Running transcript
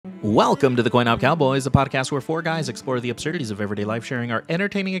Welcome to the CoinOp Cowboys, a podcast where four guys explore the absurdities of everyday life, sharing our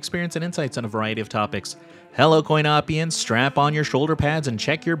entertaining experience and insights on a variety of topics. Hello, CoinOp-ians. Strap on your shoulder pads and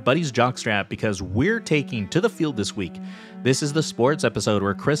check your buddy's jockstrap because we're taking to the field this week. This is the sports episode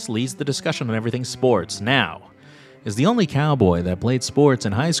where Chris leads the discussion on everything sports. Now, as the only cowboy that played sports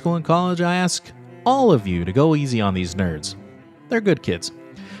in high school and college, I ask all of you to go easy on these nerds. They're good kids.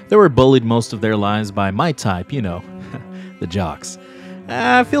 They were bullied most of their lives by my type, you know, the jocks.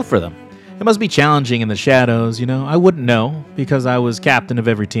 I feel for them. It must be challenging in the shadows, you know. I wouldn't know because I was captain of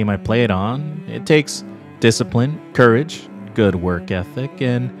every team I played on. It takes discipline, courage, good work ethic,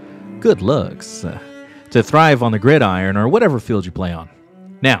 and good looks to thrive on the gridiron or whatever field you play on.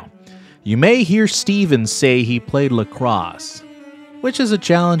 Now, you may hear Steven say he played lacrosse, which is a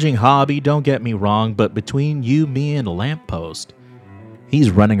challenging hobby, don't get me wrong, but between you, me, and a lamppost,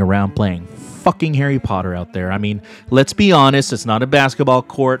 he's running around playing fucking Harry Potter out there. I mean, let's be honest, it's not a basketball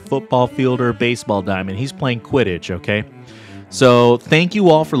court, football field, or baseball diamond. He's playing Quidditch, okay? So thank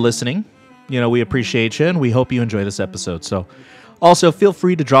you all for listening. You know, we appreciate you, and we hope you enjoy this episode. So also, feel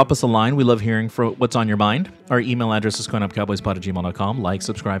free to drop us a line. We love hearing for what's on your mind. Our email address is coinopcowboyspod@gmail.com. Like,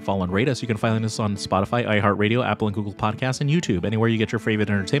 subscribe, follow, and rate us. You can find us on Spotify, iHeartRadio, Apple and Google Podcasts, and YouTube, anywhere you get your favorite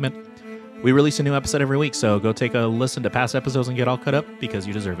entertainment. We release a new episode every week, so go take a listen to past episodes and get all cut up because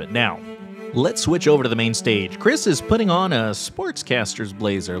you deserve it. Now, let's switch over to the main stage. Chris is putting on a Sportscaster's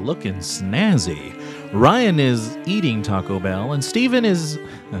blazer, looking snazzy. Ryan is eating Taco Bell, and Steven is...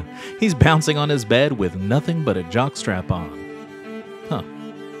 he's bouncing on his bed with nothing but a jockstrap on. Huh.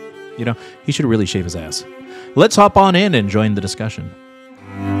 You know, he should really shave his ass. Let's hop on in and join the discussion.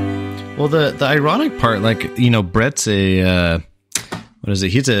 Well, the ironic part, like, you know, Brett's a... what is it?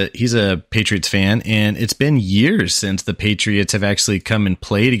 He's a Patriots fan, and it's been years since the Patriots have actually come and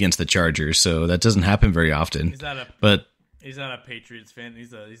played against the Chargers, so that doesn't happen very often. He's not a Patriots fan.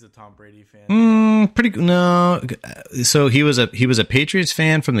 He's a Tom Brady fan. No. So he was a Patriots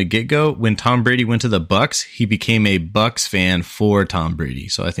fan from the get-go. When Tom Brady went to the Bucks, he became a Bucks fan for Tom Brady.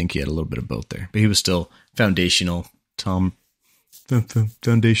 So I think he had a little bit of both there, but he was still foundational Patriots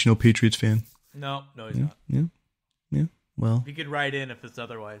fan. No, he's not. Yeah. Well, he could write in if it's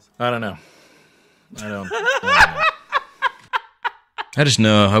otherwise. I don't know. I don't know. I just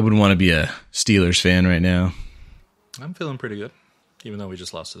know I wouldn't want to be a Steelers fan right now. I'm feeling pretty good, even though we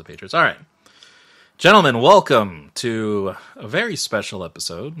just lost to the Patriots. All right. Gentlemen, welcome to a very special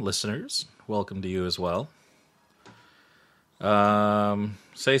episode. Listeners, welcome to you as well.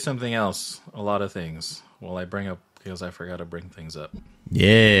 Say something else. A lot of things. While I bring up, because I forgot to bring things up.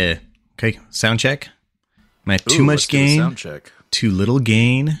 Yeah. Okay, sound check. Am I too much gain? Sound check. Too little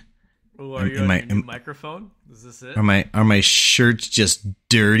gain? Ooh, are you on your new microphone? Is this it? Are my shirts just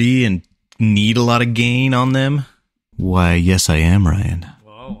dirty and need a lot of gain on them? Why, yes, I am, Ryan.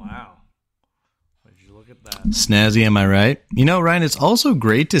 Oh, wow. Would you look at that? Snazzy, am I right? You know, Ryan, it's also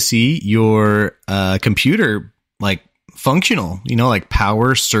great to see your computer, like, functional. You know, like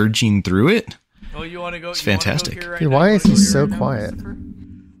power surging through it. Oh, you want to go? It's fantastic. Dude, why is he so quiet?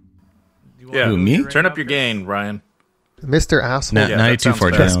 Yeah, who, me? Turn up your gain, Ryan. Mr. Asshole. Now you're too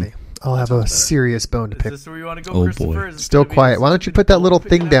far Trust down. me. I'll have a serious bone to Is pick. this where you want to go, Oh, Christopher? boy. Is this Still gonna be quiet. Why don't you put that little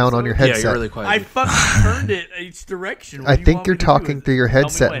thing down on your Yeah, headset? you're really quiet. I fucking turned it each direction. What I do you think want you're me to do? talking through your Tell me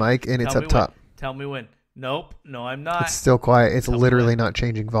headset, when. Mike, and it's Tell up me when. top. Tell me when. Nope. No, I'm not. It's still quiet. It's Tell me literally when. not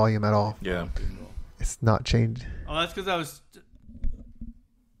changing volume at all. Yeah. It's not changed. Oh, that's because I was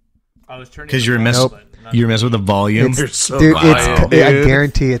turning. Because you're messing. messing with the volume. You're so Dude, quiet, dude. I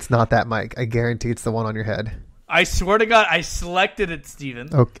guarantee it's not that mic. I guarantee it's the one on your head. I swear to God, I selected it, Steven.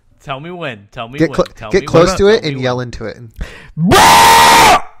 Okay. Tell me when. Tell me Get, when. Tell get me close when. to it Tell and me yell when. into it.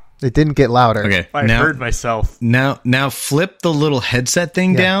 It didn't get louder. Okay, I heard myself. now flip the little headset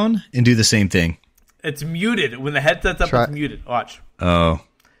thing down and do the same thing. It's muted. When the headset's up, Try- it's muted. Watch. Oh,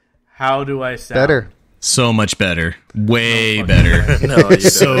 How do I sound? Better. so much better. Way better. No, you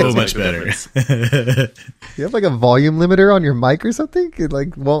So don't. much That's better. difference. You have like a volume limiter on your mic or something? It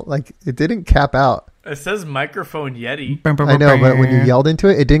like won't like it didn't cap out. It says microphone Yeti. I know, but when you yelled into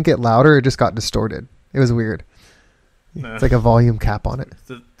it, it didn't get louder. It just got distorted. It was weird. It's like a volume cap on it.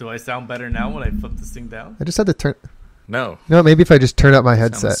 Do I sound better now when I flip this thing down? I just had to turn. No. No, maybe if I just turn up my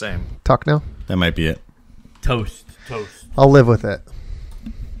Sound the headset. same. Talk now. That might be it. Toast. I'll live with it.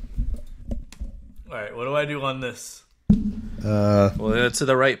 All right, what do I do on this? Well, it's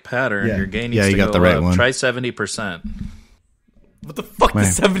the right pattern. Yeah. Your gain needs Yeah, you to got go the right up. one. Try 70%. What the fuck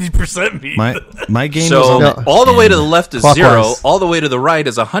does 70% mean? My game So was on No. all the way to the left is Clockwise. 0. All the way to the right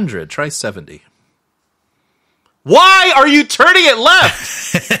is 100. Try 70. Why are you turning it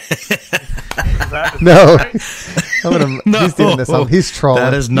left? No. No. He's doing this. He's trolling.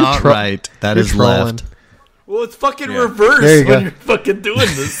 That is not right. That is trolling. left. Well, it's fucking reversed There you when go. you're fucking doing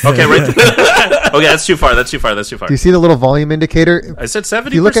this. Okay, right. Okay, that's too far. That's too far. Do you see the little volume indicator? I said 70%.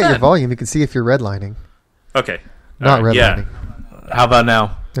 If you look at your volume, you can see if you're redlining. Okay. Not All right, redlining. How about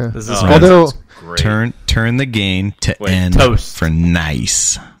now? Yeah. This is Oh, Although, Great. Turn the gain to Wait, N toast. for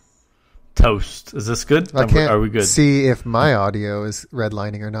nice. toast. Is this good? I can't Are we good? see if my audio is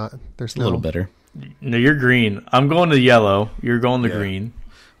redlining or not. There's A no. little better. No, you're green. I'm going to yellow. You're going to green.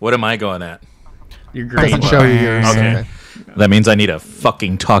 What am I going at? You're It green. doesn't show you yours. Okay. That means I need to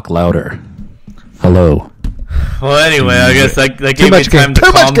fucking talk louder. Hello. Well, anyway, I guess that gave me much time gain. to Too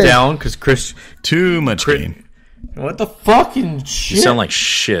much calm gain. down because Chris. Too much gain. What the fucking shit? You sound like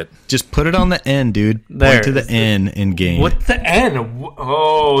shit. Just put it on the N, dude. There. Point to the N and gain. What's the N?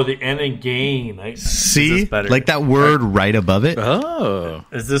 Oh, the N and gain. See? Is this better? Like that word right above it? Oh.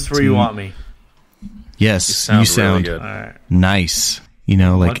 Is this where you want me? Yes. You sound really All good. right. nice. You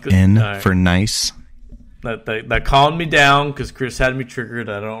know, like What? N All right. for nice. That calmed me down because Chris had me triggered.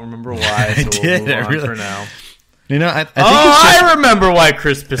 I don't remember why. So we'll did, move I on really- for now. You know, I think Oh, it's just, I remember why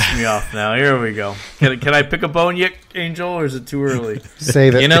Chris pissed me off now. Here we go. Can I pick a bone yet, Angel, or is it too early?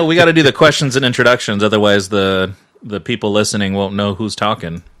 Save it. You know, we got to do the questions and introductions, otherwise the people listening won't know who's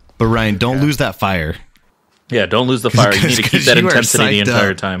talking. but Ryan, don't lose that fire. Yeah, don't lose the fire. You need to keep 'cause that you are intensity the psyched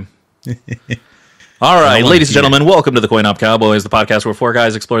entire up. time. All right, wanna ladies and hear gentlemen, welcome to the CoinOp Cowboys, the podcast where four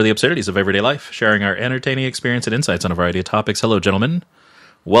guys explore the absurdities of everyday life, sharing our entertaining experience and insights on a variety of topics. Hello, gentlemen.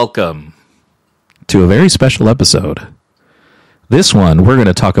 Welcome to a very special episode. This one, we're going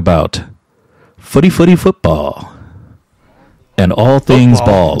to talk about footy football and all things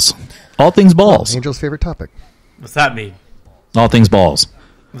Football. balls. All things balls. Angel's favorite topic. What's that mean? All things balls.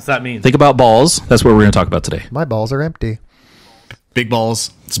 What's that mean? Think about balls. That's what we're going to talk about today. My balls are empty. Big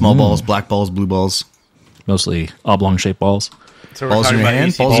balls, small balls, black balls, blue balls. Mostly oblong-shaped balls. So balls in talking your about hand,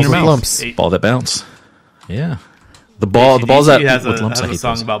 AC/DC. balls in your with mouth. lumps. Ball that bounce. Yeah. The balls that AC/DC with lumps. I has a hate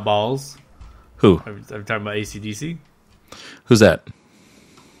song those. about balls. Who? Are we talking about ACDC? Who's that?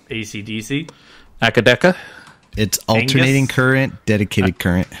 ACDC? Akadeka? It's alternating Angus? current, dedicated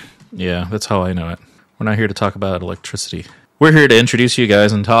current. Yeah, that's how I know it. We're not here to talk about electricity. We're here to introduce you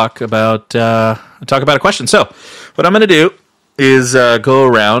guys and talk about a question. So, what I'm going to do is go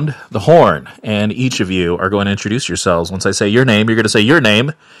around the horn, and each of you are going to introduce yourselves. Once I say your name, you're going to say your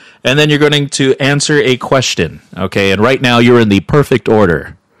name, and then you're going to answer a question. Okay, and right now you're in the perfect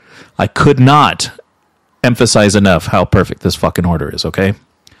order. I could not emphasize enough how perfect this fucking order is, okay?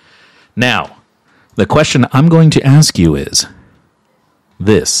 Now, the question I'm going to ask you is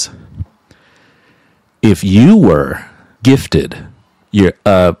this. If you were gifted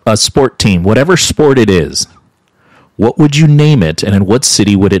a sport team, whatever sport it is, what would you name it, and in what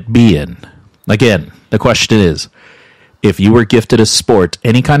city would it be in? Again, the question is, if you were gifted a sport,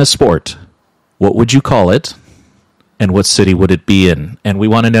 any kind of sport, what would you call it, and what city would it be in? And we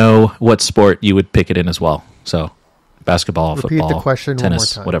want to know what sport you would pick it in as well. So, basketball, Repeat football, the question one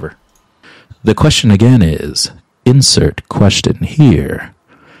tennis, more time. whatever. The question again is, insert question here.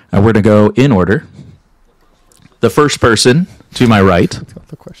 And we're going to go in order. The first person to my right. That's not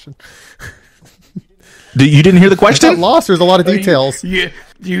the question. You didn't hear the I got question? lost. There's a lot of details. Are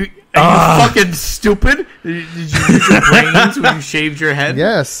you fucking stupid? Did you use your brains when you shaved your head?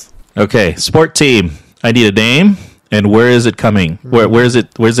 Yes. Okay, sport team. I need a name, and where is it coming? Where's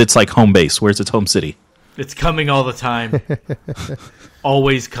its like home base? Where's its home city? It's coming all the time.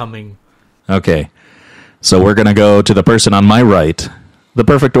 Always coming. Okay, so we're gonna go to the person on my right. The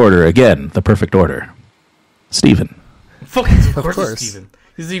perfect order again. The perfect order. Steven. Fucking of course, course. it's Steven.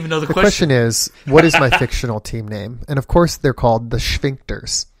 He doesn't even know the The question. question is, what is my fictional team name? And of course, they're called the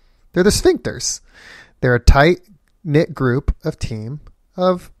Sphincters. They're the Sphincters. They're a tight-knit group of team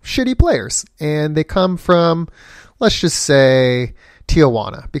of shitty players. And they come from, let's just say,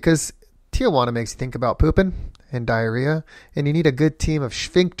 Tijuana. Because Tijuana makes you think about pooping and diarrhea. And you need a good team of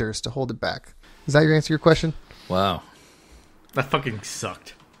Sphincters to hold it back. Is that your answer to your question? Wow. That fucking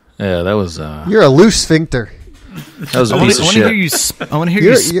sucked. Yeah, that was You're a loose sphincter. a piece of I want shit. to hear you. I want to hear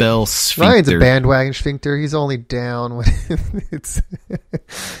you spell sphincter. Ryan's a bandwagon sphincter. He's only down when it's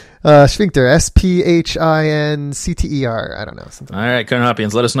sphincter. SPHINCTER. I don't know. Something. All right,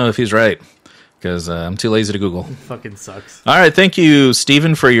 CoinOp-ians, let us know if he's right, because I'm too lazy to Google. Fucking sucks. All right, thank you,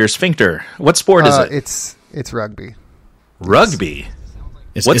 Steven, for your sphincter. What sport is it? It's rugby. Rugby.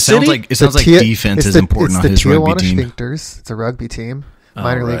 It What sounds city? like defense it's is important on it's his the rugby Tijuana team. Sphincters. It's a rugby team,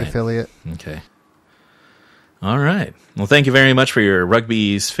 minor league right. affiliate. Okay. All right. Well, thank you very much for your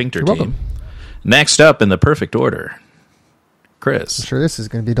rugby sphincter You're team. welcome. Next up in the perfect order, I'm Chris. sure this is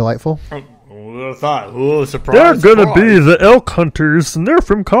going to be delightful. Oh, Who would have thought? Oh, surprise! They're gonna be the elk hunters, and they're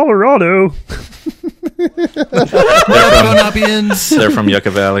from Colorado. CoinOp-ians. They're from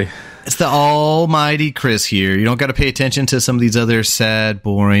Yucca Valley. It's the almighty Chris here. You don't got to pay attention to some of these other sad,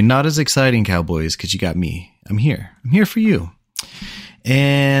 boring, not as exciting Cowboys because you got me. I'm here. I'm here for you.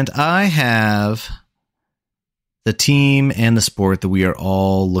 And I have the team and the sport that we are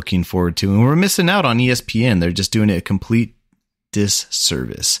all looking forward to. And we're missing out on ESPN. They're just doing it a complete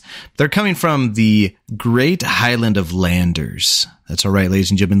disservice. They're coming from the great highland of Landers. That's all right, ladies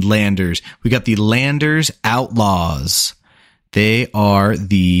and gentlemen, Landers. We got the Landers Outlaws. They are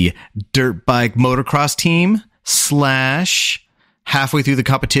the dirt bike motocross team / halfway through the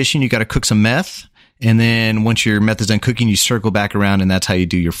competition, you got to cook some meth. And then once your meth is done cooking, you circle back around, and that's how you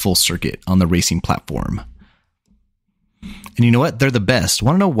do your full circuit on the racing platform. And you know what? They're the best.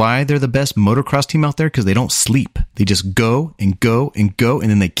 Want to know why they're the best motocross team out there? Because they don't sleep. They just go and go and go, and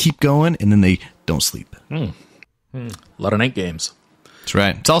then they keep going, and then they don't sleep. A lot of night games. That's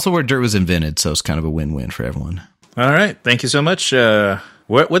right. It's also where dirt was invented, so it's kind of a win-win for everyone. All right. Thank you so much.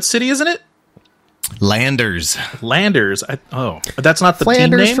 What city isn't it? Landers. Landers. That's not the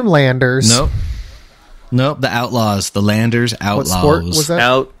Flanders team name? from Landers. Nope. The Outlaws. The Landers Outlaws. What sport was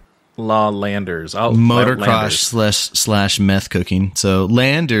that? Outlaw Landers. Motocross / meth cooking. So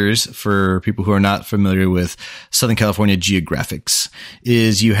Landers, for people who are not familiar with Southern California geographics,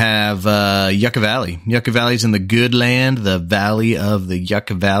 is you have Yucca Valley. Yucca Valley's in the good land, the valley of the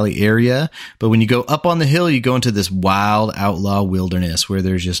Yucca Valley area. But when you go up on the hill, you go into this wild outlaw wilderness where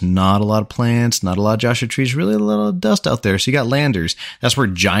there's just not a lot of plants, not a lot of Joshua trees, really a little dust out there. So you got Landers. That's where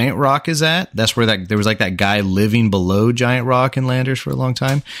Giant Rock is at. That's where there was like that guy living below Giant Rock in Landers for a long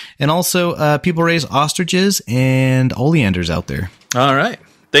time. And also, people raise ostriches and oleanders out there. All right.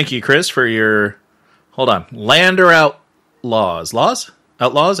 Thank you, Chris, for your... Hold on. Lander Outlaws.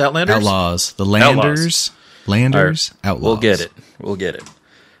 Outlaws? Outlanders? Outlaws. The Landers. Landers. Right. Outlaws. We'll get it.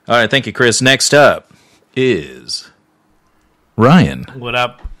 All right. Thank you, Chris. Next up is Ryan. What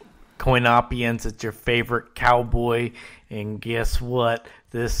up, CoinOp-ians? It's your favorite cowboy. And guess what?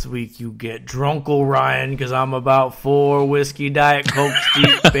 This week you get Drunkle Ryan because I'm about 4 whiskey Diet Cokes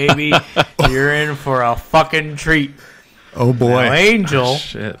deep, baby. You're in for a fucking treat. Oh, boy. Now, Angel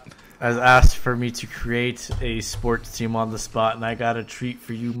Shit. has asked for me to create a sports team on the spot, and I got a treat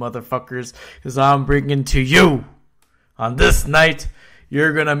for you motherfuckers because I'm bringing to you on this night.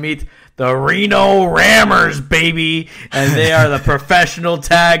 You're going to meet the Reno Rammers, baby. And they are the professional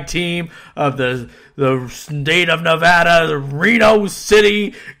tag team of the state of Nevada, the Reno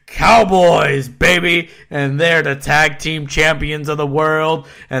City Cowboys, baby. And they're the tag team champions of the world.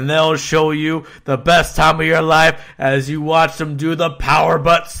 And they'll show you the best time of your life as you watch them do the power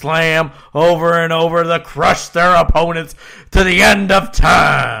butt slam over and over to crush their opponents to the end of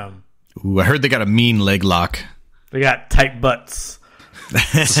time. Ooh, I heard they got a mean leg lock. They got tight butts.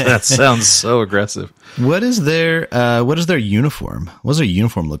 That sounds so aggressive. What is their uniform? What does their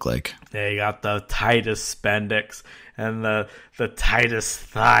uniform look like? They got the tightest spandex and the tightest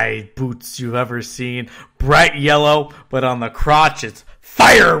thigh boots you've ever seen. Bright yellow, but on the crotch it's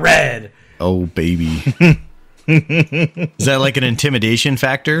fire red. Oh, baby. Is that like an intimidation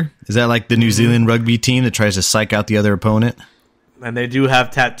factor? Is that like the New Zealand rugby team that tries to psych out the other opponent? And they do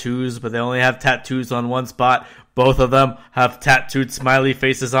have tattoos, but they only have tattoos on one spot. Both of them have tattooed smiley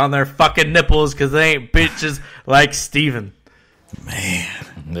faces on their fucking nipples because they ain't bitches like Steven. Man.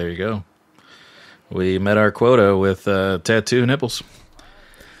 There you go. We met our quota with tattoo nipples.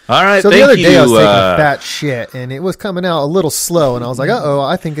 All right, So thank the other you. day I was taking a fat shit, and it was coming out a little slow, and I was like,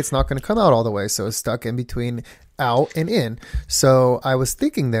 I think it's not going to come out all the way, so it's stuck in between out and in. So I was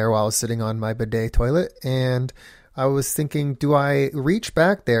thinking there while I was sitting on my bidet toilet, and I was thinking, do I reach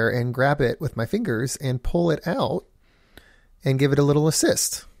back there and grab it with my fingers and pull it out and give it a little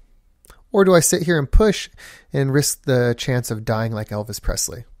assist? Or do I sit here and push and risk the chance of dying like Elvis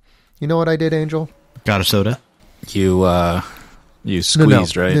Presley? You know what I did, Angel? Got a soda? You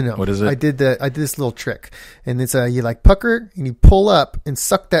squeezed, right? No. What is it? I did this little trick, and it's you like pucker and you pull up and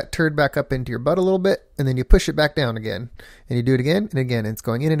suck that turd back up into your butt a little bit, and then you push it back down again, and you do it again and again. And it's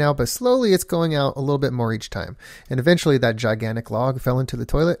going in and out, but slowly it's going out a little bit more each time. And eventually, that gigantic log fell into the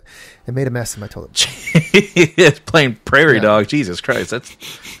toilet and made a mess in my toilet. It's playing Prairie Dog. Jesus Christ, that's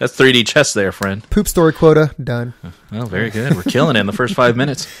 3D chess there, friend. Poop story quota done. Oh, very good. We're killing it in the first 5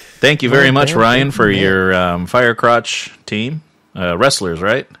 minutes. Thank you very much, Ryan, for your fire crotch team. Wrestlers,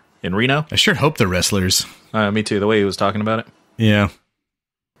 right? In Reno? I sure hope they're wrestlers. Me too, the way he was talking about it. Yeah.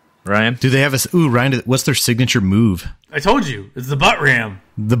 Ryan? Do they have Ryan, what's their signature move? I told you, it's the butt ram.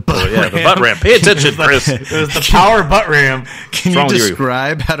 The butt ram. The butt ram. Pay attention, Chris. It was the power butt ram. Can you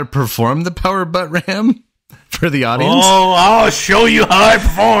describe how to perform the power butt ram for the audience? Oh, I'll show you how I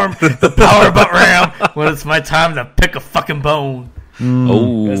perform the power butt ram when it's my time to pick a fucking bone.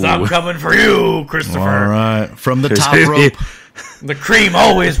 Oh. Because I'm coming for you, Christopher. All right. From the top rope. The cream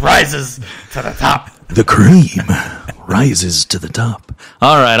always rises to the top. The cream rises to the top.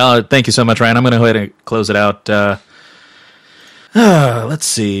 All right. Thank you so much, Ryan. I'm going to go ahead and close it out. Let's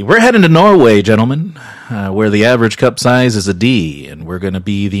see. We're heading to Norway, gentlemen, where the average cup size is a D, and we're going to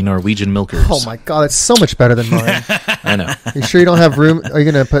be the Norwegian milkers. Oh, my God. That's so much better than mine. I know. You sure you don't have room? Are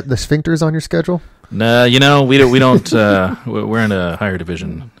you going to put the sphincters on your schedule? No, we don't. We're in a higher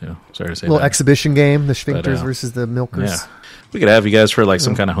division. Sorry to say little that. exhibition game, the sphincters versus the milkers. Yeah. We could have you guys for like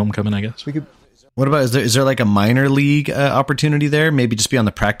some kind of homecoming, I guess. We could. What about, is there like a minor league opportunity there? Maybe just be on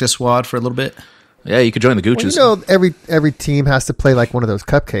the practice squad for a little bit? Yeah, you could join the Gooches. Well, every team has to play like one of those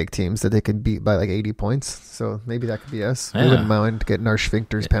cupcake teams that they can beat by like 80 points. So maybe that could be us. Yeah. We wouldn't mind getting our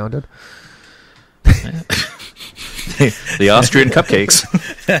sphincters pounded. The Austrian cupcakes.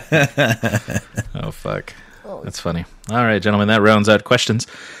 Oh, fuck. That's funny. All right, gentlemen, that rounds out questions.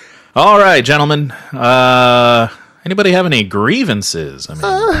 All right, gentlemen. Anybody have any grievances? I mean,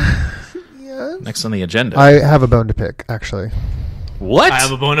 yeah. Next on the agenda. I have a bone to pick, actually. What? I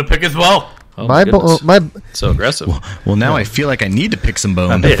have a bone to pick as well. Oh, my so aggressive. Well, now I feel like I need to pick some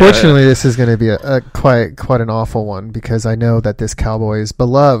bone. Unfortunately, this is going to be a quite an awful one because I know that this cowboy is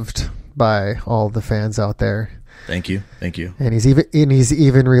beloved by all the fans out there. Thank you. And he's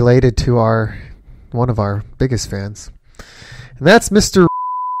even related to one of our biggest fans, and that's Mr.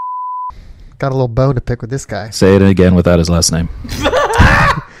 Got a little bone to pick with this guy. Say it again without his last name.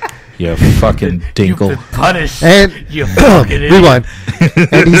 You fucking dinkle. You've been punished. And you fucking rewind.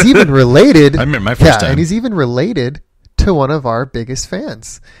 And he's even related. I remember my first time. And he's even related to one of our biggest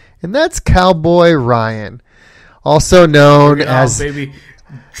fans, and that's Cowboy Ryan, also known as baby.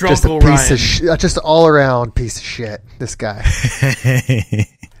 Just a piece of just all around piece of shit. This guy.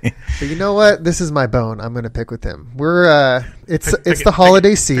 But you know what? This is my bone. I'm going to pick with him. It's the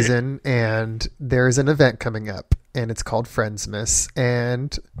holiday season, and there's an event coming up, and it's called Friendsmas,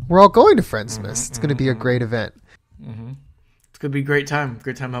 and we're all going to Friendsmas. It's going to be a great event. Mm-hmm. It's going to be a great time.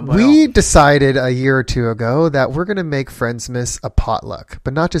 Great time out by We decided a year or two ago that we're going to make Friendsmas a potluck,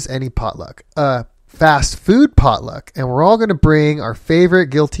 but not just any potluck. Fast food potluck, and we're all going to bring our favorite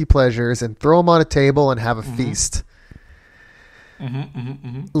guilty pleasures and throw them on a table and have a feast.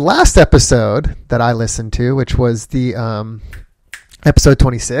 Last episode that I listened to, which was the episode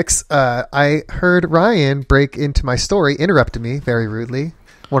 26, I heard Ryan break into my story, interrupted me very rudely.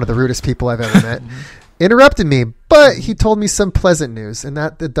 One of the rudest people I've ever met. Interrupted me, but he told me some pleasant news, and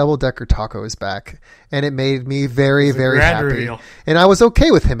that the double-decker taco is back, and it made me very, very happy. Reveal. And I was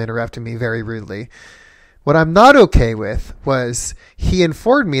okay with him interrupting me very rudely. What I'm not okay with was he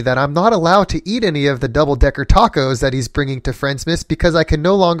informed me that I'm not allowed to eat any of the double-decker tacos that he's bringing to Friendsmas because I can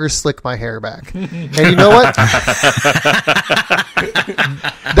no longer slick my hair back. And you know what?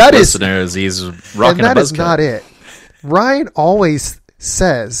 That is, listeners, he's rocking and that a is buzzcut. not it. Ryan always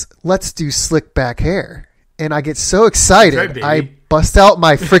says, let's do slick back hair. And I get so excited. That's right, I baby. bust out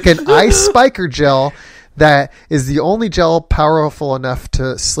my freaking ice spiker gel that is the only gel powerful enough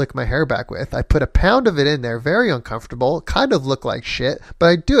to slick my hair back with. I put a pound of it in there, very uncomfortable, kind of look like shit, but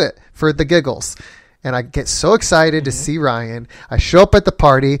I do it for the giggles. And I get so excited to see Ryan. I show up at the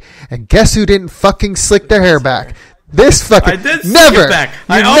party, and guess who didn't fucking slick their hair back? This fucking I did slick never. it back.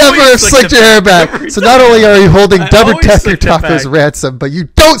 You I never always slicked slick your it hair back. back. Every So not only are you holding I double always decker slicked it tacos back. ransom, but you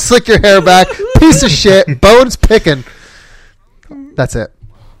don't slick your hair back. Piece of shit. Bones picking. That's it.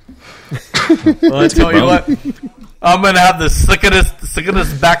 Well, I tell you what, I'm gonna have the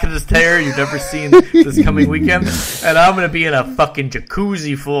slickest back of this hair you've ever seen this coming weekend, and I'm gonna be in a fucking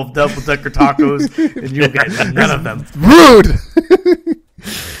jacuzzi full of double decker tacos, and you'll get none of them. Rude.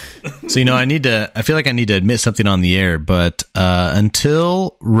 So, I feel like I need to admit something on the air, but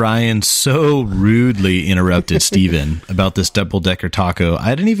until Ryan so rudely interrupted Steven about this double-decker taco,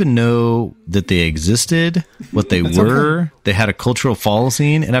 I didn't even know that they existed, what they were. Okay. They had a cultural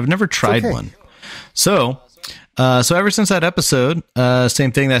following, and I've never tried one. So ever since that episode,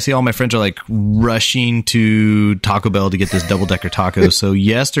 same thing. I see all my friends are like rushing to Taco Bell to get this double-decker taco. So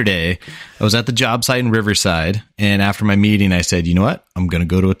yesterday, I was at the job site in Riverside, and after my meeting, I said, you know what? I'm going to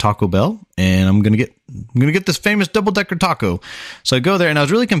go to a Taco Bell, and I'm going to get this famous double-decker taco. So I go there, and I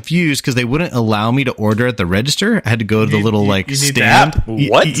was really confused because they wouldn't allow me to order at the register. I had to go to the little you stand. need the app?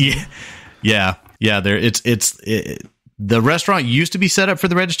 What? Yeah. There the restaurant used to be set up for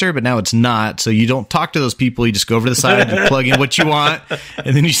the register, but now it's not. So you don't talk to those people. You just go over to the side, you plug in what you want,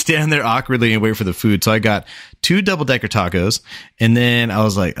 and then you stand there awkwardly and wait for the food. So I got 2 double-decker tacos, and then I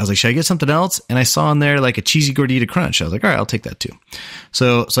was like, should I get something else? And I saw in there like a cheesy gordita crunch. I was like, all right, I'll take that too.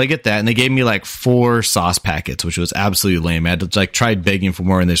 So I get that, and they gave me like 4 sauce packets, which was absolutely lame. I had to like tried begging for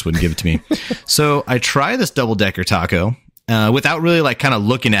more, and they just wouldn't give it to me. So I try this double-decker taco. Without really like kind of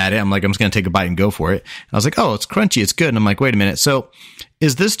looking at it, I'm like, I'm just going to take a bite and go for it. And I was like, oh, it's crunchy. It's good. And I'm like, wait a minute. So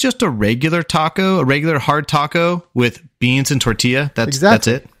is this just a regular taco, a regular hard taco with beans and tortilla? That's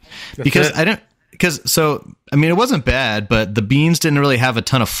it. I mean, it wasn't bad, but the beans didn't really have a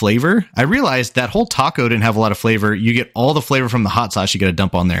ton of flavor. I realized that whole taco didn't have a lot of flavor. You get all the flavor from the hot sauce you got to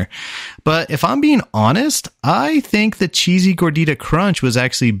dump on there. But if I'm being honest, I think the cheesy gordita crunch was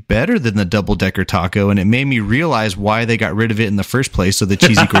actually better than the double-decker taco, and it made me realize why they got rid of it in the first place, so the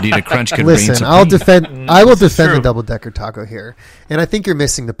cheesy gordita crunch could reign supreme. I will defend the double-decker taco here, and I think you're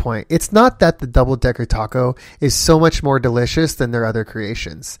missing the point. It's not that the double-decker taco is so much more delicious than their other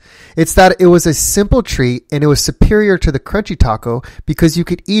creations. It's that it was a simple treat, and it was superior to the crunchy taco because you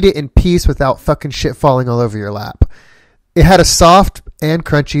could eat it in peace without fucking shit falling all over your lap. It had a soft and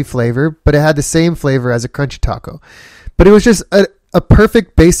crunchy flavor, but it had the same flavor as a crunchy taco. But it was just a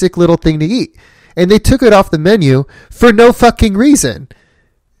perfect basic little thing to eat. And they took it off the menu for no fucking reason.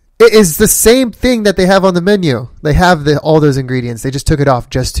 It is the same thing that they have on the menu. They have all those ingredients. They just took it off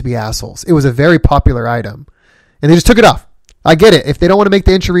just to be assholes. It was a very popular item. And they just took it off. I get it. If they don't want to make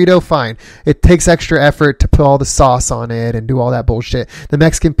the enchilado, fine. It takes extra effort to put all the sauce on it and do all that bullshit. The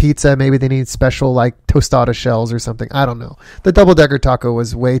Mexican pizza, maybe they need special like tostada shells or something. I don't know. The double-decker taco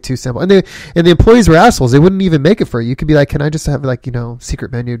was way too simple. And the employees were assholes. They wouldn't even make it for you. You could be like, can I just have like,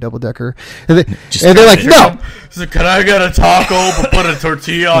 secret menu double-decker? And they're like, no. So can I get a taco but put a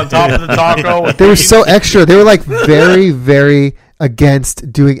tortilla on top of the taco? They were so extra. They were like very, very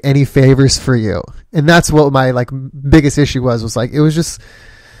against doing any favors for you. And that's what my like biggest issue was like, it was just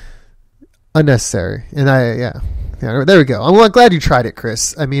unnecessary. And there we go. I'm glad you tried it,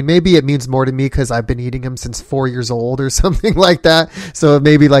 Chris. I mean, maybe it means more to me because I've been eating them since 4 years old or something like that. So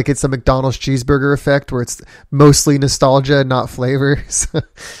maybe like it's a McDonald's cheeseburger effect where it's mostly nostalgia, not flavor.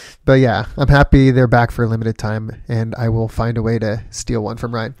 But yeah, I'm happy they're back for a limited time, and I will find a way to steal one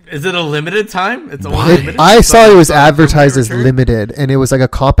from Ryan. Is it a limited time? It's only limited? I saw it was advertised as limited, and it was like a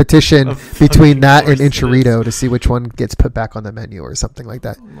competition between that and Enchilito to see which one gets put back on the menu or something like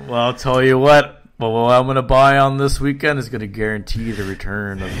that. Well, I'll tell you what. Well, what I'm going to buy on this weekend is going to guarantee the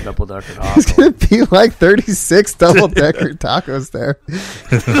return of the double-decker taco. It's going to be like 36 double-decker tacos there.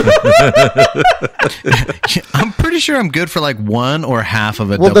 I'm pretty sure I'm good for like one or half of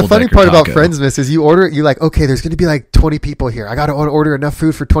a double-decker taco. The funny part about Friendsmas is you order it, you're like, okay, there's going to be like 20 people here. I got to order enough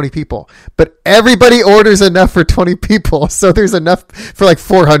food for 20 people. But everybody orders enough for 20 people. So there's enough for like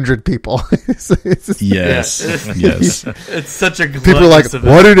 400 people. Yes. It's such a gluttonous people are like, event.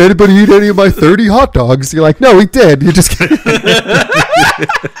 Why didn't anybody eat any of my 30 hot dogs? You're like, no, we did. You're just kidding.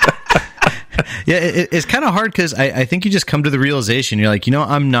 Yeah, it's kind of hard because I think you just come to the realization, you're like,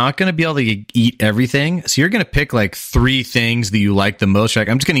 I'm not going to be able to eat everything. So you're going to pick like 3 things that you like the most. You're like,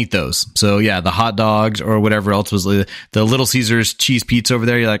 I'm just going to eat those. So yeah, the hot dogs or whatever else was the Little Caesars cheese pizza over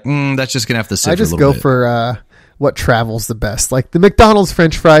there. You're like, that's just going to have to sit I just for a little go bit. for what travels the best. Like the McDonald's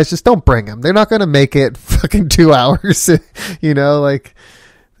French fries, just don't bring them. They're not going to make it fucking 2 hours. Like,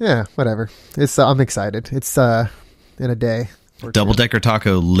 yeah, whatever. I'm excited. It's in a day. Double-decker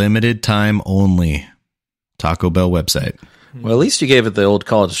taco, limited time only. Taco Bell website. Well, at least you gave it the old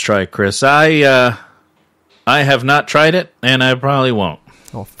college try, Chris. I have not tried it, and I probably won't.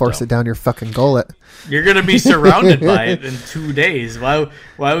 I'll force it down your fucking gullet. You're going to be surrounded by it in 2 days. Why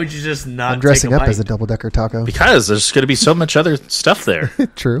would you just not I'm dressing take a up bite? as a double-decker taco. Because there's going to be so much other stuff there.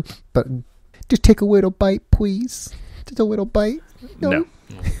 True. But just take a little bite, please. Just a little bite. No.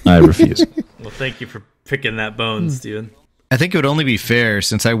 I refuse. Well, thank you for picking that bone, Steven. I think it would only be fair,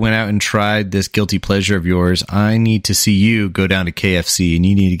 since I went out and tried this guilty pleasure of yours, I need to see you go down to KFC, and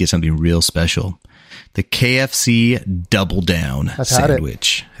you need to get something real special. The KFC Double Down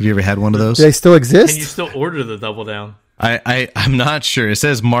sandwich. Have you ever had one of those? Do they still exist? Can you still order the double down? I'm not sure. It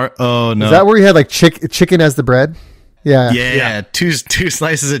says oh no. Is that where you had like chicken as the bread? Yeah. Yeah. Two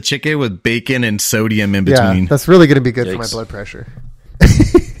slices of chicken with bacon and sodium in between. Yeah, that's really going to be good for my blood pressure.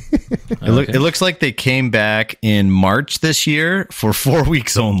 It looks like they came back in March this year for 4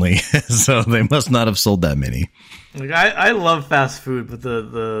 weeks only, so they must not have sold that many. Like I love fast food, but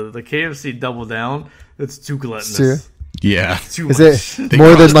the KFC Double Down, it's too gluttonous. True. Yeah, It's too Is much. it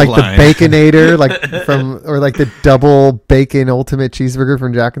more than crossed like the the line. Baconator, or like the double bacon ultimate cheeseburger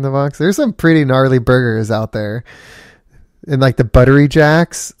from Jack in the Box? There's some pretty gnarly burgers out there. And like the buttery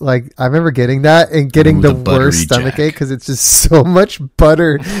jacks, like I remember getting that and getting the worst stomach ache because it's just so much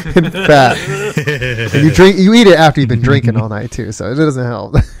butter and fat. And you eat it after you've been drinking all night too, so it doesn't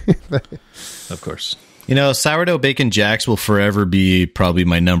help. Of course. Sourdough bacon jacks will forever be probably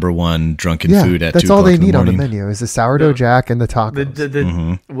my number one drunken food at 2 o'clock in the morning. That's all they need on the menu is the sourdough jack and the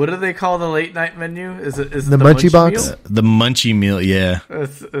tacos. What do they call the late night menu? Is it the munchie box? Meal? The munchie meal, yeah.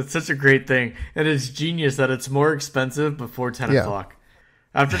 It's such a great thing. And it's genius that it's more expensive before 10 o'clock.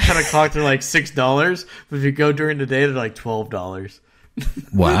 After 10 o'clock, they're like $6. But if you go during the day, they're like $12.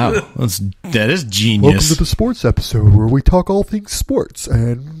 Wow. That is genius. Welcome to the sports episode where we talk all things sports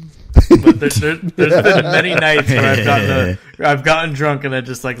and... But there's been many nights where I've gotten drunk and I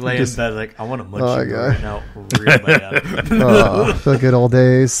just like lay in bed like I want to munch you right now real bad. The good old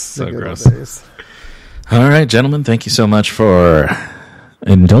days. So gross. All right, gentlemen, thank you so much for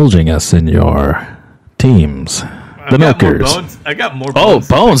indulging us in your teams. The milkers. I got more bones.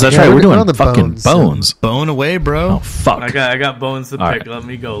 Oh, bones. That's right. We're doing the fucking bones. Bone away, bro. Oh, fuck. I got bones to pick. Right. Let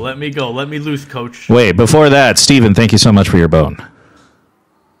me go. Let me loose, coach. Wait, before that, Steven, thank you so much for your bone.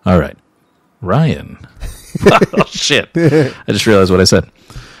 All right. Ryan. Oh, shit. I just realized what I said.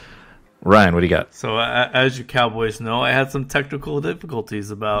 Ryan, what do you got? So, as you Cowboys know, I had some technical difficulties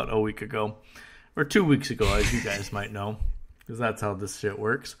about a week ago. Or 2 weeks ago, as you guys might know. Because that's how this shit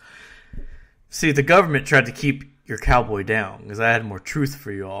works. See, the government tried to keep your cowboy down. Because I had more truth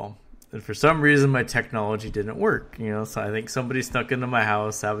for you all. And for some reason, my technology didn't work. So I think somebody snuck into my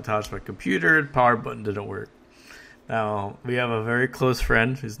house, sabotaged my computer, the power button didn't work. Now, we have a very close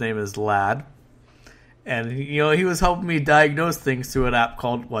friend whose name is Lad. And, he was helping me diagnose things through an app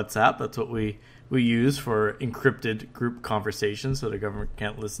called WhatsApp. That's what we use for encrypted group conversations so the government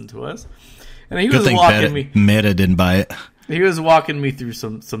can't listen to us. And he was walking me... Meta didn't buy it. He was walking me through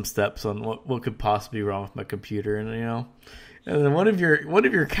some steps on what could possibly be wrong with my computer. And, and then one of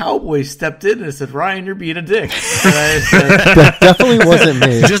your Cowboys stepped in and said, Ryan, you're being a dick. And I said, that definitely wasn't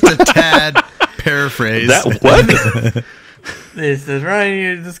me. Just a tad... Paraphrase. What? They said,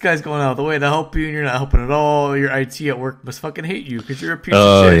 Ryan, this guy's going out of the way to help you, and you're not helping at all. Your IT at work must fucking hate you because you're a piece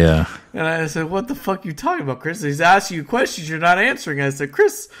of shit. Oh, yeah. And I said, what the fuck are you talking about, Chris? He's asking you questions you're not answering. I said,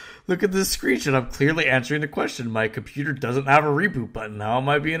 Chris, look at this screenshot. I'm clearly answering the question. My computer doesn't have a reboot button. How am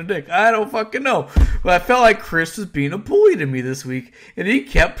I being a dick? I don't fucking know. But I felt like Chris was being a bully to me this week, and he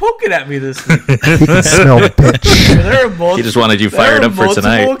kept poking at me this week. He can smell bitch. He just wanted you fired up for tonight.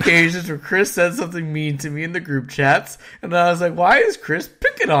 There were multiple occasions where Chris said something mean to me in the group chats, and I was like, why is Chris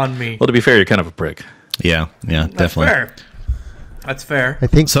picking on me? Well, to be fair, you're kind of a prick. Yeah, definitely. Fair. That's fair. I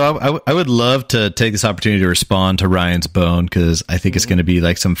think so. I would love to take this opportunity to respond to Ryan's bone because I think it's going to be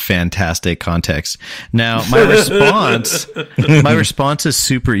like some fantastic context. Now, my response is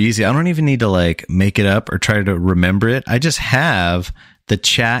super easy. I don't even need to like make it up or try to remember it. I just have the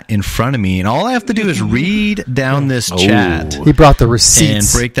chat in front of me, and all I have to do is read down this chat. He brought the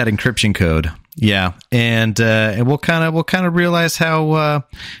receipts and break that encryption code. Yeah, and we'll kind of realize how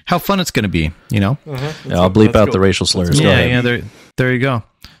fun it's going to be. Yeah, I'll bleep out the racial slurs. Yeah, there you go.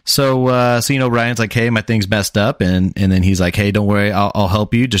 So Ryan's like, hey, my thing's messed up, and then he's like, hey, don't worry, I'll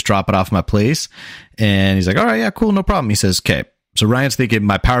help you. Just drop it off my place. And he's like, all right, yeah, cool, no problem. He says, okay. So Ryan's thinking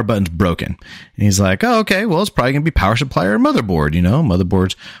my power button's broken, and he's like, oh, okay, well, it's probably gonna be power supply or motherboard.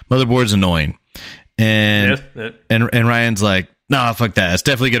 Motherboard's annoying. And Ryan's like, no, fuck that. It's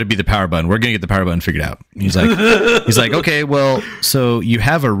definitely going to be the power button. We're going to get the power button figured out. He's like, okay, well, so you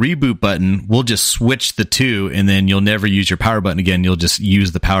have a reboot button. We'll just switch the two, and then you'll never use your power button again. You'll just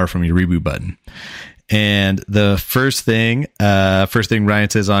use the power from your reboot button. And the first thing Ryan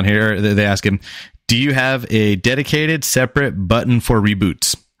says on here, they ask him, do you have a dedicated separate button for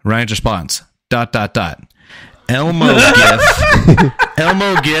reboots? Ryan's response, ... Elmo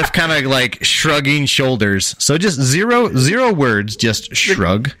gif kind of like shrugging shoulders. So just zero words, just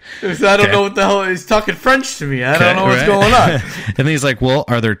shrug. I don't know what the hell he's talking French to me. I don't know what's going on. And then he's like, well,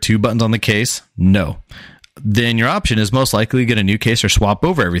 are there 2 buttons on the case? No. Then your option is most likely get a new case or swap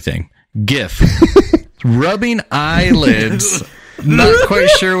over everything. GIF. Rubbing eyelids. Not quite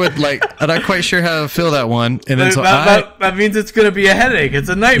sure how to fill that one. And then that means it's going to be a headache. It's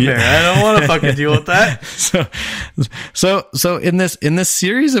a nightmare. Yeah. I don't want to fucking deal with that. So in this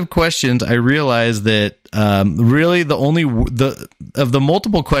series of questions, I realized that really of the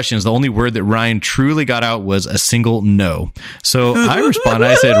multiple questions, the only word that Ryan truly got out was a single no. So I responded.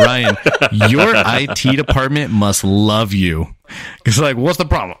 I said, Ryan, your IT department must love you. It's like, what's the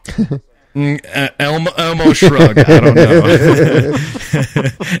problem? Elmo shrug. I don't know.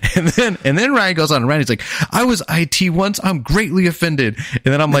 and then Ryan goes on. Ryan, he's like, I was IT once. I'm greatly offended.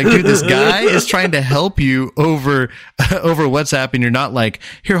 And then I'm like, dude, this guy is trying to help you over WhatsApp, and you're not like,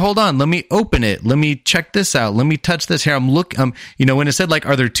 here, hold on, let me open it. Let me check this out. Let me touch this here. When it said like,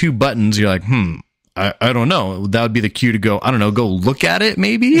 are there two buttons? You're like, I don't know. That would be the cue to go, I don't know, go look at it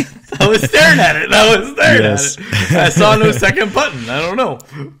maybe? I was staring at it. I saw no second button. I don't know.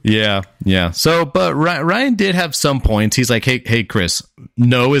 Yeah. So, but Ryan did have some points. He's like, hey, Chris,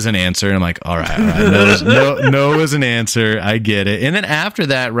 no is an answer. And I'm like, all right. No is an answer. I get it. And then after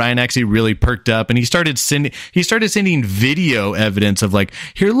that, Ryan actually really perked up, and he started sending video evidence of like,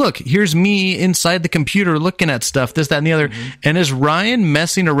 here's me inside the computer looking at stuff, this, that, and the other. Mm-hmm. And as Ryan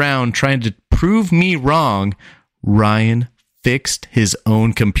messing around trying to prove me wrong, Ryan fixed his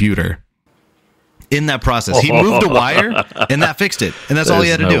own computer. In that process, he moved a wire, and that fixed it, and that's all he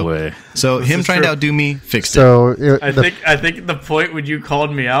had to do. Way. So him trying to outdo me fixed it. So I think the point when you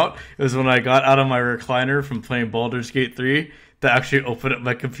called me out was when I got out of my recliner from playing Baldur's Gate 3 to actually open up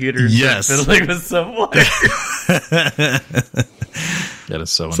my computer. Yes, fiddling with some wire. That is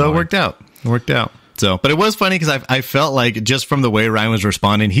so annoying. So it worked out. So, but it was funny because I felt like just from the way Ryan was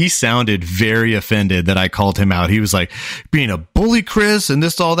responding, he sounded very offended that I called him out. He was like, being a bully, Chris, and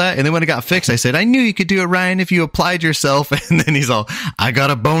this, all that. And then when it got fixed, I said, I knew you could do it, Ryan, if you applied yourself. And then he's all, I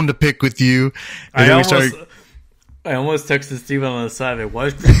got a bone to pick with you. And I almost texted Steven on the side. It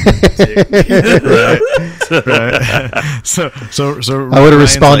was right. So I would have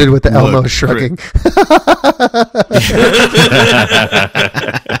responded with the Elmo shrugging.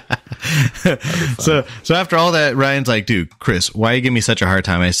 So after all that, Ryan's like, dude, Chris, why you give me such a hard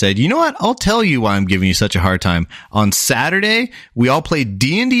time? I said, you know what? I'll tell you why I'm giving you such a hard time. On Saturday, we all played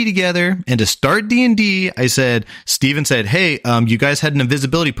D&D together, and to start D&D, I said, Steven said, hey, you guys had an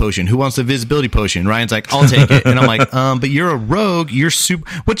invisibility potion. Who wants the invisibility potion? Ryan's like, I'll take it. And I'm like, but you're a rogue. You're super.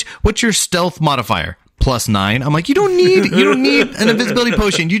 What's your stealth modifier? +9. I'm like, you don't need an invisibility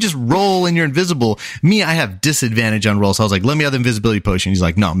potion. You just roll and you're invisible. Me, I have disadvantage on rolls. So I was like, let me have the invisibility potion. He's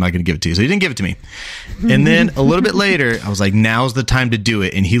like, no, I'm not going to give it to you. So he didn't give it to me. And then a little bit later, I was like, now's the time to do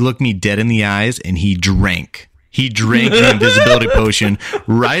it. And he looked me dead in the eyes and he drank. He drank the invisibility potion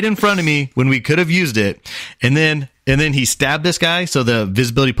right in front of me when we could have used it. And then he stabbed this guy, so the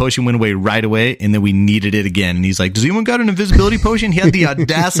invisibility potion went away right away, and then we needed it again. And he's like, does anyone got an invisibility potion? He had the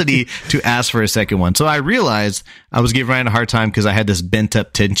audacity to ask for a second one. So I realized I was giving Ryan a hard time because I had this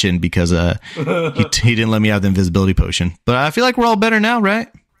bent-up tension because he didn't let me have the invisibility potion. But I feel like we're all better now, right?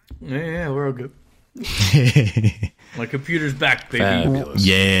 Yeah, we're all good. My computer's back, baby. Fabulous.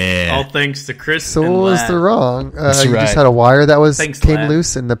 Yeah. All thanks to Chris. So and what was Lad. the wrong? That's You right. just had a wire that came Lad.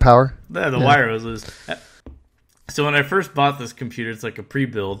 loose in the power. The wire was loose. So when I first bought this computer, it's like a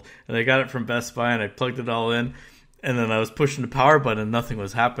pre-build, and I got it from Best Buy, and I plugged it all in, and then I was pushing the power button, and nothing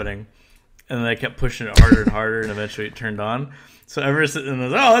was happening. And then I kept pushing it harder and harder, and eventually it turned on. So I was like, oh,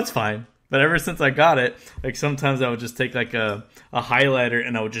 that's fine. But ever since I got it, like sometimes I would just take like a highlighter,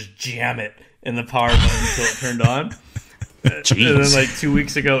 and I would just jam it in the power button until it turned on. Jeez. And then like 2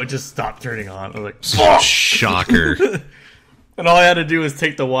 weeks ago, it just stopped turning on. I was like, fuck! Shocker. And all I had to do was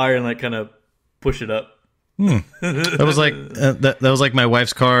take the wire and like kind of push it up. That was like that was like my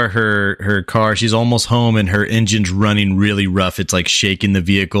wife's car. Her car, she's almost home and her engine's running really rough. It's like shaking the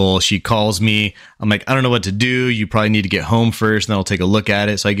vehicle. She calls me. I'm like, I don't know what to do. You probably need to get home first, and then I'll take a look at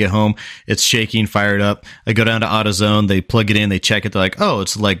it. So I get home. It's shaking, fired up. I go down to AutoZone. They plug it in. They check it. They're like, oh,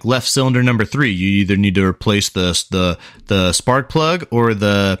 it's like left cylinder number 3. You either need to replace the spark plug or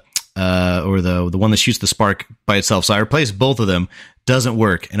the one that shoots the spark by itself. So I replaced both of them. Doesn't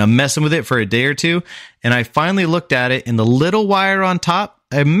work. And I'm messing with it for a day or two. And I finally looked at it, and the little wire on top,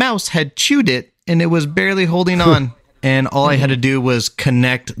 a mouse had chewed it, and it was barely holding on. And all I had to do was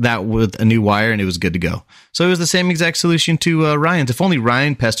connect that with a new wire, and it was good to go. So it was the same exact solution to Ryan's. If only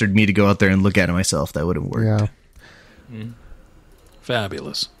Ryan pestered me to go out there and look at it myself, that would have worked. Yeah.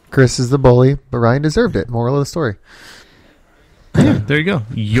 Fabulous. Chris is the bully, but Ryan deserved it. Moral of the story. Yeah, there you go.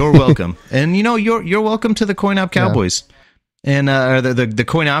 You're welcome. And you're welcome to the CoinOp Cowboys. Yeah. And the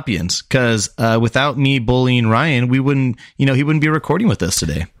CoinOp-ians, because without me bullying Ryan, he wouldn't be recording with us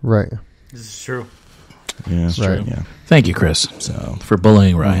today. Right. This is true. Yeah, that's right. True. Yeah. Thank you, Chris, for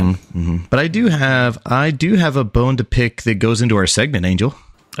bullying Ryan. Mm-hmm. But I do have a bone to pick that goes into our segment, Angel.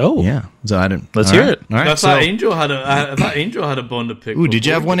 Oh, yeah. So I didn't. Let's hear it. All right. I thought Angel had a bone to pick. Ooh, did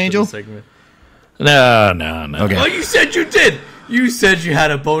you have one, Angel? No. Okay. Oh, you said you did. You said you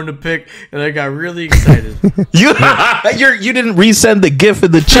had a bone to pick, and I got really excited. You didn't resend the GIF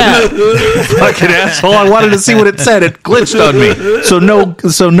in the chat, fucking asshole. I wanted to see what it said. It glitched on me.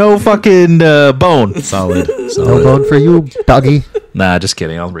 So no fucking bone. Solid. No bone for you, doggy. Nah, just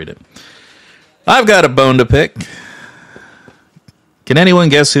kidding. I'll read it. I've got a bone to pick. Can anyone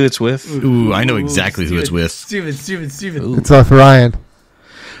guess who it's with? Ooh, I know exactly who it's with. Steven. It's with Ryan.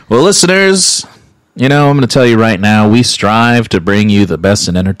 Well, listeners, I'm going to tell you right now, we strive to bring you the best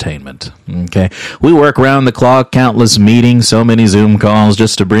in entertainment. Okay, we work round the clock, countless meetings, so many Zoom calls,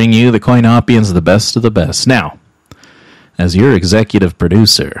 just to bring you the CoinOp-ians, the best of the best. Now, as your executive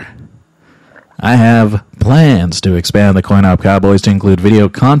producer, I have plans to expand the CoinOp Cowboys to include video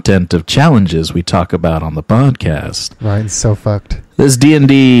content of challenges we talk about on the podcast. Ryan's so fucked. This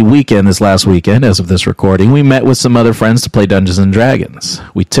D&D weekend, this last weekend, as of this recording, we met with some other friends to play Dungeons & Dragons.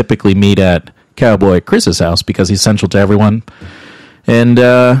 We typically meet at Cowboy Chris's house because he's central to everyone. And,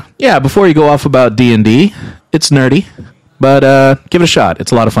 before you go off about D&D, it's nerdy, but give it a shot.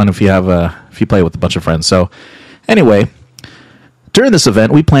 It's a lot of fun if you play with a bunch of friends. So, anyway, during this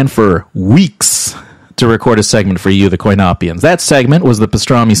event, we planned for weeks to record a segment for you, the CoinOp-ians. That segment was the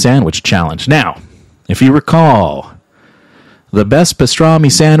Pastrami Sandwich Challenge. Now, if you recall, the best pastrami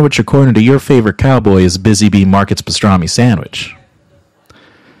sandwich, according to your favorite cowboy, is Busy Bee Market's pastrami sandwich.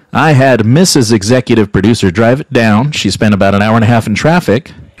 I had Mrs. Executive Producer drive it down. She spent about an hour and a half in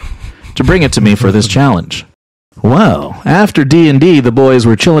traffic to bring it to me for this challenge. Well, after D&D, the boys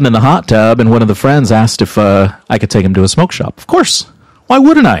were chilling in the hot tub, and one of the friends asked if I could take him to a smoke shop. Of course. Why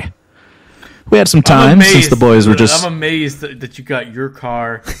wouldn't I? We had some time since the boys were just... I'm amazed that you got your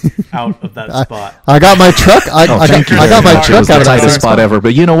car out of that spot. I got my truck. I got my truck It was out the of that tightest spot ever.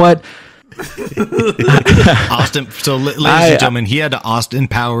 But you know what? Austin. So, ladies and gentlemen, he had to Austin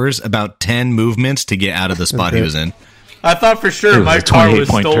Powers about 10 movements to get out of the spot he was in. I thought for sure my car was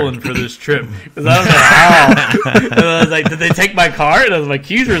stolen for this trip. Because I was like, how? And I was like, did they take my car? And I was like,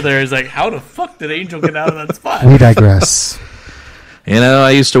 keys were there. He's like, how the fuck did Angel get out of that spot? We digress. I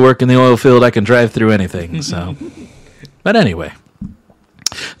used to work in the oil field. I can drive through anything. So, but anyway,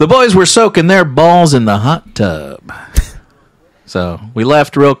 the boys were soaking their balls in the hot tub. So we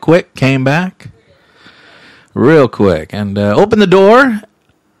left real quick, came back real quick, and opened the door.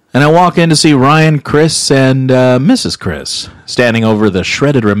 And I walk in to see Ryan, Chris, and Mrs. Chris standing over the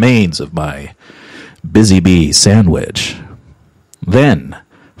shredded remains of my Busy Bee sandwich. Then,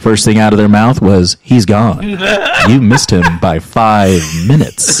 first thing out of their mouth was, "He's gone. You missed him by 5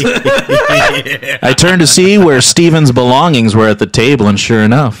 minutes." I turned to see where Steven's belongings were at the table, and sure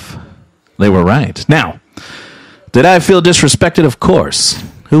enough, they were right. Now, did I feel disrespected? Of course.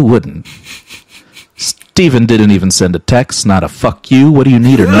 Who wouldn't? Steven didn't even send a text, not a fuck you, what do you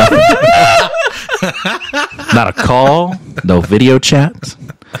need, or nothing. Not a call, no video chat,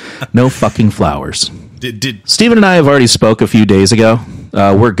 no fucking flowers. Steven and I have already spoke a few days ago.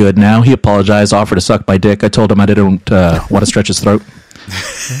 We're good now. He apologized, offered to suck my dick. I told him I didn't want to stretch his throat.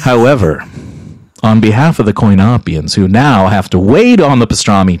 However, on behalf of the CoinOp-ians, who now have to wait on the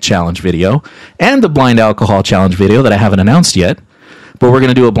pastrami challenge video and the blind alcohol challenge video that I haven't announced yet, but we're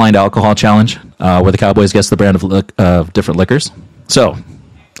going to do a blind alcohol challenge where the Cowboys guess the brand of different liquors. So,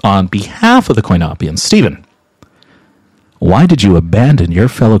 on behalf of the CoinOp-ians, Steven, why did you abandon your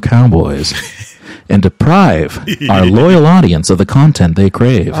fellow Cowboys and deprive our loyal audience of the content they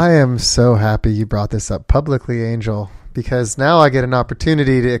crave? I am so happy you brought this up publicly, Angel, because now I get an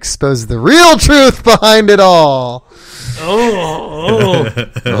opportunity to expose the real truth behind it all.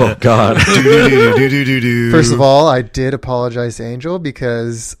 Oh, God. First of all, I did apologize to Angel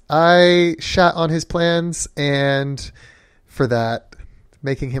because I shat on his plans, and for that,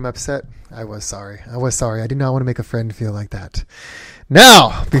 making him upset, I was sorry. I did not want to make a friend feel like that.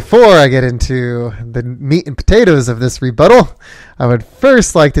 Now, before I get into the meat and potatoes of this rebuttal, I would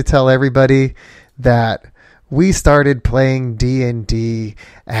first like to tell everybody that we started playing D&D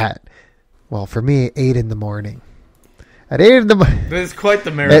at, well, for me, 8 in the morning. At 8 in the morning. It's quite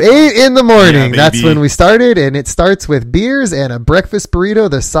the marathon. At 8 in the morning. Yeah, that's when we started, and it starts with beers and a breakfast burrito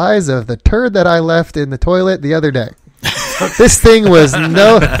the size of the turd that I left in the toilet the other day. This thing was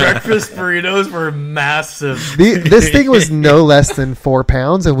breakfast burritos were massive. This thing was no less than 4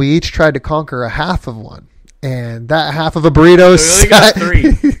 pounds, and we each tried to conquer a half of one. And that half of a burrito We only got 3,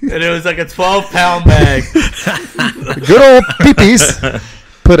 and it was like a 12-pound bag. Good old peepees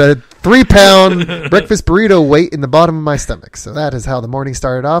put a 3-pound breakfast burrito weight in the bottom of my stomach. So that is how the morning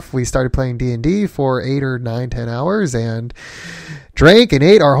started off. We started playing D&D for 8 or 9, 10 hours and drank and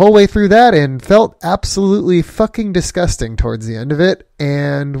ate our whole way through that and felt absolutely fucking disgusting towards the end of it.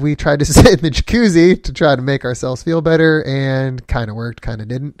 And we tried to sit in the jacuzzi to try to make ourselves feel better, and kind of worked, kind of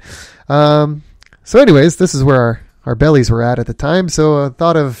didn't. So anyways, this is where our bellies were at the time. So I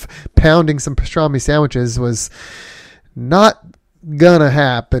thought of pounding some pastrami sandwiches was not gonna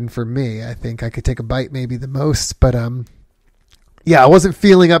happen for me. I think I could take a bite, maybe the most, but yeah, I wasn't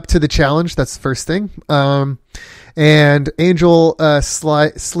feeling up to the challenge. That's the first thing. And Angel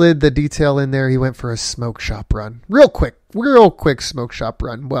slid the detail in there. He went for a smoke shop run, real quick smoke shop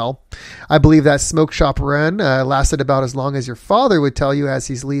run. Well, I believe that smoke shop run lasted about as long as your father would tell you as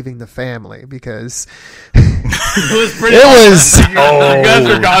he's leaving the family, because I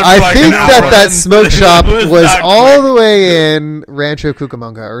think that smoke shop was all the way in Rancho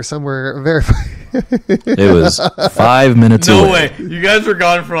Cucamonga or somewhere very. It was 5 minutes away. No way. You guys were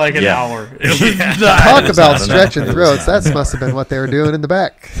gone for like an hour. It was not. Talk about stretching throats. That must have been what they were doing in the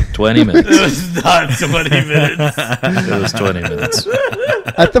back. 20 minutes. It was not 20 minutes. It was 20 minutes.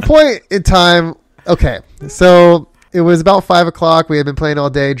 At the point in time, okay, so it was about 5 o'clock. We had been playing all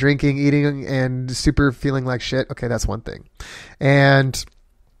day, drinking, eating, and super feeling like shit. Okay, that's one thing. And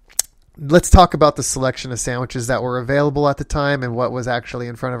let's talk about the selection of sandwiches that were available at the time and what was actually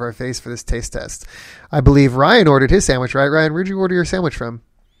in front of our face for this taste test. I believe Ryan ordered his sandwich, right? Ryan, where'd you order your sandwich from?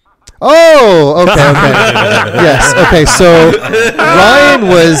 Oh, okay. Yes. Okay. So Ryan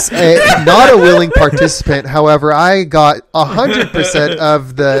was not a willing participant. However, I got 100%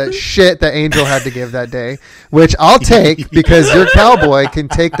 of the shit that Angel had to give that day, which I'll take because your cowboy can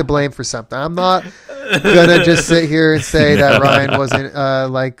take the blame for something. I'm not gonna just sit here and say that Ryan wasn't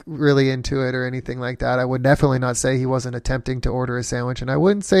like really into it or anything like that. I would definitely not say he wasn't attempting to order a sandwich, and I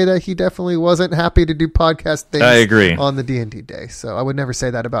wouldn't say that he definitely wasn't happy to do podcast things. I agree. On the D&D day, so I would never say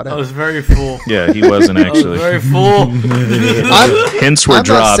that about him. I was very full. Yeah, he wasn't actually. I was very full. Hints were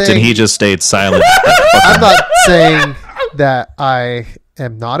dropped, and he just stayed silent. I'm not saying that I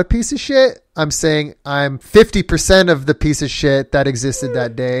am not a piece of shit. I'm saying I'm 50% of the piece of shit that existed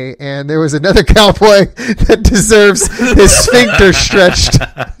that day, and there was another cowboy that deserves his sphincter stretched.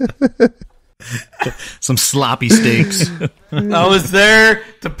 Some sloppy steaks. I was there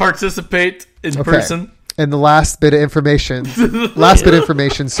to participate in person. And the last bit of information.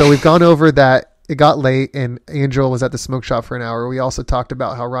 So we've gone over that. It got late and Angel was at the smoke shop for an hour. We also talked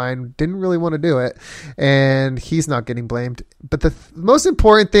about how Ryan didn't really want to do it and he's not getting blamed. But the most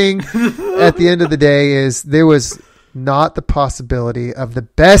important thing at the end of the day is there was not the possibility of the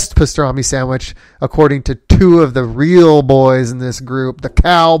best pastrami sandwich according to two of the real boys in this group, the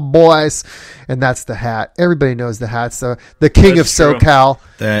Cowboys, and that's the Hat. Everybody knows the Hat's the king of SoCal.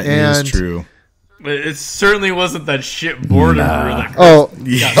 That is true. But it certainly wasn't that shit boredom. That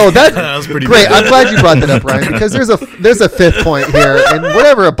was pretty great. Bad. I'm glad you brought that up, Ryan, because there's a fifth point here, and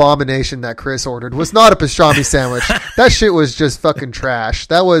whatever abomination that Chris ordered was not a pastrami sandwich. That shit was just fucking trash.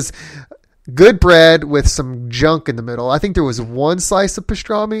 That was good bread with some junk in the middle. I think there was one slice of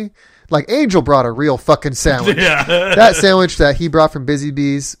pastrami. Like Angel brought a real fucking sandwich. Yeah. That sandwich that he brought from Busy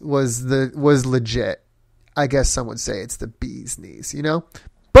Bees was legit. I guess some would say it's the bee's knees, you know?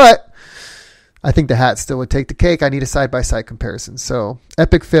 But I think the Hat still would take the cake. I need a side-by-side comparison. So,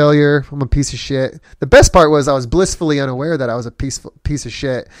 epic failure. I'm a piece of shit. The best part was I was blissfully unaware that I was a piece of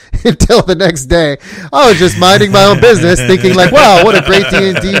shit until the next day. I was just minding my own business, thinking like, wow, what a great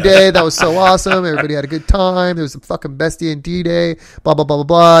D&D day. That was so awesome. Everybody had a good time. It was the fucking best D&D day. Blah, blah, blah, blah,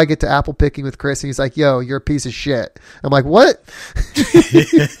 blah. I get to apple picking with Chris, and he's like, yo, you're a piece of shit. I'm like, what?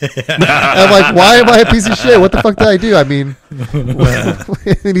 I'm like, why am I a piece of shit? What the fuck did I do? I mean,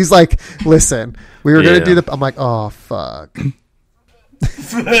 and he's like, listen. We were going to do I'm like, oh, fuck.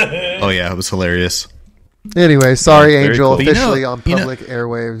 Oh, yeah, it was hilarious. Anyway, sorry, Angel, cool. Officially on public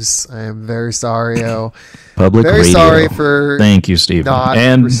airwaves. I am very sorry. Public very radio. Sorry for Thank you, Stephen. Not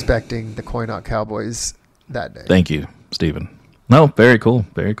and respecting the CoinOp Cowboys that day. Thank you, Stephen. No, very cool.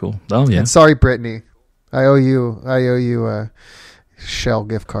 Very cool. Oh, yeah. And sorry, Brittany. I owe you a Shell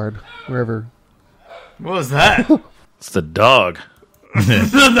gift card, wherever. What was that? It's the dog.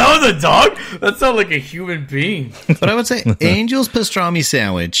 That was a dog? That sounded like a human being. But I would say Angel's pastrami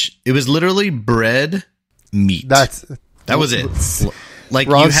sandwich, it was literally bread, meat. That was it. Like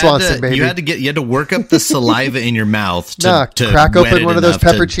Ron you had to work up the saliva in your mouth to crack open one of those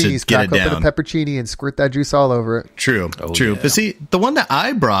pepperoncinis, crack open a pepperoni and squirt that juice all over it. True. Yeah. But see, the one that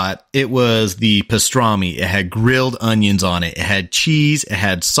I brought, it was the pastrami. It had grilled onions on it. It had cheese. It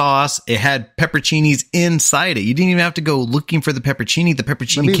had sauce. It had pepperoncinis inside it. You didn't even have to go looking for the pepperoni. The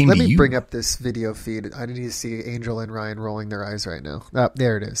pepperoni came to you. Let me bring up this video feed. I need to see Angel and Ryan rolling their eyes right now. Oh,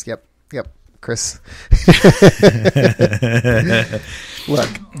 there it is. Yep. Chris. Look.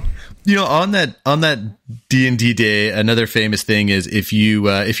 On that D&D day, another famous thing is if you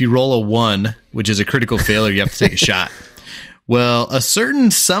roll a 1, which is a critical failure, you have to take a shot. Well, a certain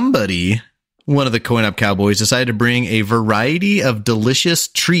somebody, one of the CoinOp Cowboys, decided to bring a variety of delicious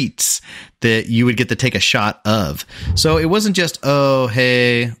treats that you would get to take a shot of. So it wasn't just, oh,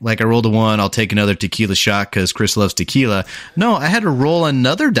 hey, like I rolled a 1, I'll take another tequila shot because Chris loves tequila. No, I had to roll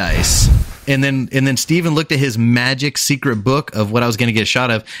another dice. And then Steven looked at his magic secret book of what I was going to get a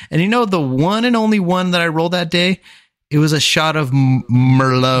shot of. And the one and only one that I rolled that day, it was a shot of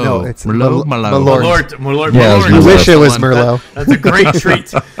Merlot. No, it's Merlot. Malort. Yeah, I wish it was Merlot. That's a great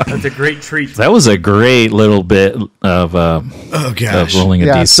treat. That's a great treat. That was a great little bit of rolling a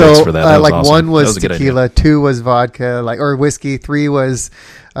D6 so for that. That was like awesome. 1 was That a good tequila, idea. 2 was vodka, or whiskey, 3 was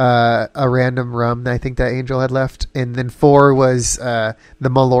a random rum that I think that Angel had left, and then 4 was the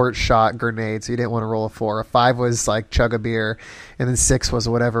Malort shot grenade, so you didn't want to roll a 4. A 5 was like chug a beer, and then 6 was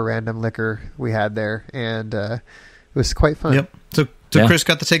whatever random liquor we had there, and it was quite fun. Yep. So Chris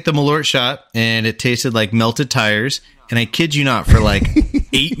got to take the Malort shot, and it tasted like melted tires. And I kid you not, for like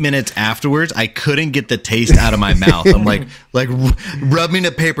 8 minutes afterwards, I couldn't get the taste out of my mouth. I'm like rubbing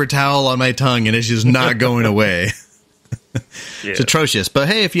a paper towel on my tongue, and it's just not going away. It's atrocious. But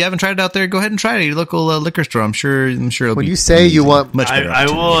hey, if you haven't tried it out there, go ahead and try it at your local liquor store. I'm sure it'll When be you say you want, much better. I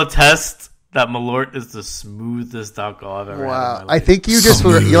will attest that Malort is the smoothest alcohol I've ever had in my life. I think you just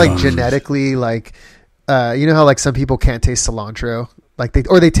were you like genetically like. You know how like some people can't taste cilantro, like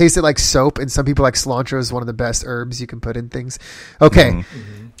they taste it like soap, and some people like cilantro is one of the best herbs you can put in things. Okay,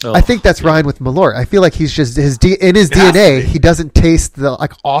 Oh, I think that's Ryan with Malort. I feel like he's just in his DNA. He doesn't taste the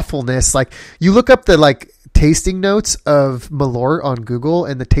like awfulness. Like you look up the like tasting notes of Malort on Google,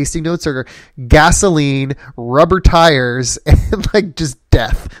 and the tasting notes are gasoline, rubber tires, and like just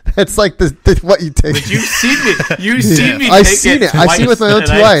death. That's like the what you taste. But you've seen me. You've seen me. I've take seen it. twice, I've seen it with my own and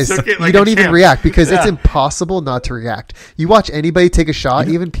 2 I eyes. took it You like don't a even champ. react because it's Yeah. impossible not to react. You watch anybody take a shot,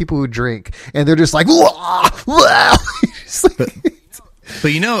 even people who drink, and they're just like, wah, wah. Just like-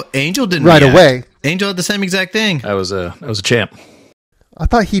 But Angel didn't Right react. away. Angel had the same exact thing. I was a champ. I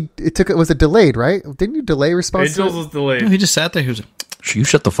thought it was a delayed, right? Didn't you delay response? Angels was delayed. No, he just sat there. He was. You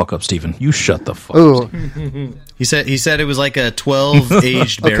shut the fuck up, Steven. You shut the fuck up. Oh, He said it was like a 12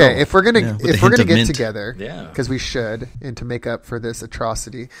 aged barrel. okay. If we're gonna with a if we're hint gonna of get mint. together, Yeah. because we should, and to make up for this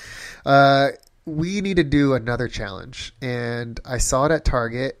atrocity, we need to do another challenge. And I saw it at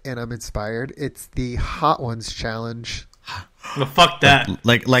Target, and I'm inspired. It's the Hot Ones challenge. Well, fuck that.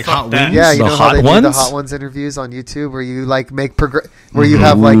 like Fuck hot that. wings. Yeah, you The know how Hot they do the Ones? Hot Ones interviews on YouTube where you like make where you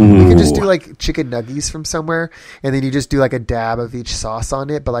have like you can just do like chicken nuggies from somewhere, and then you just do like a dab of each sauce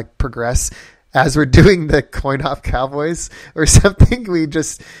on it, but like progress as we're doing the CoinOp Cowboys or something. We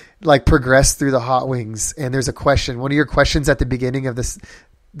just like progress through the hot wings, and there's a question. One of your questions at the beginning of this.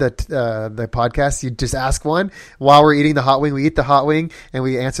 The podcast, you just ask one while we're eating the hot wing. We eat the hot wing and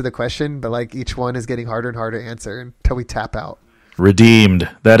we answer the question, but like each one is getting harder and harder to answer until we tap out. Redeemed.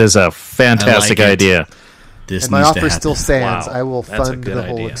 That is a fantastic I like it. idea. This And my needs to offer still happen. stands. Wow. I will That's a fund good the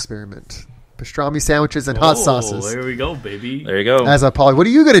whole idea. experiment. Pastrami sandwiches and hot sauces. There we go, baby. There you go. As I apologize. What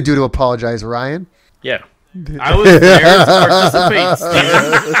are you going to do to apologize, Ryan? Yeah. I was there to participate,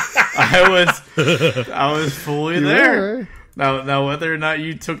 Steven. I was fully there. Yeah, Now, whether or not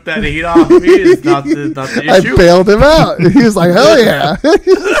you took that heat off me is not the I issue. bailed him out. He was like, hell yeah.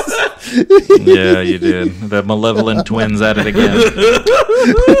 Yeah, you did. The malevolent twins at it again.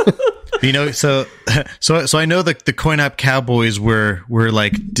 So I know that the CoinOp Cowboys were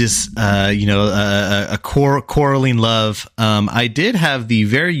like a quarreling love. I did have the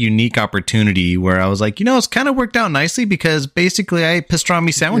very unique opportunity where I was like, it's kind of worked out nicely because basically I ate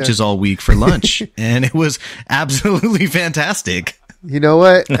pastrami sandwiches all week for lunch, and it was absolutely fantastic. You know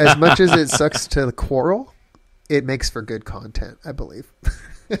what? As much as it sucks to quarrel, it makes for good content, I believe.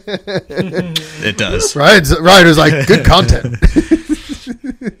 It does. Ryan was like, good content.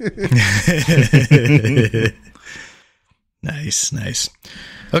 Nice.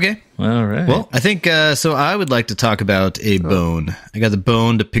 Okay. All right. Well, I think so. I would like to talk about a bone. I got the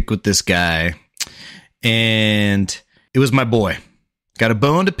bone to pick with this guy, and it was my boy. Got a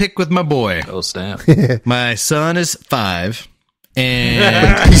bone to pick with my boy. Oh, snap. My son is 5,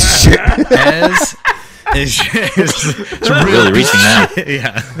 and as it's Really reaching now.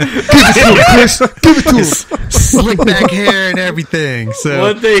 yeah, Give it to him. slick back hair and everything. So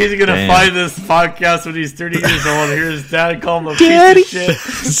One day he's gonna Damn. find this podcast when he's 30 years old and hear his dad call him a piece of shit.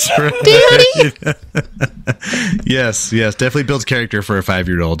 That's right. Yes, definitely builds character for a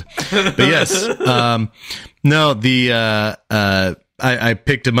 5-year-old. But yes, no, the I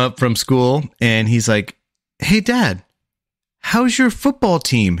picked him up from school, and he's like, "Hey, Dad, how's your football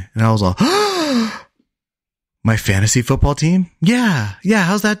team?" And I was like, "My fantasy football team? Yeah,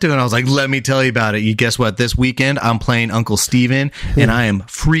 how's that doing?" I was like, "Let me tell you about it. You guess what? This weekend, I'm playing Uncle Steven, and I am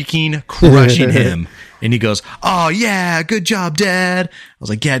freaking crushing him." And he goes, "Oh, yeah, good job, Dad." I was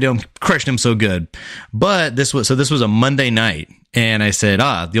like, "Yeah, dude, I'm crushing him so good." But this was a Monday night. And I said,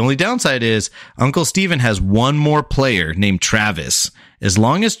 the only downside is Uncle Steven has one more player named Travis. As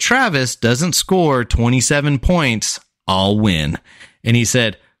long as Travis doesn't score 27 points, I'll win. And he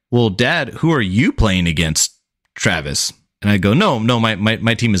said, "Well, Dad, who are you playing against, Travis?" And I go, no,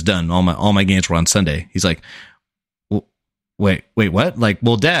 my team is done. All my games were on Sunday. He's like, well, wait, what? Like,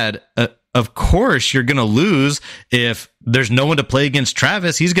 well, Dad, of course you're going to lose if there's no one to play against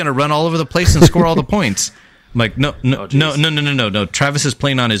Travis. He's going to run all over the place and score all the points. I'm like, no. Travis is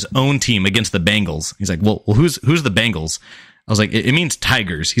playing on his own team against the Bengals. He's like, well, who's the Bengals? I was like, it means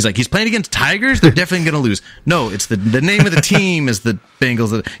Tigers. He's like, he's playing against Tigers? They're definitely going to lose. No, it's the name of the team is the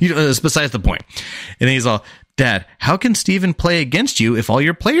Bengals. It's besides the point. And then he's all, "Dad, how can Steven play against you if all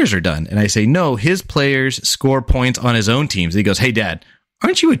your players are done?" And I say, no, his players score points on his own teams. And he goes, "Hey, Dad,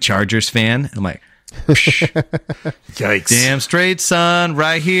 aren't you a Chargers fan?" And I'm like, Yikes. "Damn straight, son,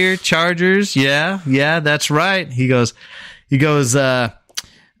 right here, Chargers. Yeah, that's right." He goes, let's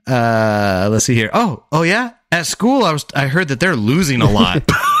see here. Oh yeah. At school, I heard that they're losing a lot.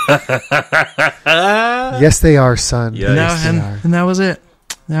 Yes, they are, son. Yeah, Yes, they are. And that was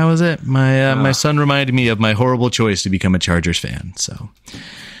it. My son reminded me of my horrible choice to become a Chargers fan. So,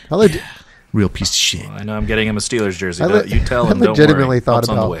 real piece of shit. Well, I know I'm getting him a Steelers jersey. You tell I him. Don't legitimately worry. thought Help's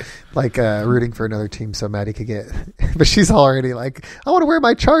on the about way. rooting for another team so Maddie could get, but she's already like, "I want to wear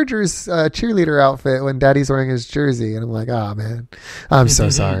my Chargers cheerleader outfit when Daddy's wearing his jersey," and I'm like, "Oh man, I'm so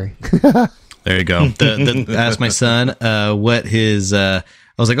sorry." There you go. Asked my son what his. I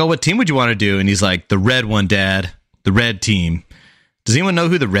was like, "Oh, what team would you want to do?" And he's like, "The red one, Dad. The red team." Does anyone know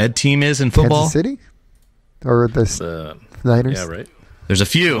who the red team is in football? Kansas City or the Niners? Yeah, right. There's a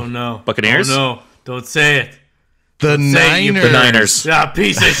few. Oh no, Buccaneers? Oh no, don't say it. The Say you- Niners. The Niners. Yeah,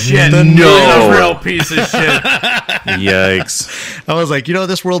 piece of shit. No. You're a real piece of shit. Yikes. I was like,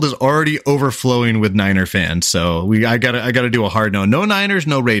 this world is already overflowing with Niner fans, so I gotta do a hard no. No Niners,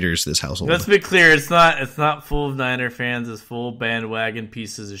 no Raiders. This household. Let's be clear. It's not full of Niner fans. It's full of bandwagon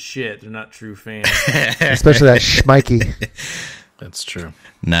pieces of shit. They're not true fans. Especially that Schmikey. That's true.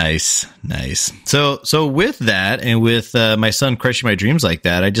 Nice. So with that, and with my son crushing my dreams like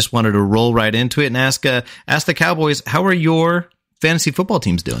that, I just wanted to roll right into it and ask the Cowboys, how are your fantasy football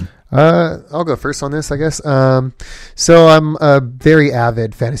teams doing? I'll go first on this, I guess. So I'm a very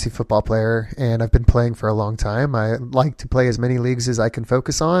avid fantasy football player, and I've been playing for a long time. I like to play as many leagues as I can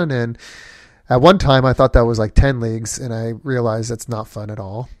focus on, and at one time I thought that was like 10 leagues, and I realized that's not fun at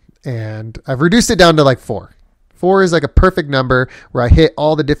all. And I've reduced it down to like 4. 4 is like a perfect number where I hit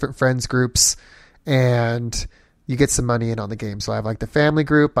all the different friends groups and you get some money in on the game. So I have like the family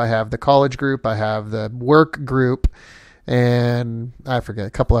group, I have the college group, I have the work group, and I forget a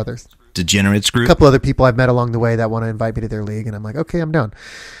couple others. Degenerates group. A couple other people I've met along the way that want to invite me to their league, and I'm like, okay, I'm down.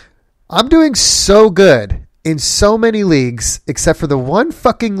 I'm doing so good in so many leagues, except for the one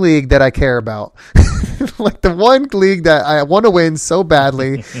fucking league that I care about. Like the one league that I want to win so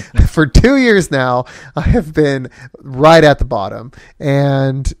badly. For 2 years now, I have been right at the bottom,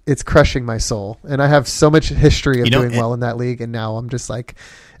 and it's crushing my soul. And I have so much history of doing well in that league, and now I'm just like,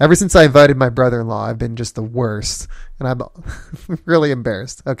 ever since I invited my brother-in-law, I've been just the worst, and I'm really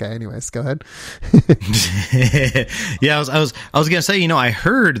embarrassed. Okay, anyways, go ahead. Yeah, I was gonna say, I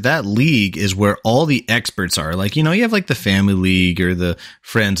heard that league is where all the experts are. Like, you have like the family league or the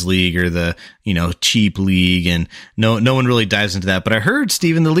friends league or the cheap league, and no one really dives into that. But I heard,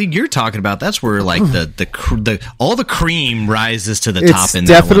 Steven, the league you're talking about, that's where like the all the cream rises to the top. In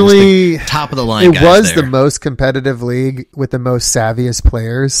definitely that one. Top of the line. It was the most competitive league with the most savviest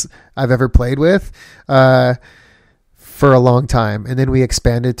players I've ever played with for a long time. And then we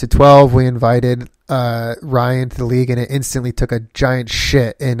expanded to 12. We invited Ryan to the league, and it instantly took a giant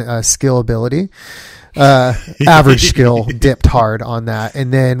shit in skill ability. Average skill dipped hard on that.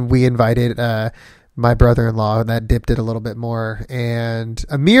 And then we invited my brother-in-law, and that dipped it a little bit more. And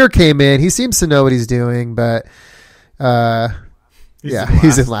Amir came in. He seems to know what he's doing, but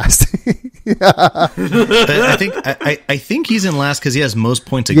he's in last. I think he's in last because he has most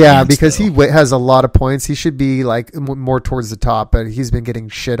points against. Yeah, because he has a lot of points. He should be like more towards the top, but he's been getting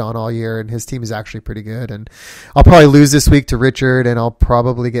shit on all year, and his team is actually pretty good. And I'll probably lose this week to Richard, and I'll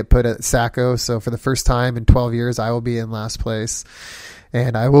probably get put at Sacco. So for the first time in 12 years, I will be in last place,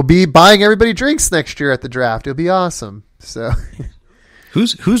 and I will be buying everybody drinks next year at the draft. It'll be awesome. So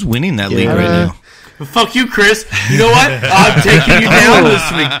Who's winning that league right now? Fuck you, Chris. You know what? I'm taking you down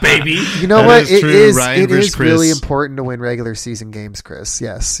this week, baby. You know what? It is Chris. really important to win regular season games, Chris.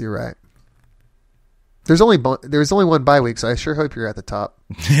 Yes, you're right. There's only one bye week, so I sure hope you're at the top.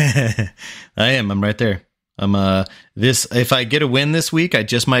 I am. I'm right there. If I get a win this week, I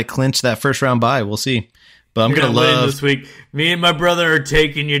just might clinch that first round bye. We'll see. But I'm gonna win this week. Me and my brother are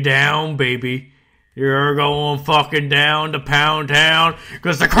taking you down, baby. You're going fucking down to Pound Town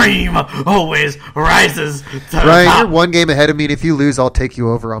because the cream always rises to the Ryan, top. you're one game ahead of me, and if you lose, I'll take you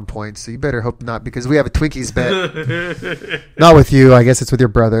over on points. So you better hope not, because we have a Twinkies bet. Not with you. I guess it's with your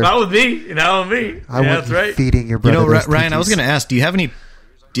brother. Not with me. That's right. Feeding your brother. Ryan, I was going to ask, do you have any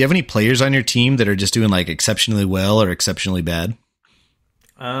players on your team that are just doing like exceptionally well or exceptionally bad?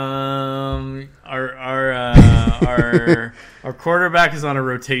 Our quarterback is on a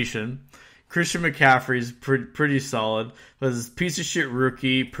rotation. Christian McCaffrey's pretty solid. But his piece of shit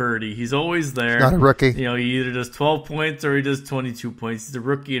rookie, Purdy, he's always there. Not a rookie. You know, he either does 12 points or he does 22 points. He's a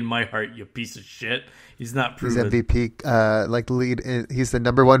rookie in my heart, you piece of shit. He's not proven. He's MVP, lead. He's the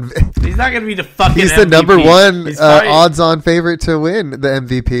number one. He's not going to be the fucking He's MVP. the number one odds-on favorite to win the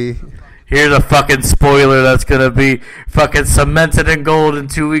MVP. Here's a fucking spoiler that's going to be fucking cemented in gold in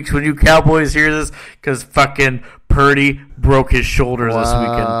 2 weeks when you Cowboys hear this, because fucking Purdy broke his shoulder this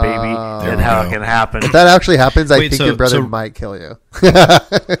weekend, baby. And how it can happen. If that actually happens, I think your brother might kill you.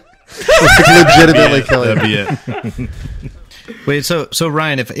 Legitimately kill you. That'd be it. Wait, so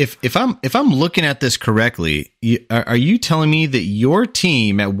Ryan, if I'm looking at this correctly, are you telling me that your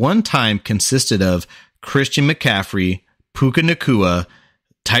team at one time consisted of Christian McCaffrey, Puka Nacua,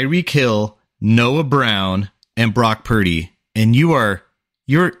 Tyreek Hill, Noah Brown, and Brock Purdy, and you're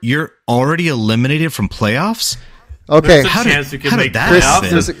already eliminated from playoffs? Okay, There's a chance we can make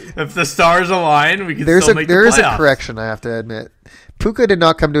playoffs. If the stars align, we can still make the playoffs. There is a correction I have to admit. Puka did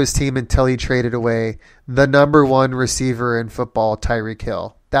not come to his team until he traded away the number one receiver in football, Tyreek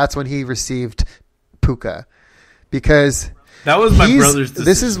Hill. That's when he received Puka. Because that was my brother's decision.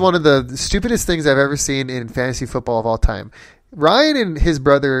 This is one of the stupidest things I've ever seen in fantasy football of all time. Ryan and his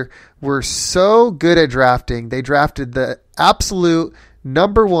brother were so good at drafting. They drafted the absolute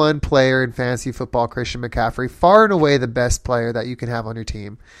number one player in fantasy football, Christian McCaffrey, far and away the best player that you can have on your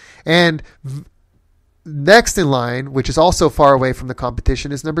team. And next in line, which is also far away from the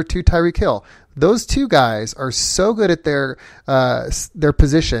competition, is number 2, Tyreek Hill. Those two guys are so good at their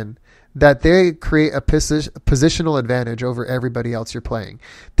position that they create a positional advantage over everybody else you're playing.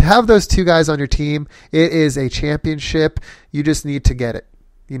 To have those two guys on your team, it is a championship. You just need to get it.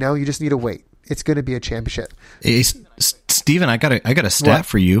 You just need to wait. It's going to be a championship. Hey, Steven, I got a stat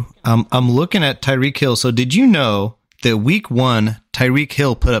for you. I'm looking at Tyreek Hill. So did you know that week 1, Tyreek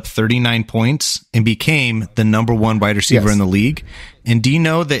Hill put up 39 points and became the number one wide receiver in the league? And do you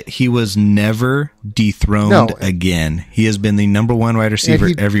know that he was never dethroned again? He has been the number one wide receiver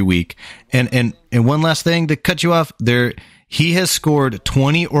every week. And one last thing to cut you off there, he has scored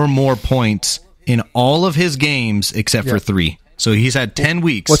 20 or more points in all of his games except for 3. So he's had 10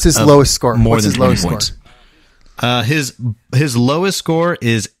 weeks. What's his lowest score? More than 20 points. His lowest score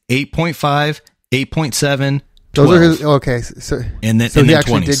is 8.5, 8.7. Those are his, okay. So and then he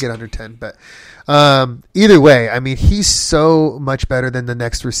actually 20s. did get under 10. But either way, I mean, he's so much better than the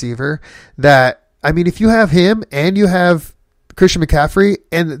next receiver that, I mean, if you have him and you have Christian McCaffrey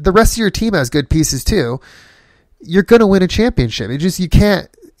and the rest of your team has good pieces too, you're going to win a championship. You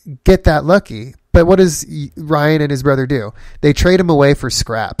can't get that lucky. But what does Ryan and his brother do? They trade him away for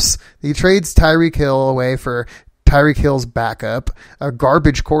scraps. He trades Tyreek Hill away for Tyreek Hill's backup, a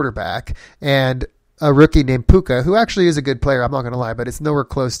garbage quarterback, and a rookie named Puka, who actually is a good player, I'm not going to lie, but it's nowhere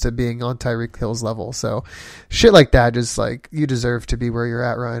close to being on Tyreek Hill's level. So shit like that, just like, you deserve to be where you're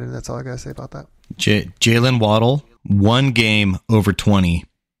at, Ryan, and that's all I got to say about that. Jalen Waddle, 1 game over 20,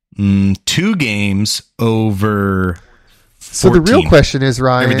 2 games over 14. So the real question is,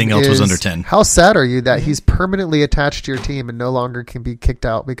 Ryan, everything else was under 10. How sad are you that he's permanently attached to your team and no longer can be kicked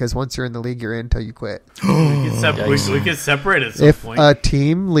out, because once you're in the league, you're in until you quit? We can separate at some point. If a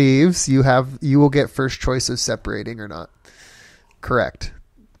team leaves, you will get first choice of separating or not. Correct.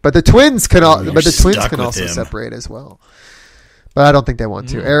 But the Twins can also separate as well. But I don't think they want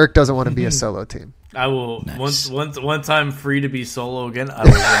to. Eric doesn't want to be a solo team. I will once I'm free to be solo again. I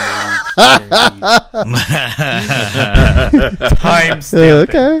will time stamp.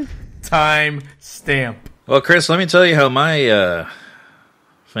 Okay. Time stamp. Well, Chris, let me tell you how my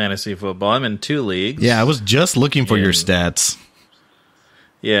fantasy football. I'm in 2 leagues. Yeah, I was just looking for your stats.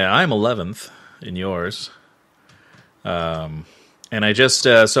 Yeah, I'm 11th in yours. And I just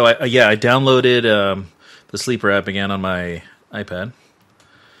I downloaded the Sleeper app again on my iPad.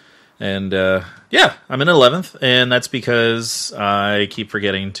 And yeah, I'm in 11th, and that's because I keep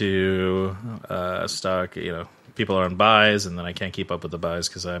forgetting to stock. People are on buys, and then I can't keep up with the buys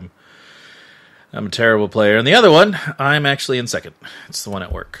because I'm a terrible player. And the other one, I'm actually in second. It's the one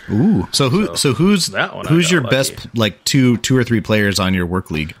at work. Ooh, so who's that one? Who's your best like two or three players on your work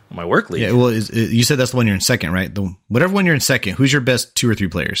league? My work league. Yeah, well, you said that's the one you're in second, right? Whatever one you're in second. Who's your best 2 or 3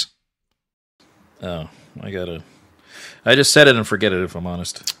 players? Oh, I just said it and forget it, if I'm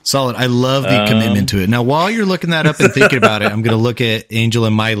honest. Solid. I love the commitment to it. Now, while you're looking that up and thinking about it, I'm going to look at Angel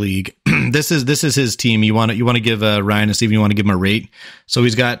in my league. This is his team. You want to give Ryan and Steven, you want to give him a rate. So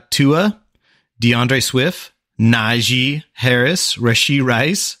he's got Tua, DeAndre Swift, Najee Harris, Rashee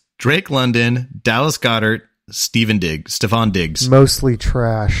Rice, Drake London, Dallas Goedert, Stephon Diggs. Mostly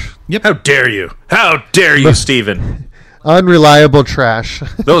trash. Yep. How dare you, Steven? Unreliable trash.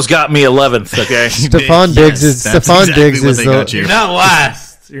 Those got me 11th, okay? Stephon Diggs is You're not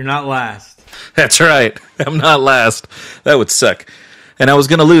last. You're not last. That's right. I'm not last. That would suck. And I was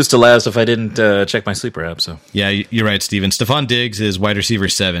going to lose to last if I didn't check my sleeper app. So yeah, you're right, Steven. Stephon Diggs is wide receiver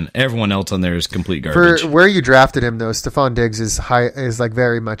 7. Everyone else on there is complete garbage. For where you drafted him, though, Stephon Diggs is like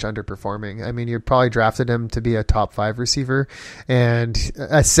very much underperforming. I mean, you probably drafted him to be a top 5 receiver, and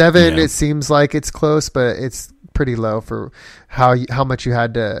at 7, it seems like it's close, but it's pretty low for how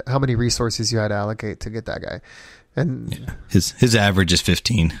many resources you had to allocate to get that guy. And his average is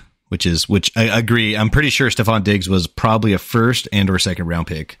 15. Which I agree. I'm pretty sure Stephon Diggs was probably a first and or second round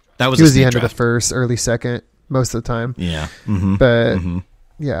pick. He was the end of the first, early second, most of the time. Yeah. Mm-hmm. But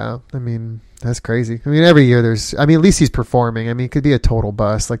yeah, I mean, that's crazy. I mean, every year at least he's performing. I mean, it could be a total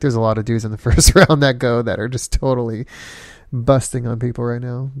bust. Like there's a lot of dudes in the first round that are just totally busting on people right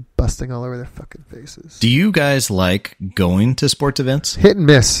now, busting all over their fucking faces. Do you guys like going to sports events? Hit and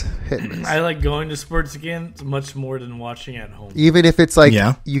miss. I like going to sports again much more than watching at home. Even if it's like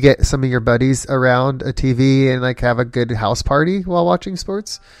you get some of your buddies around a TV and like have a good house party while watching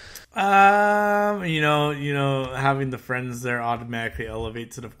sports. Having the friends there automatically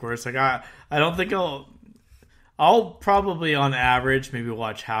elevates it. Of course, like I don't think I'll probably on average maybe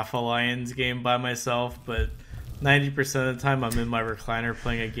watch half a Lions game by myself, but 90% of the time I'm in my recliner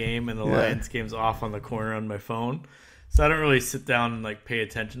playing a game and the Lions game's off on the corner on my phone. So I don't really sit down and like pay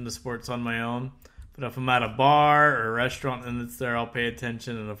attention to sports on my own. But if I'm at a bar or a restaurant and it's there, I'll pay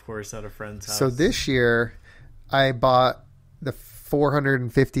attention. And of course at a friend's house. So this year I bought the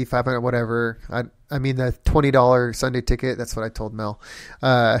 $450, $500, whatever. I mean the $20 Sunday ticket. That's what I told Mel.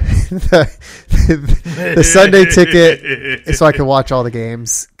 The Sunday ticket so I can watch all the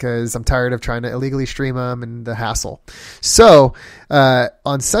games because I'm tired of trying to illegally stream them and the hassle. So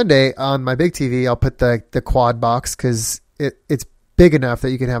on Sunday on my big TV, I'll put the quad box because it's big enough that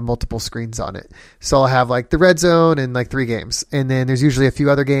you can have multiple screens on it. So I'll have like the red zone and like 3 games. And then there's usually a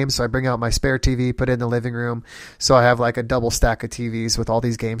few other games. So I bring out my spare TV, put it in the living room. So I have like a double stack of TVs with all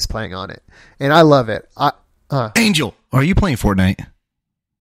these games playing on it. And I love it. Angel, are you playing Fortnite?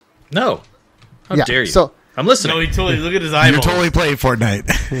 No. How dare you? So I'm listening. No, he totally, look at his eyeballs. You're totally playing Fortnite.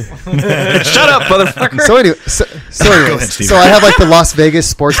 Shut up, motherfucker. So anyways, so I have like the Las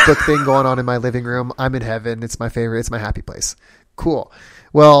Vegas sportsbook thing going on in my living room. I'm in heaven. It's my favorite. It's my happy place. Cool.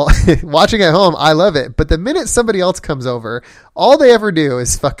 Well, watching at home, I love it. But the minute somebody else comes over, all they ever do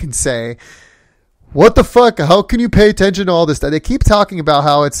is fucking say, what the fuck? How can you pay attention to all this stuff? They keep talking about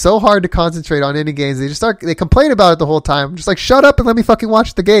how it's so hard to concentrate on any games. They complain about it the whole time. I'm just like, shut up and let me fucking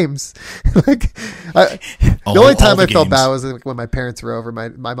watch the games. The only time I felt bad was like when my parents were over. My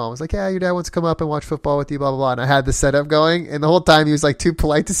mom was like, yeah, your dad wants to come up and watch football with you, blah, blah, blah. And I had the setup going. And the whole time he was like too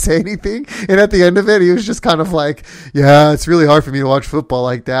polite to say anything. And at the end of it, he was just kind of like, yeah, it's really hard for me to watch football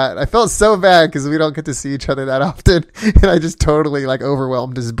like that. I felt so bad because we don't get to see each other that often. And I just totally like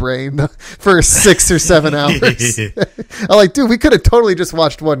overwhelmed his brain for 6 or 7 hours. I'm like, dude, we could have totally just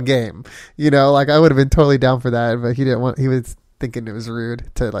watched one game. Like I would have been totally down for that, but he was thinking it was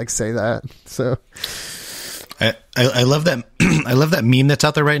rude to like say that. So I love that. I love that meme that's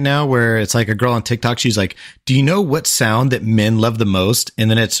out there right now where it's like a girl on TikTok. She's like, do you know what sound that men love the most?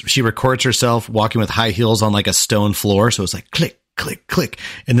 And then she records herself walking with high heels on like a stone floor. So it's like click, click, click.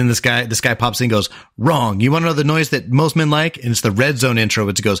 And then this guy pops in and goes, wrong. You want to know the noise that most men like? And it's the red zone intro.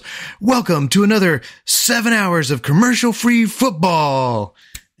 It goes, welcome to another 7 hours of commercial free football.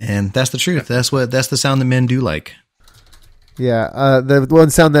 And that's the truth. That's the sound that men do like. Yeah. The one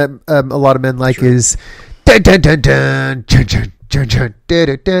sound that a lot of men like is dun, dun, dun, dun, dun, dun, dun, dun,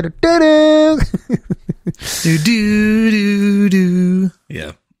 dun, dun, dun, do, do, do, do.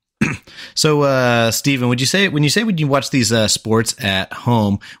 Yeah. So, Steven, when you watch these sports at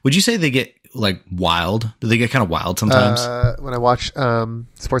home, would you say they get like wild? Do they get kind of wild sometimes? When I watch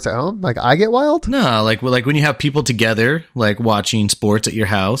sports at home, like I get wild. No, like when you have people together, like watching sports at your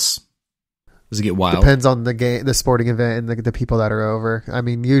house. Does it get wild? Depends on the game, the sporting event, and the people that are over. I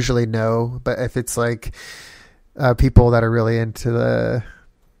mean, usually no, but if it's like people that are really into the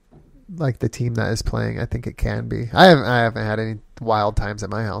team that is playing, I think it can be. I haven't had any wild times at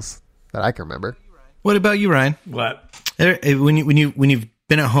my house that I can remember. What about you, Ryan? What? When you've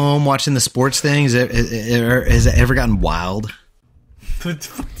been at home watching the sports things, has it ever gotten wild? Like,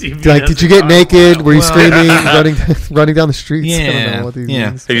 did you get naked? Were you screaming, running down the streets? Yeah, I don't know what these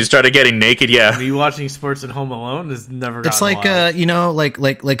means. Have you started getting naked? Yeah. Are you watching sports at home alone? Is never. It's like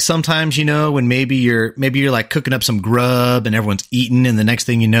wild. like sometimes when maybe you're like cooking up some grub and everyone's eating, and the next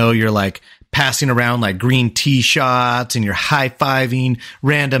thing you know, you're like passing around like green tea shots and you're high-fiving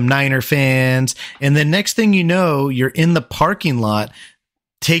random Niner fans, and then next thing you know, you're in the parking lot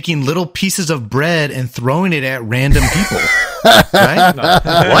taking little pieces of bread and throwing it at random people. Right?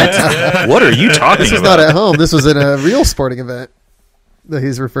 What? What are you talking This was about? not at home. This was in a real sporting event that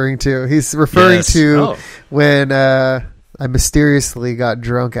he's referring to. He's referring to when I mysteriously got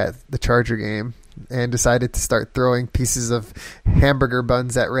drunk at the Charger game and decided to start throwing pieces of hamburger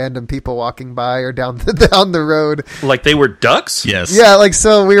buns at random people walking by or down the road. Like they were ducks? Yes. Yeah, like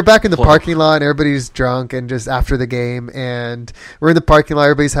so we were back in the parking lot and everybody's drunk and just after the game, and we're in the parking lot,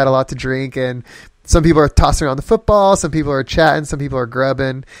 everybody's had a lot to drink, and some people are tossing around the football, some people are chatting, some people are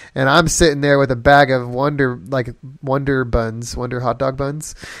grubbing, and I'm sitting there with a bag of Wonder hot dog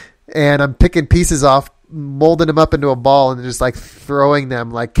buns, and I'm picking pieces off, molding them up into a ball, and just like throwing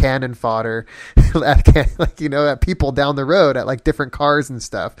them like cannon fodder at people down the road, at like different cars and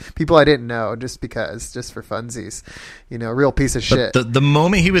stuff, people I didn't know, just for funsies, real piece of shit. But the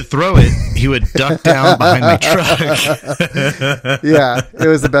moment he would throw it, he would duck down behind my truck. Yeah, it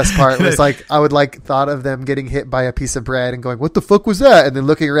was the best part. It was like I would like thought of them getting hit by a piece of bread and going, "What the fuck was that?" and then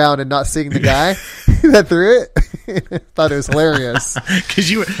looking around and not seeing the guy that threw it. Thought it was hilarious because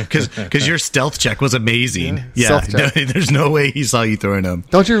your stealth check was amazing. Yeah, there's no way he saw you throwing them.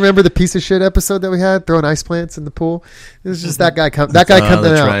 Don't you remember the piece of shit episode that we had throwing ice plants in the pool? It was just that guy coming out.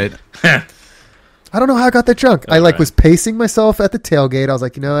 Right. I don't know how I got that drunk. I was pacing myself at the tailgate. I was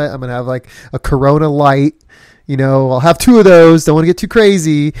like, you know what? I'm gonna have like a Corona Light. I'll have 2 of those. Don't want to get too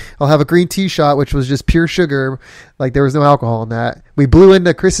crazy. I'll have a green tea shot, which was just pure sugar. Like there was no alcohol in that. We blew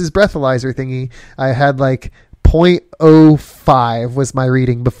into Chris's breathalyzer thingy. I had like 0.05 was my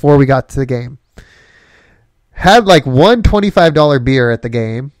reading before we got to the game. Had like one $25 beer at the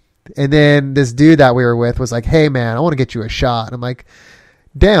game. And then this dude that we were with was like, "Hey man, I want to get you a shot." And I'm like,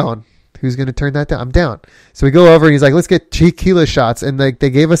 "Down. Who's going to turn that down?" I'm down. So we go over and he's like, "Let's get tequila shots." And like they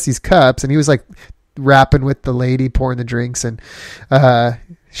gave us these cups, and he was like rapping with the lady pouring the drinks, and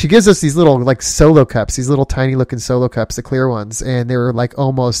she gives us these little like solo cups, these little tiny looking solo cups, the clear ones, and they were like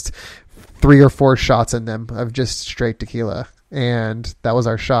almost 3 or 4 shots in them of just straight tequila. And that was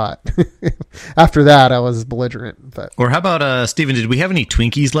our shot. After that, I was belligerent. But or how about Steven? Did we have any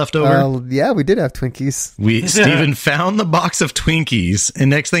Twinkies left over? Yeah, we did have Twinkies. Steven found the box of Twinkies, and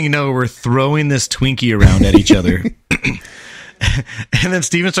next thing you know, we're throwing this Twinkie around at each other. And then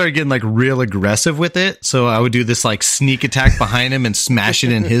Steven started getting like real aggressive with it. So I would do this like sneak attack behind him and smash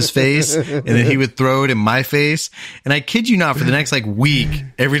it in his face. And then he would throw it in my face. And I kid you not, for the next like week,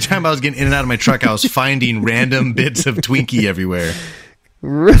 every time I was getting in and out of my truck, I was finding random bits of Twinkie everywhere.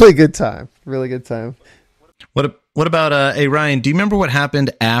 Really good time. Really good time. What about, hey Ryan, do you remember what happened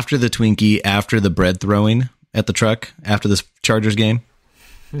after the Twinkie, after the bread throwing at the truck, after this Chargers game?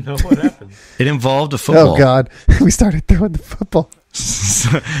 No, what happened? It involved a football. Oh, God. We started throwing the football.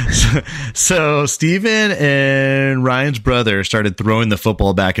 So Steven and Ryan's brother started throwing the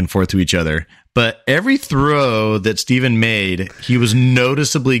football back and forth to each other. But every throw that Steven made, he was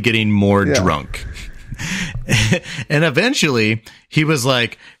noticeably getting more drunk. And eventually, he was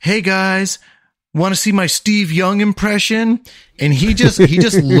like, "Hey, guys, want to see my Steve Young impression?" And he just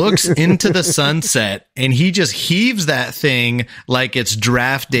looks into the sunset and he just heaves that thing like it's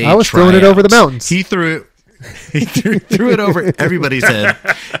draft day. I was throwing it over the mountains. He threw it over everybody's head,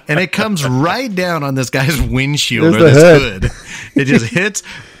 and it comes right down on this guy's windshield or this hood. It just hits,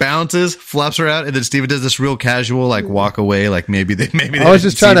 bounces, flops around, and then Steven does this real casual like walk away, like maybe they. I was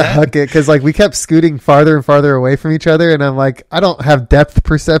just trying to huck it because like we kept scooting farther and farther away from each other, and I'm like, I don't have depth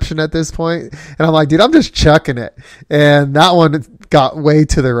perception at this point, and I'm like, dude, I'm just chucking it, and that one got way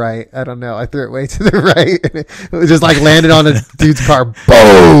to the right. I don't know. I threw it way to the right, and it just like landed on a dude's car,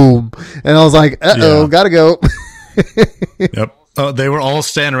 boom, and I was like, gotta go. Yep. Oh, they were all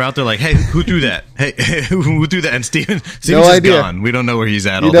standing around there like, hey, who threw that? Hey, who threw that? And Steven's No just idea. gone. We don't know where he's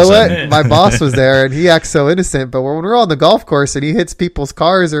at. You all know of a what? sudden. My boss was there, and he acts so innocent. But when we're on the golf course and he hits people's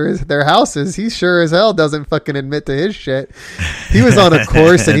cars or their houses, he sure as hell doesn't fucking admit to his shit. He was on a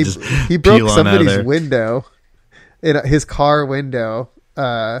course and he broke peel on out of somebody's there. window, in his car window.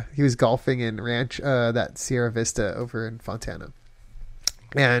 He was golfing in that Sierra Vista over in Fontana.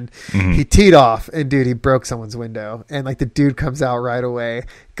 And he teed off, and dude, he broke someone's window. And like the dude comes out right away,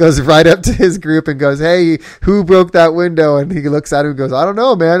 goes right up to his group and goes, "Hey, who broke that window?" And he looks at him and goes, "I don't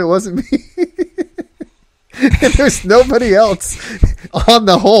know, man. It wasn't me." And there's nobody else on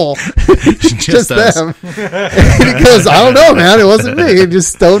the hole, just us. them. And he goes, "I don't know, man. It wasn't me." And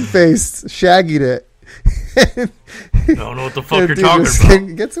just stone faced, shaggied it. I don't know what the fuck And you're dude talking just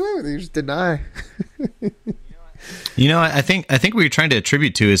about. gets away with it. You just deny. You know, I think what you're trying to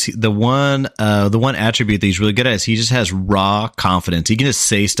attribute to is the one attribute that he's really good at is he just has raw confidence. He can just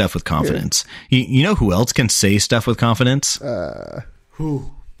say stuff with confidence. You know who else can say stuff with confidence?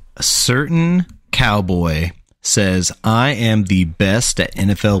 Who? A certain cowboy says, "I am the best at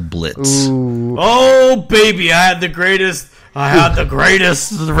NFL blitz." Ooh. Oh baby, I had the greatest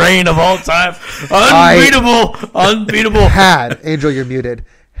reign of all time. Unbeatable. Had. Angel, you're muted.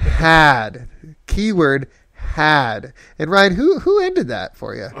 Had. Keyword had. And Ryan, who ended that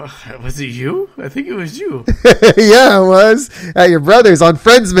for you? Was it you? I think it was you. Yeah, it was. At your brother's on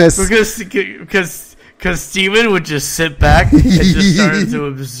Friendsmas. Because Steven would just sit back and just started to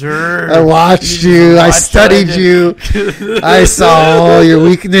observe. I watched you. I studied you. I saw all your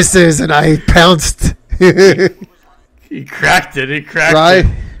weaknesses and I pounced. He cracked it. Right?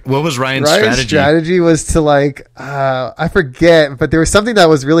 What was Ryan's Ryan's strategy was to I forget, but there was something that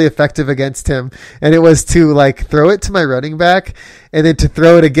was really effective against him, and it was to throw it to my running back and then to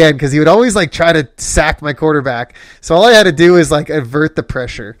throw it again because he would always try to sack my quarterback. So all I had to do was avert the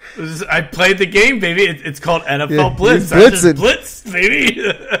pressure. I played the game, baby. It's called NFL Yeah, Blitz. you I just blitzed. blitzed,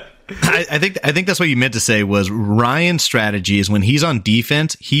 baby. I think that's what you meant to say was Ryan's strategy is when he's on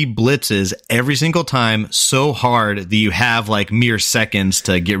defense, he blitzes every single time so hard that you have mere seconds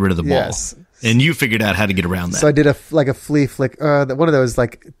to get rid of the ball. Yes. And you figured out how to get around that. So I did a flea flick, one of those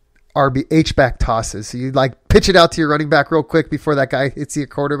RB H-back tosses. So you pitch it out to your running back real quick before that guy hits your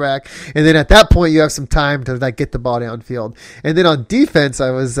quarterback. And then at that point you have some time to get the ball downfield. And then on defense,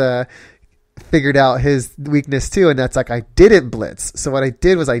 I was, figured out his weakness too, and that's I didn't blitz. So what I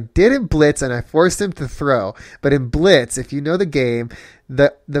did was I didn't blitz and I forced him to throw. But in blitz, if you know the game,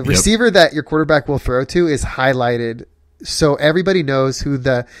 the receiver that your quarterback will throw to is highlighted so everybody knows who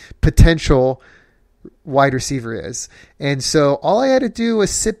the potential wide receiver is. And so all I had to do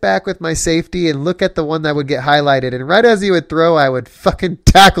was sit back with my safety and look at the one that would get highlighted, and right as he would throw, I would fucking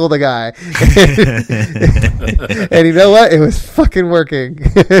tackle the guy. And you know what? It was fucking working.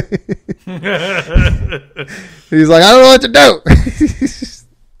 He's like, "I don't know what to do."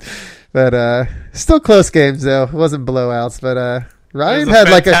 But still close games though. It wasn't blowouts, but Ryan had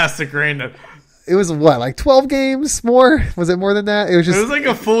fantastic reign. it was what, 12 games more? Was it more than that? It was just, It was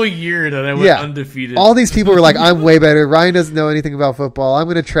a full year that I went undefeated. all these people were like, "I'm way better. Ryan doesn't know anything about football. I'm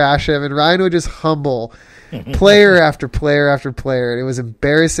going to trash him." And Ryan would just humble player after player after player. And it was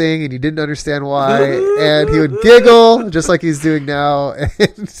embarrassing, and you didn't understand why. And he would giggle just like he's doing now.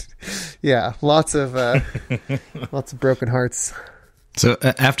 And yeah, lots of broken hearts. So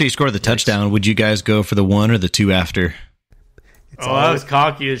after you scored the touchdown, would you guys go for the 1 or the 2 after? I was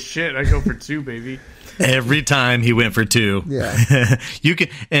cocky as shit. I go for 2, baby. Every time he went for 2. Yeah. You can,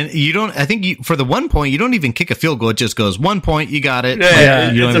 and you don't, I think for the 1 point, you don't even kick a field goal. It just goes 1 point, you got it.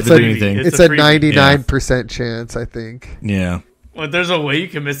 Yeah, You don't have it's to a do freebie. anything. It's It's a a freebie. 99% chance, I think. Yeah. Well, there's a way you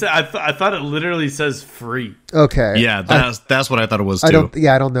can miss it. I thought it literally says free. Okay. Yeah, that's what I thought it was too.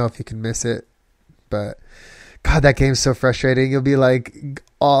 I don't know if you can miss it, but God, that game's so frustrating. You'll be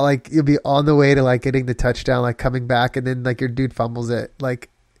you'll be on the way to getting the touchdown, coming back, and then your dude fumbles it.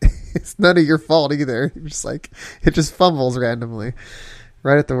 It's none of your fault either. You're just it just fumbles randomly,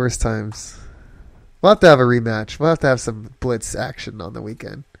 right at the worst times. We'll have to have a rematch. We'll have to have some blitz action on the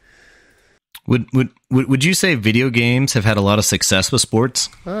weekend. Would you say video games have had a lot of success with sports?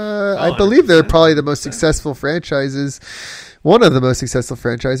 I believe they're probably the most successful franchises. One of the most successful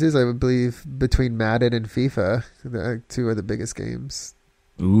franchises, I would believe, between Madden and FIFA. The 2 are the biggest games.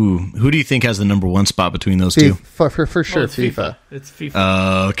 Ooh, who do you think has the number 1 spot between those two? For sure, It's FIFA. It's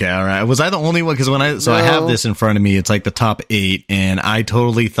FIFA. Okay, all right. Was I the only one? Because I No. have this in front of me. It's the top 8, and I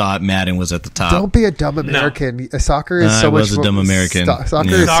totally thought Madden was at the top. Don't be a dumb American. Soccer is I so much was a dumb American. Soccer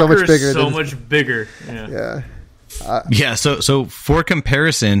Yeah. is so much bigger. Much bigger. Yeah. Yeah. Yeah, so for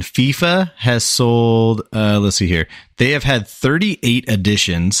comparison, FIFA has sold, let's see here. They have had 38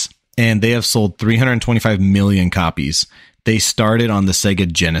 editions, and they have sold 325 million copies. They started on the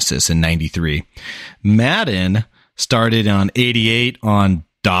Sega Genesis in 93. Madden started on 88 on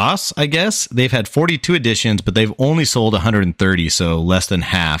DOS, I guess. They've had 42 editions, but they've only sold 130, so less than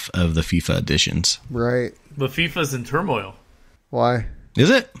half of the FIFA editions. Right. But FIFA's in turmoil. Why?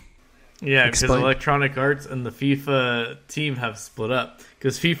 Is it? Yeah, because Explain. Electronic Arts and the FIFA team have split up.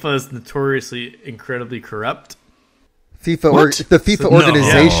 Because FIFA is notoriously incredibly corrupt. The FIFA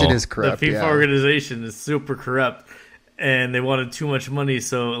organization is corrupt. The FIFA organization is super corrupt. And they wanted too much money,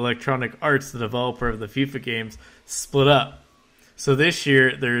 so Electronic Arts, the developer of the FIFA games, split up. So this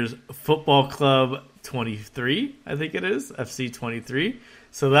year, there's Football Club 23, I think it is, FC 23.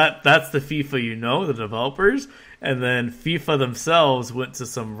 So that's the FIFA you know, the developers. And then FIFA themselves went to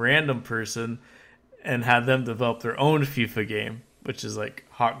some random person and had them develop their own FIFA game, which is like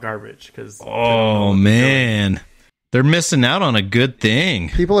hot garbage. Oh, man. They're missing out on a good thing.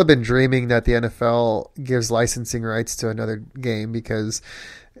 People have been dreaming that the NFL gives licensing rights to another game because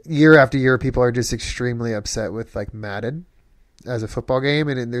year after year, people are just extremely upset with like Madden as a football game,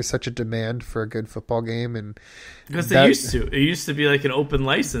 and there's such a demand for a good football game, and because it used to be like an open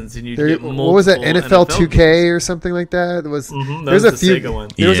license, and you get multiple. What was that, NFL 2K games. Or something like that? There's a few. Sega one.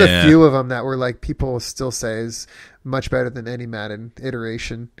 There was a few of them that were like people still say is much better than any Madden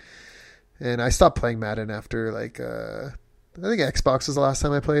iteration. And I stopped playing Madden after like I think Xbox was the last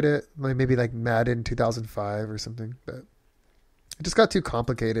time I played it, like maybe like Madden 2005 or something. But it just got too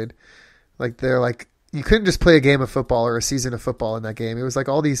complicated. Like they're like. You couldn't just play a game of football or a season of football in that game. It was like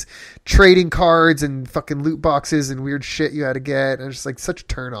all these trading cards and fucking loot boxes and weird shit you had to get. And it's just like such a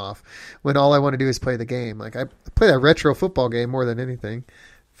turn off when all I want to do is play the game. Like I play that retro football game more than anything.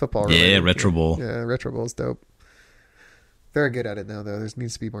 Football. Yeah, Retro Bowl. Yeah, Retro Bowl is dope. Very good at it now, though. There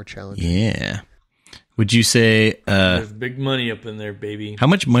needs to be more challenge. Yeah. Would you say... there's big money up in there, baby. How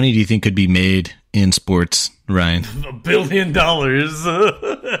much money do you think could be made in sports, Ryan? $1 billion.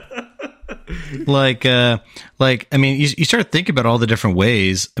 I mean, you start thinking about all the different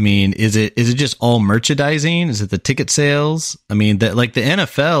ways. I mean, is it just all merchandising? Is it the ticket sales? I mean, the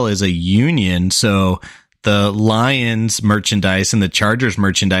NFL is a union, so the Lions merchandise and the Chargers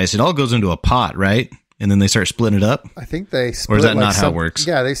merchandise, it all goes into a pot, right? And then they start splitting it up. I think they split. Or is that not how it works?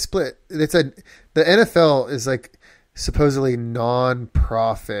 Yeah, they split. The NFL is like supposedly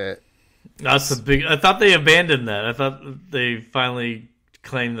non-profit. That's a big. I thought they abandoned that. I thought they finally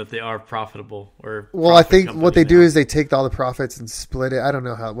claim that they are profitable I think what they do is they take all the profits and split it. I don't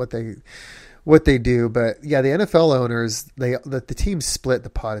know what they do, but yeah, the NFL owners, the teams split the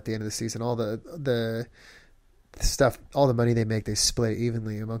pot at the end of the season. All the stuff, all the money they make, they split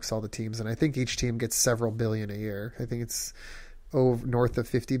evenly amongst all the teams, and I think each team gets several billion a year. I think it's north of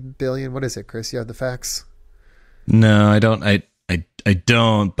 50 billion. What is it, Chris? You have the facts? No, I don't. I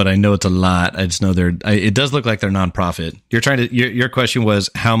don't, but I know it's a lot. I just know it does look like they're nonprofit. Your question was,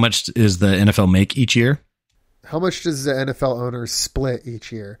 how much does the NFL make each year? How much does the NFL owners split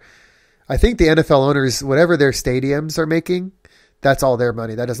each year? I think the NFL owners, whatever their stadiums are making, that's all their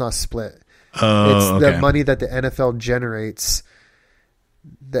money. That does not split. Oh, it's the money that the NFL generates.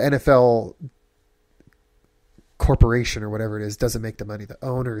 The NFL corporation or whatever it is doesn't make the money. The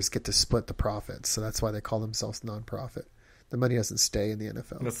owners get to split the profits. So that's why they call themselves nonprofit. The money doesn't stay in the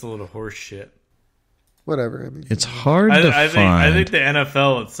NFL. That's a little horse shit. Whatever. I mean, it's hard to find. I think the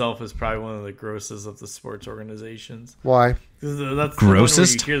NFL itself is probably one of the grossest of the sports organizations. Why? That's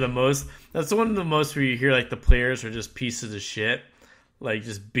grossest? The one where you hear the most. That's the one of the most where you hear like the players are just pieces of shit, like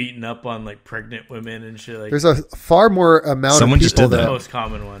just beating up on like pregnant women and shit. Like, there's a far more amount Someone of just people did the that. most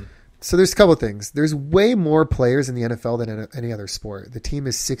common one. So there's a couple of things. There's way more players in the NFL than in any other sport. The team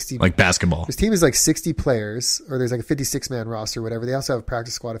is 60. Like basketball. This team is like 60 players, or there's like a 56-man roster or whatever. They also have a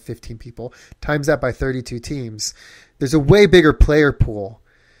practice squad of 15 people. Times that by 32 teams. There's a way bigger player pool.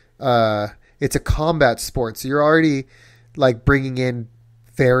 It's a combat sport. So you're already like bringing in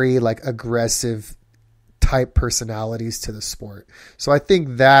very like aggressive type personalities to the sport. So I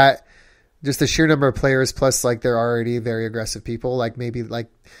think that just the sheer number of players plus like they're already very aggressive people, like maybe like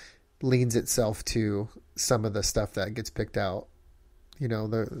leans itself to some of the stuff that gets picked out, you know,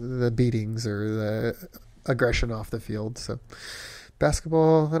 the beatings or the aggression off the field. So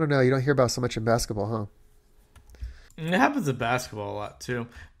basketball, I don't know. You don't hear about so much in basketball, huh? It happens in basketball a lot too.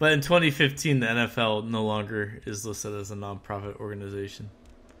 But in 2015, the NFL no longer is listed as a nonprofit organization.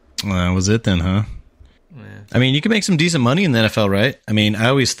 Well, that was it then, huh? Yeah. I mean, you can make some decent money in the NFL, right? I mean, I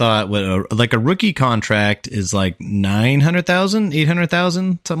always thought like a rookie contract is like 900,000,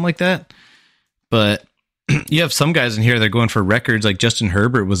 800,000, something like that. But you have some guys in here that are going for records. Like Justin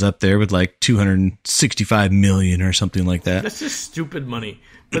Herbert was up there with like 265 million or something like that. That's just stupid money.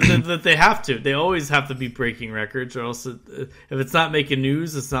 But they have to. They always have to be breaking records, or else if it's not making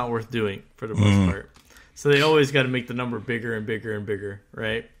news, it's not worth doing for the most part. So they always got to make the number bigger and bigger and bigger,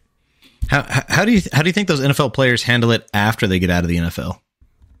 right? How do you think those NFL players handle it after they get out of the NFL?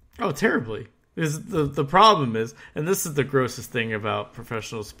 Oh, terribly. Because the problem is, and this is the grossest thing about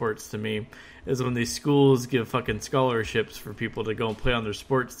professional sports to me, is when these schools give fucking scholarships for people to go and play on their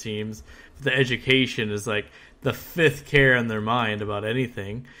sports teams. The education is like the fifth care in their mind about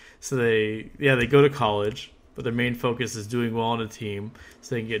anything. So they go to college, but their main focus is doing well on a team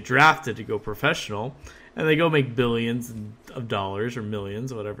so they can get drafted to go professional. And they go make billions of dollars or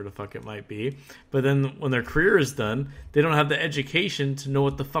millions, whatever the fuck it might be. But then when their career is done, they don't have the education to know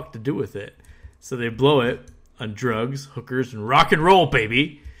what the fuck to do with it. So they blow it on drugs, hookers, and rock and roll,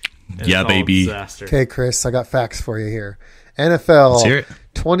 baby. And yeah, baby. Disaster. Okay, Chris, I got facts for you here. NFL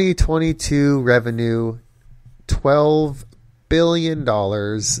 2022 revenue, $12 billion.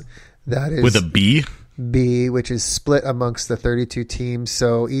 That is with a B? B, which is split amongst the 32 teams.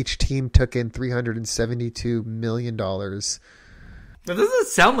 So each team took in $372 million. That doesn't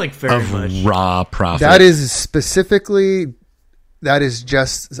sound like very much. Raw profit. That is specifically, that is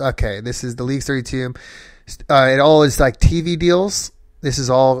just, okay, this is the League's 32. It all is like TV deals. This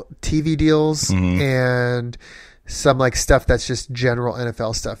is all TV deals and some like stuff that's just general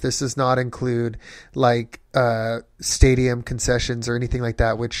NFL stuff. This does not include like stadium concessions or anything like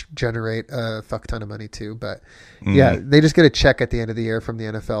that, which generate a fuck ton of money too. But yeah, they just get a check at the end of the year from the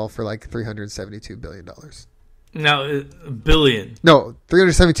NFL for like $372 billion. No, billion. No,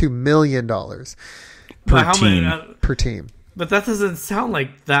 $372 million per team. Per team. But that doesn't sound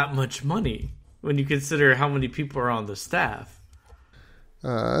like that much money when you consider how many people are on the staff.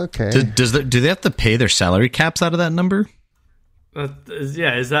 Okay. Do they have to pay their salary caps out of that number?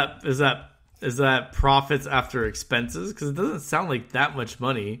 Is that profits after expenses? Because it doesn't sound like that much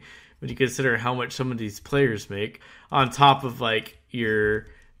money when you consider how much some of these players make on top of like your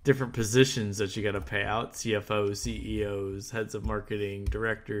different positions that you got to pay out: CFOs, CEOs, heads of marketing,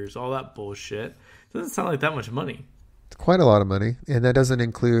 directors, all that bullshit. It doesn't sound like that much money. It's quite a lot of money, and that doesn't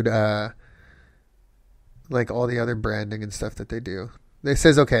include like all the other branding and stuff that they do. It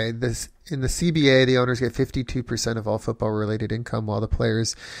says, okay, this in the CBA, the owners get 52% of all football-related income, while the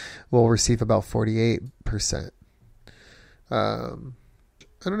players will receive about 48%. I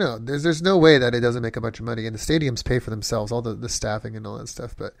don't know. There's no way that it doesn't make a bunch of money, and the stadiums pay for themselves, all the staffing and all that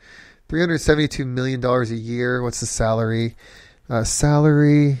stuff. But $372 million a year. What's the salary?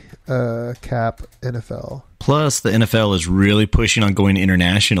 Salary cap NFL. Plus, the NFL is really pushing on going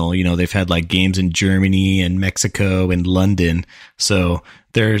international. You know, they've had like games in Germany and Mexico and London. So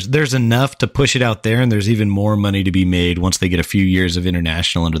there's enough to push it out there, and there's even more money to be made once they get a few years of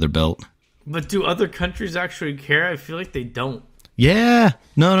international under their belt. But do other countries actually care? I feel like they don't. Yeah.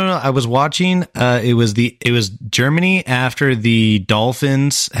 No. I was watching. It was Germany after the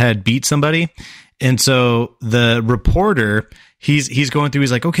Dolphins had beat somebody. And so the reporter, he's going through,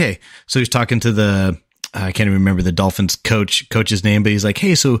 he's like, okay. So he's talking to the, I can't even remember the Dolphins coach's name, but he's like,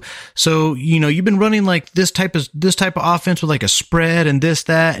 hey, so, you know, you've been running like this type of offense with like a spread and this,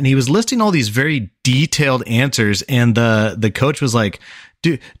 that. And he was listing all these very detailed answers. And the coach was like,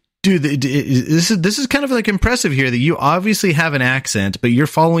 dude, this is kind of like impressive here that you obviously have an accent, but you're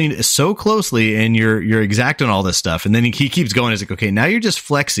following so closely and you're exact on all this stuff. And then he keeps going. He's like, okay, now you're just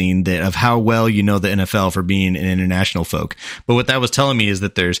flexing of how well you know the NFL for being an international folk. But what that was telling me is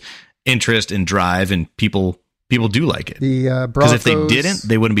that there's interest and drive, and people do like it. Because if they didn't,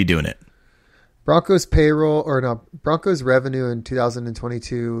 they wouldn't be doing it. Broncos Broncos revenue in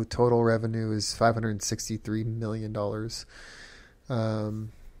 2022, total revenue is $563 million.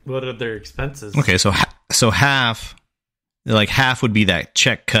 What are their expenses? Okay, so half would be that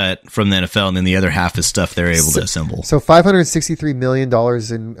check cut from the NFL, and then the other half is stuff they're able to assemble. So $563 million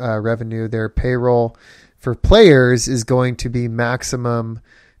in revenue. Their payroll for players is going to be maximum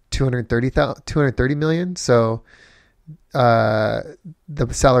 $230 million. So the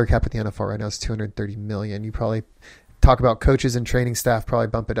salary cap at the NFL right now is $230 million. You probably talk about coaches and training staff, probably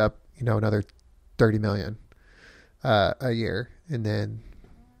bump it up, another $30 million a year, and then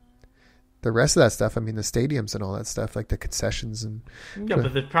the rest of that stuff, I mean, the stadiums and all that stuff, like the concessions and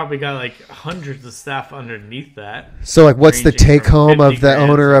but they've probably got like hundreds of staff underneath that. So, like, what's the take home of the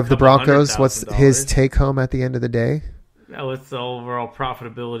owner of the Broncos? What's his take home at the end of the day? What's the overall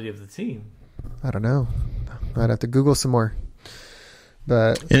profitability of the team? I don't know. I'd have to Google some more.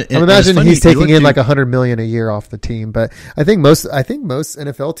 But I'm imagining he's taking in like $100 million a year off the team. But I think most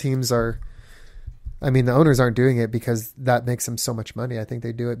NFL teams are I mean, the owners aren't doing it because that makes them so much money. I think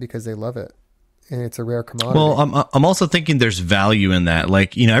they do it because they love it, and it's a rare commodity. Well, I'm also thinking there's value in that.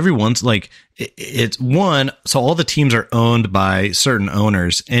 Like, you know, everyone's like, it's one. So all the teams are owned by certain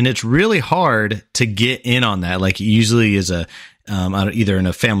owners, and it's really hard to get in on that. Like, it usually is either in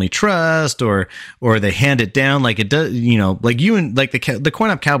a family trust or they hand it down. Like it does, you know, like you and like the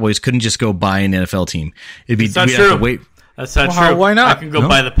CoinOp Cowboys couldn't just go buy an NFL team. It'd be, we'd have to wait. That's not true. Why not? I can go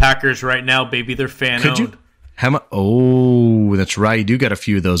buy the Packers right now, baby. They're fan owned. You? How much? Oh, that's right. You do got a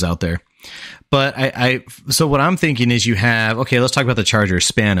few of those out there. But so what I'm thinking is you have, okay, let's talk about the Chargers,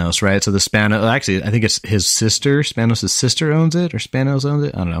 Spanos, right? So the Spanos, actually, I think it's his sister, Spanos' sister owns it, or Spanos owns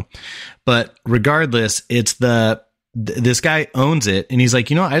it. I don't know. But regardless, it's this guy owns it, and he's like,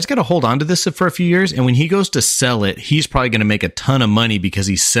 you know, I just got to hold on to this for a few years. And when he goes to sell it, he's probably going to make a ton of money because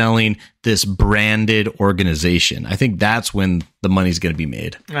he's selling this branded organization. I think that's when the money's going to be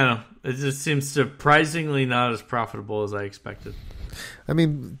made. I don't know. It just seems surprisingly not as profitable as I expected. I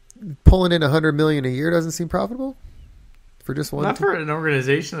mean, pulling in $100 million a year doesn't seem profitable for just one. Not for an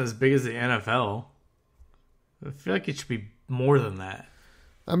organization as big as the NFL. I feel like it should be more than that.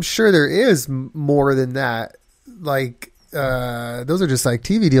 I'm sure there is more than that. Like, those are just like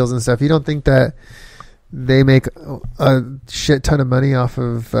TV deals and stuff. You don't think that they make a shit ton of money off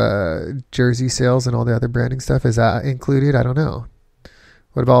of jersey sales and all the other branding stuff? Is that included? I don't know.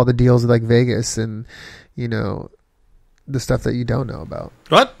 What about all the deals with like Vegas and, you know, the stuff that you don't know about?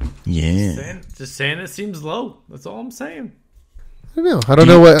 What? Yeah. Just saying it seems low. That's all I'm saying. I don't know. I don't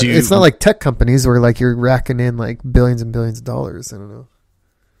know what. It's not like tech companies where like you're racking in like billions and billions of dollars. I don't know.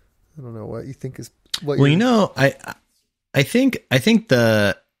 I don't know what you think is. Well, you know, I think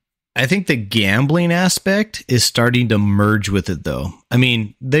the gambling aspect is starting to merge with it, though. I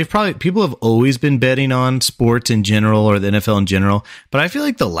mean, people have always been betting on sports in general or the NFL in general, but I feel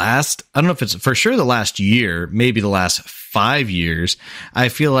like I don't know if it's for sure the last year, maybe the last 5 years, I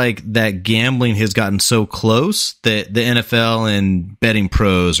feel like that gambling has gotten so close that the NFL and betting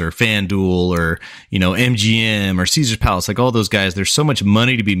pros or FanDuel or, you know, MGM or Caesar's Palace, like all those guys, there's so much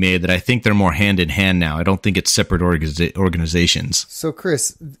money to be made that I think they're more hand in hand now. I don't think it's separate organizations. So,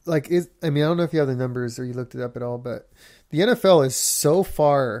 Chris, like, I don't know if you have the numbers or you looked it up at all, but the NFL is so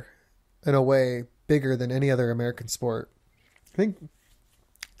far and away bigger than any other American sport. I think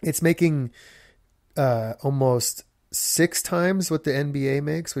it's making almost 6 times what the NBA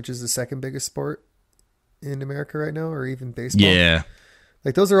makes, which is the second biggest sport in America right now, or even baseball. Yeah.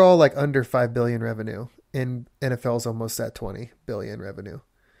 Like those are all like under 5 billion revenue, and NFL's almost at 20 billion revenue.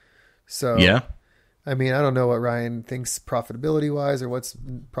 So, yeah. I mean, I don't know what Ryan thinks profitability wise or what's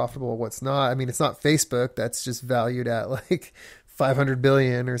profitable, what's not. I mean, it's not Facebook that's just valued at like 500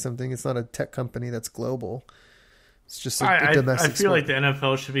 billion or something. It's not a tech company that's global. It's just a domestic I feel sport. like the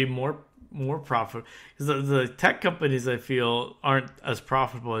NFL should be more profitable because the tech companies I feel aren't as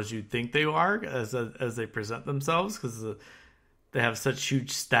profitable as you'd think they are as they present themselves because they have such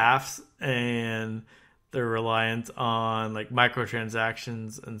huge staffs and they're reliant on like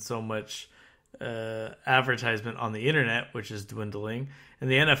microtransactions and so much advertisement on the internet, which is dwindling.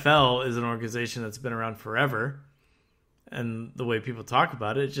 And the NFL is an organization that's been around forever, and the way people talk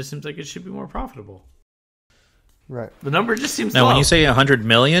about it, it just seems like it should be more profitable. Right. The number just seems now low. when you say 100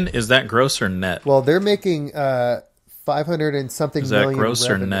 million, is that gross or net? Well, they're making 500 and something is that million gross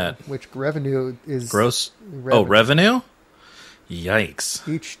revenue, or net? which revenue is Gross. Oh, revenue. Yikes.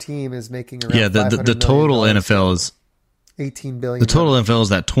 Each team is making around the total NFL is 18 billion. the total NFL is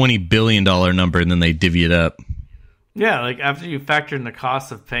that $20 billion number, and then they divvy it up. Yeah, like after you factor in the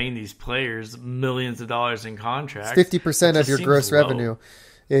cost of paying these players millions of dollars in contracts, 50% of your gross low. revenue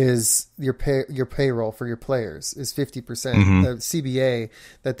is your payroll for your players is 50%. Mm-hmm. The CBA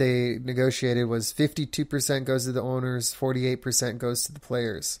that they negotiated was 52% goes to the owners, 48% goes to the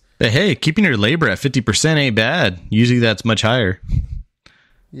players. But hey, keeping your labor at 50% ain't bad. Usually that's much higher.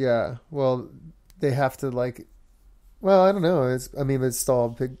 Yeah, well, they have to like. Well, I don't know. It's all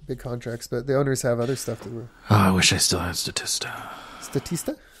big contracts, but the owners have other stuff to do. Oh, I wish I still had Statista.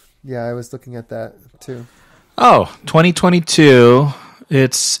 Statista? Yeah, I was looking at that too. Oh, 2022,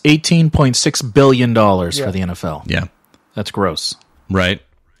 it's $18.6 billion for the NFL. Yeah. That's gross. Right.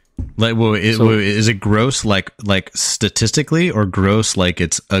 Like, is it gross like statistically, or gross like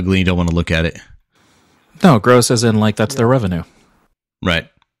it's ugly and you don't want to look at it? No, gross as in like that's their revenue. Right.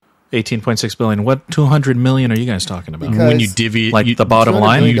 18.6 billion. What 200 million are you guys talking about? Because when you divvy like the bottom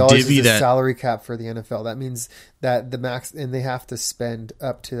line, you divvy divvy that salary cap for the NFL. That means that the max, and they have to spend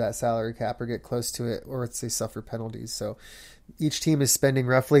up to that salary cap or get close to it, or they suffer penalties. So each team is spending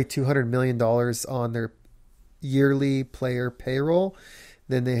roughly $200 million on their yearly player payroll.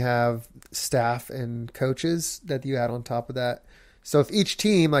 Then they have staff and coaches that you add on top of that. So if each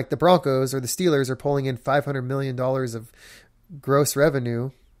team, like the Broncos or the Steelers, are pulling in $500 million of gross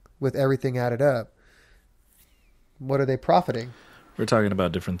revenue with everything added up, what are they profiting? We're talking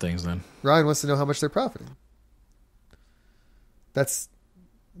about different things then. Ryan wants to know how much they're profiting.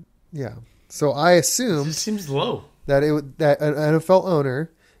 Yeah. So I assume It seems low. that that an NFL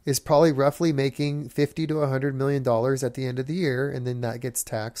owner is probably roughly making $50 to $100 million at the end of the year, and then that gets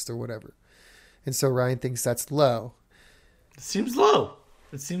taxed or whatever. And so Ryan thinks that's low. It seems low.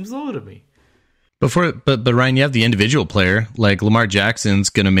 It seems low to me. But Ryan, you have the individual player. Like Lamar Jackson's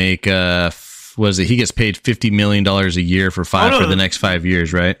going to make, he gets paid $50 million a year for the next 5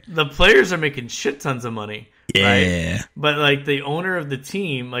 years, right? The players are making shit tons of money. Yeah. Right? But like the owner of the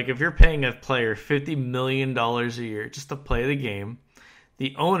team, like if you're paying a player $50 million a year just to play the game,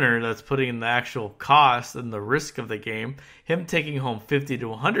 the owner that's putting in the actual cost and the risk of the game, him taking home $50 to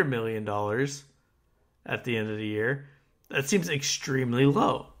 $100 million at the end of the year, that seems extremely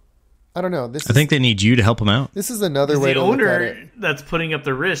low. I don't know. I think they need you to help them out. This is another way to look at it. The owner that's putting up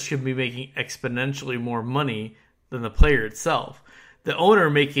the risk should be making exponentially more money than the player itself. The owner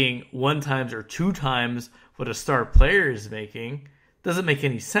making 1 times or 2 times what a star player is making doesn't make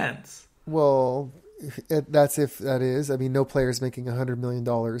any sense. Well, that's if that is. I mean, no player is making $100 million.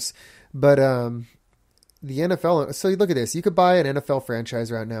 But the NFL, so you look at this. You could buy an NFL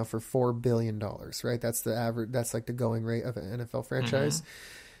franchise right now for $4 billion, right? That's the average. That's like the going rate of an NFL franchise.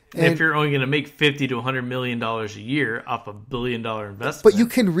 Mm-hmm. And if you're only going to make $50 to $100 million a year off a $1 billion investment. But you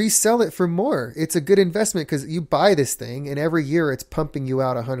can resell it for more. It's a good investment because you buy this thing and every year it's pumping you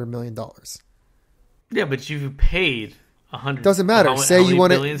out $100 million. Yeah, but you've paid 100. Doesn't matter. Say you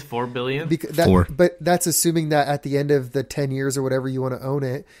want billions, 4 billion. 4. But that's assuming that at the end of the 10 years or whatever you want to own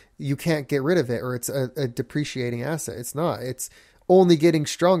it, you can't get rid of it, or it's a depreciating asset. It's not. It's only getting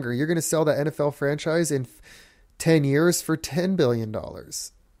stronger. You're going to sell that NFL franchise in 10 years for $10 billion.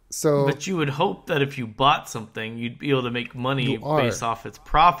 So, but you would hope that if you bought something, you'd be able to make money based off its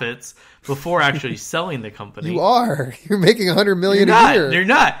profits before actually selling the company. You are. You're making $100 million a year. You're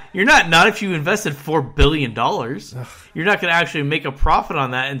not. Not if you invested $4 billion. You're not going to actually make a profit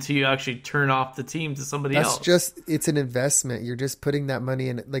on that until you actually turn off the team to somebody else. It's an investment. You're just putting that money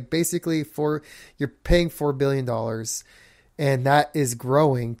in. Like basically you're paying $4 billion. And that is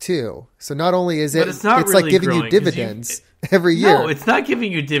growing too. So not only is it, it's really like giving you dividends every year. No, it's not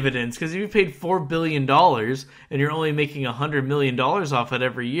giving you dividends because if you paid $4 billion and you're only making $100 million off it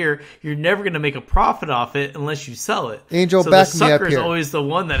every year, you're never going to make a profit off it unless you sell it. Angel, so back the me up here. sucker's always the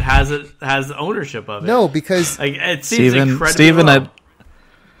one that has ownership of it. No, because like, it seems incredibly Steven, low.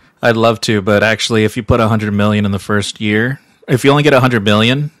 I'd love to, but actually, if you put $100 million in the first year, if you only get $100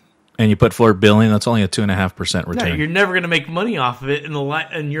 million. And you put $4 billion, that's only a 2.5% return. No, you're never going to make money off of it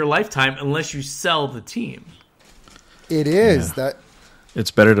in your lifetime unless you sell the team. It is that. It's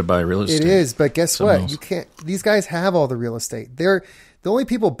better to buy real estate. It is, but guess what? You can't. These guys have all the real estate. The only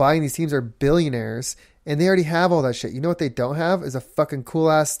people buying these teams are billionaires, and they already have all that shit. You know what they don't have is a fucking cool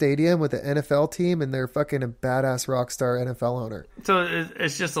ass stadium with an NFL team, and they're fucking a badass rock star NFL owner. So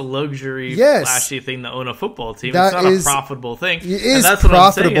it's just a luxury, flashy thing to own a football team. It's not a profitable thing. It is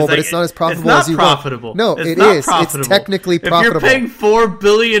profitable, but it's not as profitable as you want. No, it is. It's technically profitable. If you're paying $4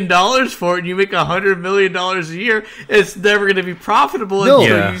 billion for it and you make $100 million a year, it's never going to be profitable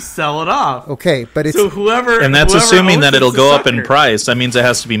until you sell it off. Okay, but it's and that's assuming that it'll go up in price. That means it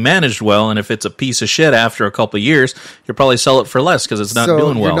has to be managed well, and if it's a piece of shit after a couple of years, you'll probably sell it for less because it's not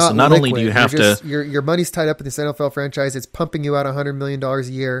doing well. So not only do you have your money's tied up in this NFL franchise, it's pumping you out $100 million a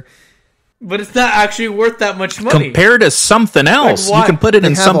year. But it's not actually worth that much money. Compared to something else. Like, you can put it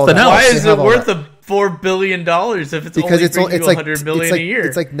in something else. Why is it worth $4 billion if it's only $100 million a year?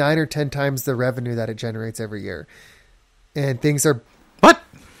 It's like 9 or 10 times the revenue that it generates every year. And things are... What?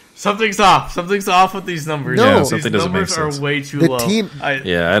 Something's off. Something's off with these numbers. No, these numbers are way too low. The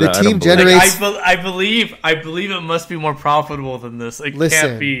team generates... I believe it must be more profitable than this. It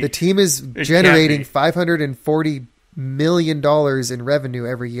can't be. The team is generating $540 million in revenue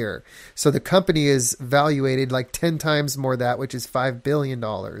every year. So the company is valuated like 10 times more that, which is $5 billion.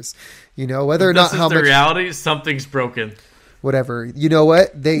 You know, whether or not how much... reality, something's broken. Whatever. You know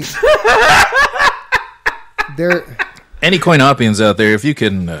what? They're... Any CoinOp-ians out there, if you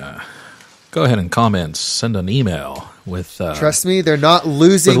can go ahead and comment, send an email. with Trust me, they're not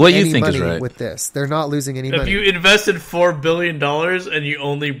losing what you any think is money right. with this. They're not losing any If money. you invested $4 billion and you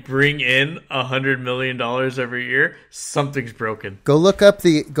only bring in $100 million every year, something's broken. Go look up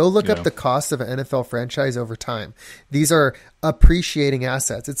the cost of an NFL franchise over time. These are appreciating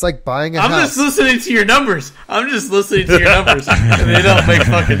assets. It's like buying a house. I'm just listening to your numbers. And they don't make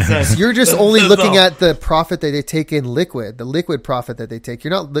fucking sense. You're just only That's looking all. at the profit that they take in liquid, the liquid profit that they take.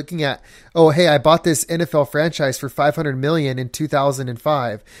 You're not looking at, oh, hey, I bought this NFL franchise for $500 million in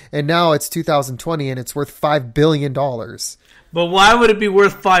 2005, and now it's 2020 and it's worth $5 billion. But why would it be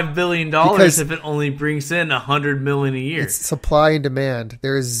worth $5 billion Because if it only brings in $100 million a year? It's supply and demand.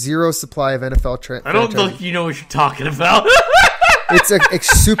 There is zero supply of NFL I don't franchises. think you know what you're talking about. It's a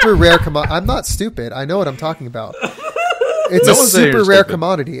super rare commodity. I'm not stupid. I know what I'm talking about. It's No a one's saying super you're rare stupid.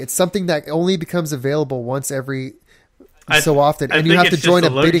 commodity. It's something that only becomes available once every so often, I and you think have to it's join a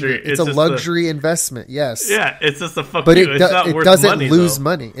just a bidding. luxury. It's It's a just luxury investment. Yes. Yeah, it's just a fuck But you. It's not it worth doesn't money, lose though.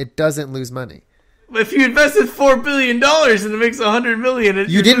 money. It doesn't lose money. If you invested $4 billion and it makes $100 million, You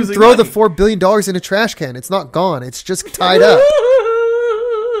you're didn't losing throw the money. $4 billion in a trash can. It's not gone. It's just tied up.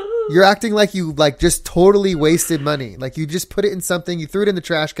 You're acting like you just totally wasted money. Like you just put it in something, you threw it in the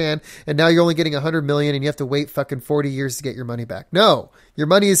trash can, and now you're only getting $100 million, and you have to wait fucking 40 years to get your money back. No, your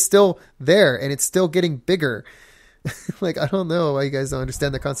money is still there, and it's still getting bigger. Like I don't know why you guys don't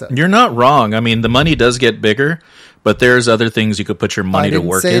understand the concept. You're not wrong. I mean, the money does get bigger, but there's other things you could put your money to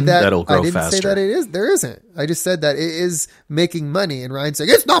work in that'll grow I didn't faster. say that it is. There isn't. I just said that it is making money, and Ryan's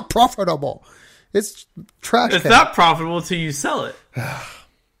saying it's not profitable. It's trash. It's can. not profitable until you sell it.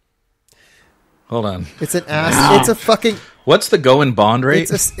 Hold on. It's an ass. It's a fucking. What's the going bond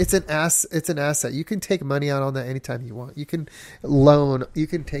rate? It's an ass. It's an asset. You can take money out on that anytime you want. You can loan. You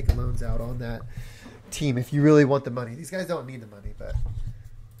can take loans out on that team if you really want the money. These guys don't need the money, but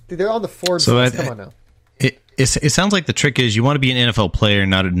dude, they're on the Forbes. So list. Come on now. It sounds like the trick is you want to be an NFL player,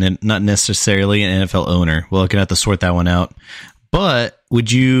 not necessarily an NFL owner. Well, I'm gonna have to sort that one out. But would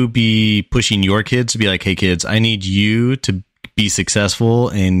you be pushing your kids to be like, hey kids, I need you to be successful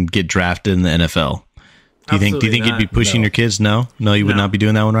and get drafted in the NFL? Do you think Absolutely you'd be not. pushing No. your kids? No, you would No. not be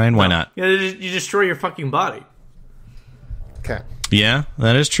doing that one, Ryan. Why not? Yeah, you destroy your fucking body. Okay. Yeah,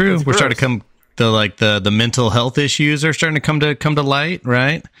 that is true. That's We're starting to gross. come the mental health issues are starting to come to light,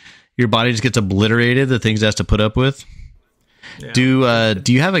 right? Your body just gets obliterated, the things it has to put up with. Yeah. Do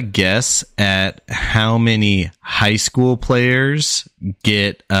you have a guess at how many high school players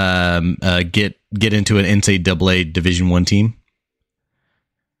get into an NCAA Division I team?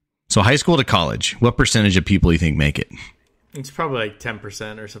 So high school to college, what percentage of people you think make it? It's probably like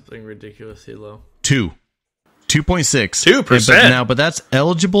 10% or something ridiculously low. 2.6. 2%. But that's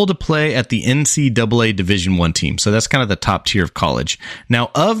eligible to play at the NCAA Division I team. So that's kind of the top tier of college.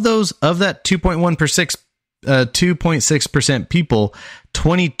 Now, of that 2.6% people,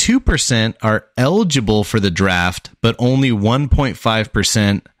 22% are eligible for the draft, but only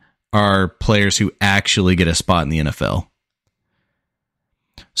 1.5% are players who actually get a spot in the NFL.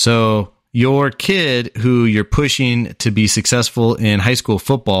 So your kid who you're pushing to be successful in high school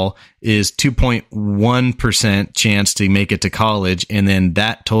football is 2.1% chance to make it to college, and then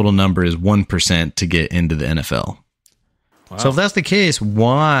that total number is 1% to get into the NFL. Wow. So if that's the case,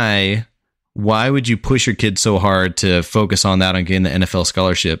 why would you push your kid so hard to focus on that on getting the NFL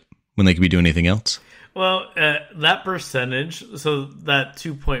scholarship when they could be doing anything else? Well, that percentage, so that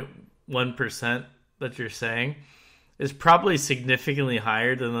 2.1% that you're saying, is probably significantly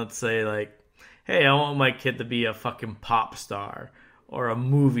higher than, let's say, like, hey, I want my kid to be a fucking pop star or a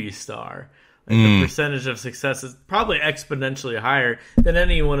movie star. Like the percentage of success is probably exponentially higher than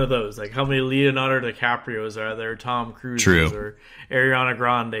any one of those. Like how many Leonardo DiCaprios are there, Tom Cruises or Ariana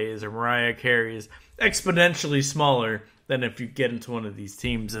Grandes or Mariah Carey's. Exponentially smaller than if you get into one of these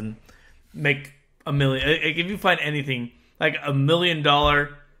teams and make $1 million. Like if you find anything like $1 million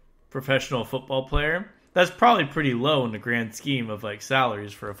professional football player, that's probably pretty low in the grand scheme of like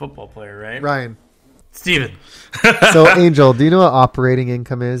salaries for a football player, right? Ryan. Steven. So, Angel, do you know what operating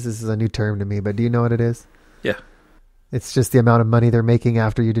income is? This is a new term to me, but do you know what it is? Yeah. It's just the amount of money they're making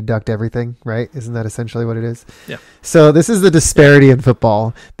after you deduct everything, right? Isn't that essentially what it is? Yeah. So this is the disparity in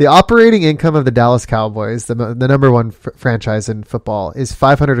football. The operating income of the Dallas Cowboys, the number one franchise in football, is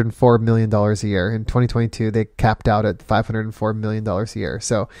 $504 million a year. In 2022, they capped out at $504 million a year.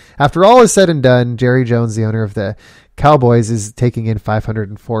 So after all is said and done, Jerry Jones, the owner of the Cowboys, is taking in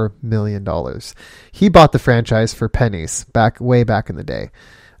 $504 million. He bought the franchise for pennies way back in the day.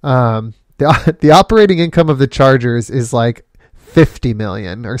 The operating income of the Chargers is like 50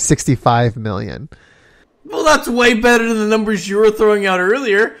 million or 65 million. Well, that's way better than the numbers you were throwing out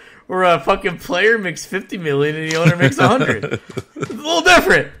earlier, where a fucking player makes $50 million and the owner makes $100. It's a little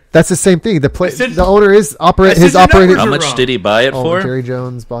different. That's the same thing. The owner is operating. How much did he buy it for? Jerry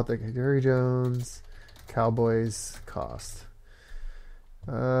Jones bought the Jerry Jones Cowboys cost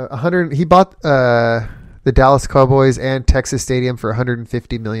 100. He bought the Dallas Cowboys and Texas Stadium for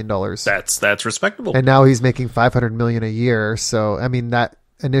 $150 million. That's respectable. And now he's making $500 million a year. So I mean, that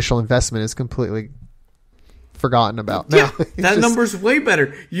initial investment is completely forgotten about. Yeah, that number's way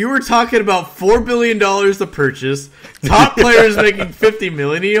better. You were talking about $4 billion to purchase, top players making $50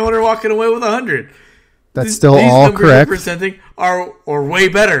 million, the owner walking away with $100. That's still all correct. These numbers are way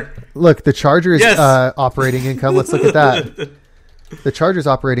better. Look, the Chargers operating income. Let's look at that. The Chargers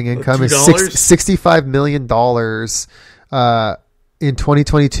operating income is $65 million. In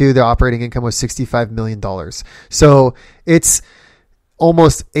 2022, the operating income was $65 million. So it's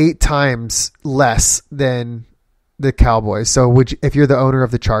almost 8 times less than the Cowboys. So if you're the owner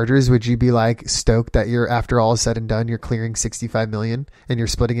of the Chargers, would you be like stoked that you're, after all is said and done, you're clearing $65 million and you're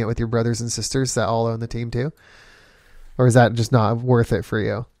splitting it with your brothers and sisters that all own the team too? Or is that just not worth it for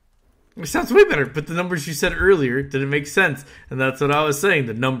you? It sounds way better, but the numbers you said earlier didn't make sense, and that's what I was saying.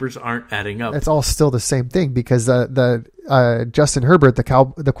 The numbers aren't adding up. It's all still the same thing because the Justin Herbert,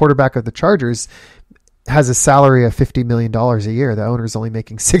 the quarterback of the Chargers, has a salary of $50 million a year. The owner's only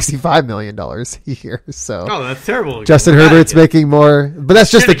making $65 million a year. So that's terrible. Justin Herbert's making more, but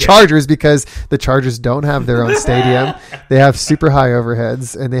that's just the Chargers because the Chargers don't have their own stadium. They have super high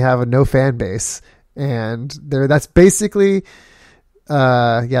overheads and they have no fan base. And that's basically,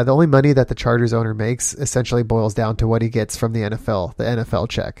 the only money that the Chargers owner makes essentially boils down to what he gets from the NFL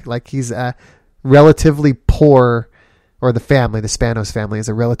check. Like he's relatively poor, or the Spanos family is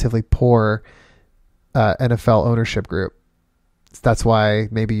a relatively poor NFL ownership group. That's why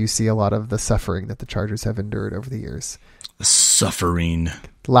maybe you see a lot of the suffering that the Chargers have endured over the years. Suffering.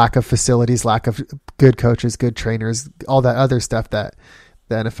 Lack of facilities, lack of good coaches, good trainers, all that other stuff that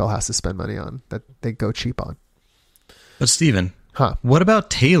the NFL has to spend money on that they go cheap on. But Steven, what about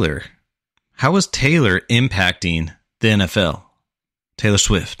Taylor? How is Taylor impacting the NFL? Taylor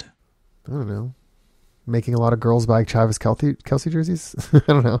Swift. I don't know. Making a lot of girls buy Travis Kelce jerseys. I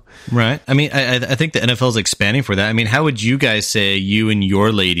don't know. Right. I mean, I think the NFL is expanding for that. I mean, how would you guys say you and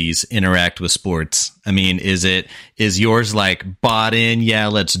your ladies interact with sports? I mean, is yours like bought in? Yeah,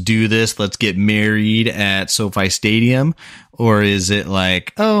 let's do this. Let's get married at SoFi Stadium. Or is it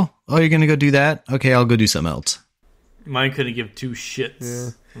like, oh, you're going to go do that? Okay, I'll go do something else. Mine couldn't give 2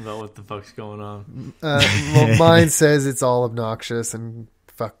 shits about what the fuck's going on. Well, mine says it's all obnoxious and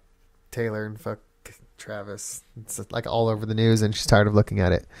fuck Taylor and fuck Travis. It's like all over the news and she's tired of looking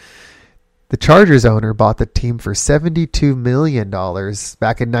at it. The Chargers owner bought the team for $72 million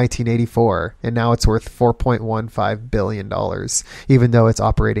back in 1984, and now it's worth $4.15 billion, even though its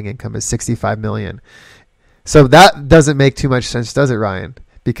operating income is $65 million. So that doesn't make too much sense, does it, Ryan?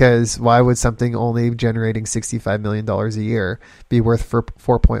 Because why would something only generating $65 million a year be worth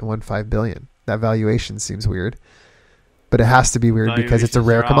 $4.15 billion? That valuation seems weird. But it has to be weird because it's a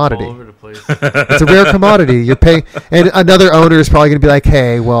rare commodity. It's a rare commodity. You're paying, and another owner is probably going to be like,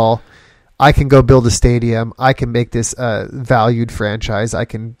 "Hey, well, I can go build a stadium. I can make this a valued franchise. I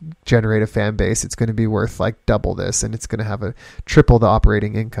can generate a fan base. It's going to be worth like double this, and it's going to have triple the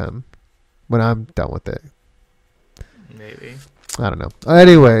operating income when I'm done with it." Maybe. I don't know.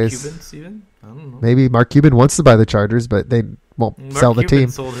 Anyways, Cuban, Steven? I don't know. Maybe Mark Cuban wants to buy the Chargers, but they won't sell the team. Mark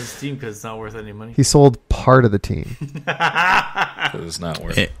Cuban sold his team because it's not worth any money. He sold part of the team. It was not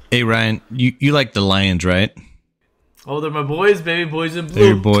worth it. Hey, Ryan, you like the Lions, right? Oh, they're my boys, baby. Boys in blue.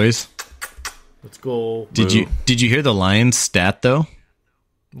 They're your boys. Let's go. Did you hear the Lions stat, though?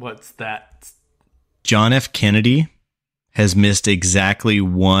 What's that? John F. Kennedy has missed exactly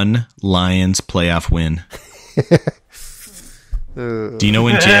 1 Lions playoff win. Do you know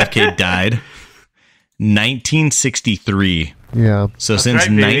when JFK died? 1963. Yeah. So That's since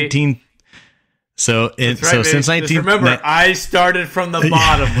right, 19 since 19 remember, I started from the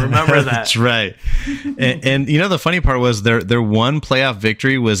bottom. Remember that. That's right. And you know the funny part was their one playoff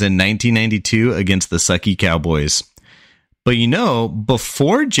victory was in 1992 against the sucky Cowboys. But you know,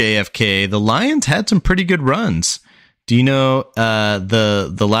 before JFK, the Lions had some pretty good runs. Do you know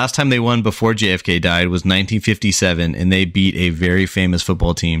the last time they won before JFK died was 1957, and they beat a very famous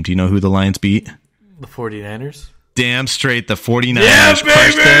football team. Do you know who the Lions beat? The 49ers. Damn straight, the 49ers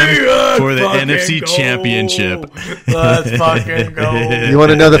crushed them for the NFC Championship. Let's fucking go. You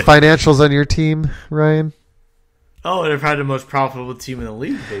want to know the financials on your team, Ryan? Oh, they're probably the most profitable team in the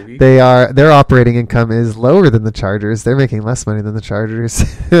league, baby. Their operating income is lower than the Chargers. They're making less money than the Chargers.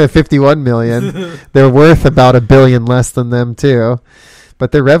 $51 million. They're worth about $1 billion less than them too.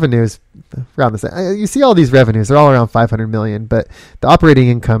 but their revenues around the same. You see all these revenues; they're all around 500 million, but the operating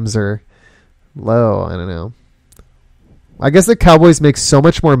incomes are low. I don't know. I guess the Cowboys make so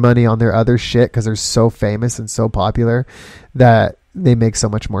much more money on their other shit because they're so famous and so popular that they make so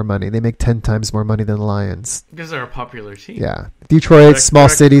much more money. They make 10 times more money than the Lions. Because they're a popular team. Yeah. Detroit, small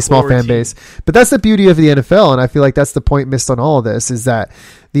city, small fan base. But that's the beauty of the NFL, and I feel like that's the point missed on all of this, is that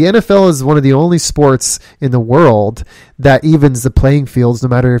the NFL is one of the only sports in the world that evens the playing fields, no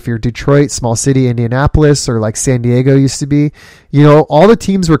matter if you're Detroit, small city, Indianapolis, or like San Diego used to be. You know, all the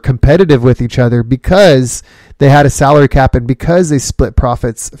teams were competitive with each other because they had a salary cap and because they split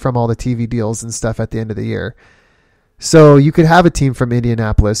profits from all the TV deals and stuff at the end of the year. So you could have a team from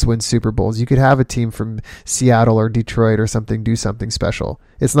Indianapolis win Super Bowls. You could have a team from Seattle or Detroit or something do something special.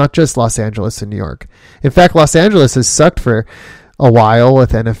 It's not just Los Angeles and New York. In fact, Los Angeles has sucked for a while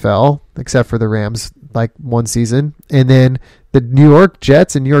with NFL, except for the Rams, like one season. And then the New York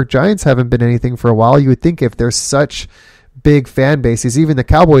Jets and New York Giants haven't been anything for a while. You would think if there's such big fan bases, even the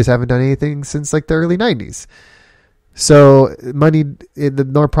Cowboys haven't done anything since like the early 90s. So money, the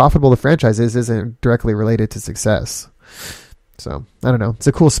more profitable the franchise is, isn't directly related to success. So I don't know. It's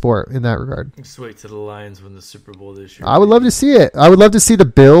a cool sport in that regard. Just wait till the Lions win the Super Bowl this year. I would love to see it. I would love to see the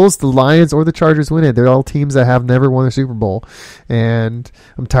Bills, the Lions, or the Chargers win it. They're all teams that have never won a Super Bowl. And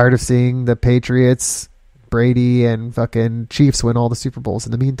I'm tired of seeing the Patriots, Brady, and fucking Chiefs win all the Super Bowls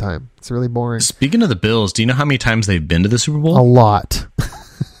in the meantime. It's really boring. Speaking of the Bills, do you know how many times they've been to the Super Bowl? A lot.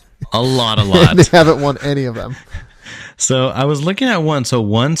 A lot. They haven't won any of them. So I was looking at one. So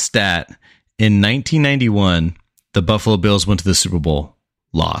one stat in 1991, the Buffalo Bills went to the Super Bowl,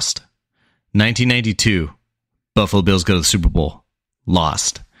 lost. 1992, Buffalo Bills go to the Super Bowl,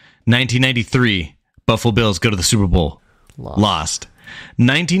 lost. 1993, Buffalo Bills go to the Super Bowl, lost.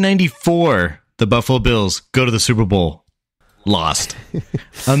 1994, the Buffalo Bills go to the Super Bowl, lost.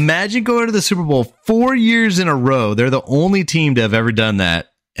 Imagine going to the Super Bowl 4 years in a row. They're the only team to have ever done that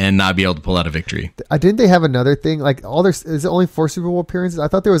and not be able to pull out a victory. Didn't they have another thing? Like is it only 4 Super Bowl appearances? I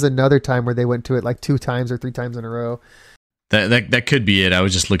thought there was another time where they went to it like 2 times or 3 times in a row. That could be it. I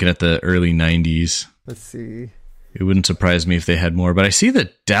was just looking at the early 90s. Let's see. It wouldn't surprise me if they had more, but I see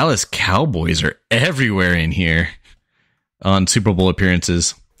the Dallas Cowboys are everywhere in here on Super Bowl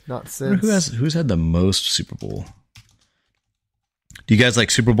appearances. Not since. Who's had the most Super Bowl? Do you guys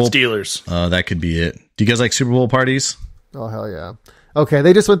like Super Bowl? Steelers. That could be it. Do you guys like Super Bowl parties? Oh, hell yeah. Okay,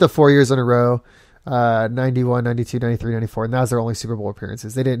 they just went to 4 years in a row, 91, 92, 93, 94, and that was their only Super Bowl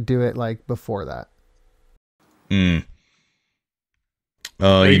appearances. They didn't do it like before that.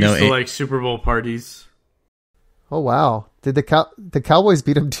 Oh, I used to like Super Bowl parties. Oh, wow. Did the Cowboys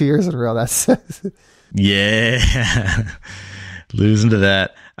beat them 2 years in a row? That's yeah. Losing to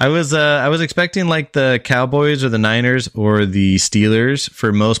that. I was expecting like the Cowboys or the Niners or the Steelers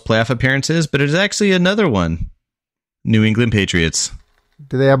for most playoff appearances, but it's actually another one. New England Patriots.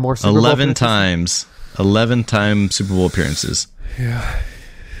 Do they have more Super Bowl 11 times. 11-time Super Bowl appearances. Yeah.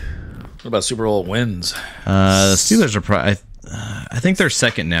 What about Super Bowl wins? The Steelers are probably... I think they're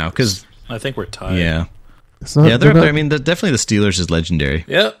second now because... I think we're tied. Yeah. They're up there. I mean, definitely the Steelers is legendary.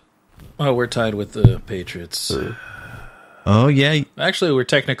 Yep. Oh, we're tied with the Patriots. Oh, yeah. Actually, we're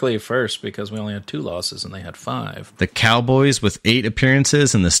technically first because we only had 2 losses and they had 5. The Cowboys with 8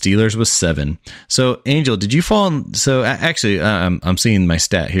 appearances and the Steelers with 7. So, Angel, did you fall in... So, actually, I'm seeing my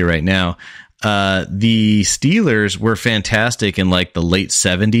stat here right now. The Steelers were fantastic in like the late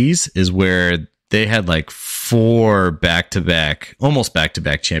 70s is where they had like 4 almost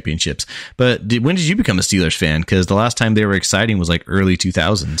back-to-back championships. But when did you become a Steelers fan? Because the last time they were exciting was like early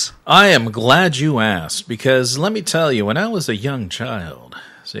 2000s. I am glad you asked because let me tell you, when I was a young child,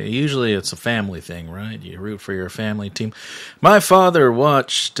 see, usually it's a family thing, right? You root for your family team. My father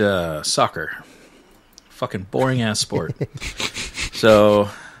watched soccer. Fucking boring-ass sport. So...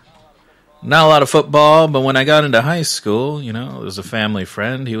 not a lot of football, but when I got into high school, you know, there was a family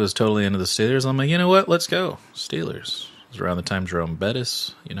friend. He was totally into the Steelers. I'm like, you know what? Let's go. Steelers. It was around the time Jerome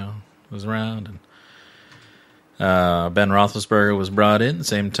Bettis, was around. And Ben Roethlisberger was brought in the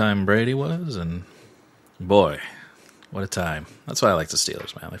same time Brady was. And boy, what a time. That's why I like the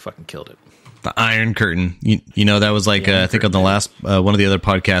Steelers, man. They fucking killed it. The Iron Curtain. You know, that was like, I think on the last, one of the other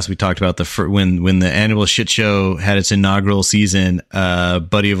podcasts we talked about when the annual shit show had its inaugural season,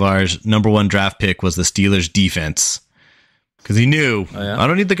 buddy of ours, #1 draft pick was the Steelers defense. Because he knew, I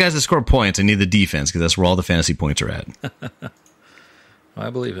don't need the guys that score points. I need the defense because that's where all the fantasy points are at. I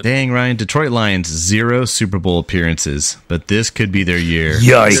believe it. Dang, Ryan. Detroit Lions, 0 Super Bowl appearances, but this could be their year.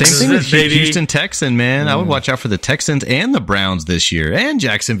 Yikes. Same thing with Houston Texans, man. I would watch out for the Texans and the Browns this year, and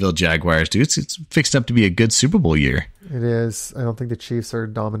Jacksonville Jaguars, dude. It's fixed up to be a good Super Bowl year. It is. I don't think the Chiefs are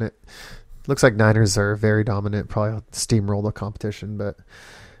dominant. Looks like Niners are very dominant. Probably steamroll the competition. But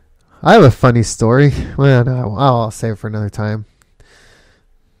I have a funny story. Well, no, I'll save it for another time.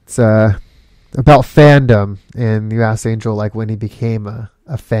 It's about fandom, and you asked Angel like when he became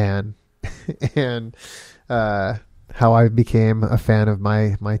a fan, and how I became a fan of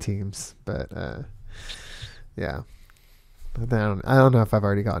my teams. But yeah. But I don't know if I've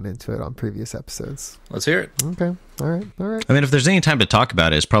already gotten into it on previous episodes. Let's hear it. Okay. All right. I mean, if there's any time to talk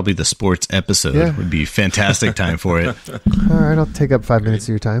about it, it's probably the sports episode would be fantastic time for it. All right. I'll take up 5 minutes of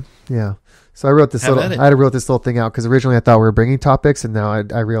your time. Yeah. So I wrote this I had to wrote this little thing out because originally I thought we were bringing topics, and now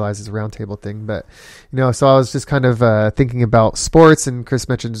I realize it's a roundtable thing. But so I was just kind of thinking about sports, and Chris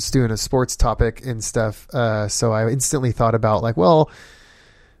mentioned just doing a sports topic and stuff. So I instantly thought about like, well,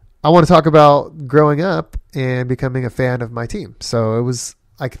 I want to talk about growing up and becoming a fan of my team. So it was,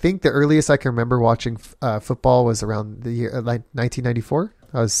 I think the earliest I can remember watching football was around the year like 1994.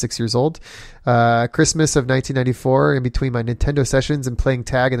 I was 6 years old. Christmas of 1994, in between my Nintendo sessions and playing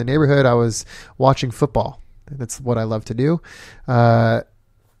tag in the neighborhood, I was watching football. That's what I love to do. I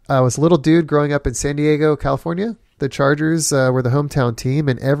was a little dude growing up in San Diego, California. The Chargers were the hometown team,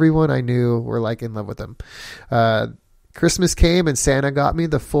 and everyone I knew were like in love with them. Christmas came and Santa got me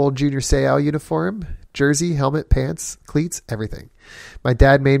the full Junior Seau uniform, jersey, helmet, pants, cleats, everything. My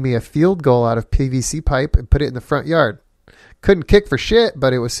dad made me a field goal out of PVC pipe and put it in the front yard. Couldn't kick for shit,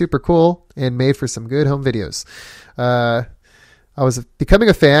 but it was super cool and made for some good home videos. I was becoming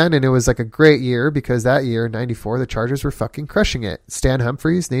a fan, and it was like a great year because that year, 94, the Chargers were fucking crushing it. Stan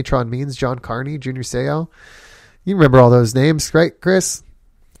Humphries, Natron Means, John Carney, Junior Seau. You remember all those names, right, Chris?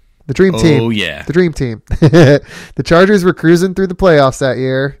 The dream team. Oh, yeah. The dream team. The Chargers were cruising through the playoffs that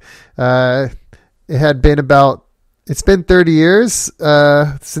year. It's been 30 years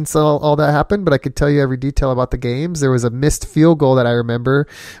since all that happened, but I could tell you every detail about the games. There was a missed field goal that I remember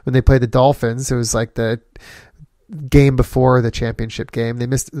when they played the Dolphins. It was like the game before the championship game.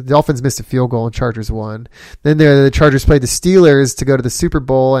 The Dolphins missed a field goal and Chargers won. Then the Chargers played the Steelers to go to the Super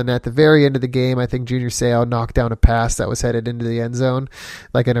Bowl, and at the very end of the game, I think Junior Seau knocked down a pass that was headed into the end zone,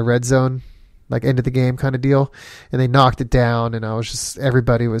 like in a red zone, like end of the game kind of deal, and they knocked it down, and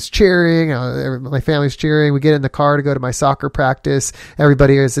everybody was cheering. My family's cheering. We get in the car to go to my soccer practice.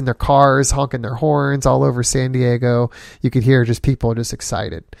 Everybody is in their cars honking their horns all over San Diego. You could hear just people just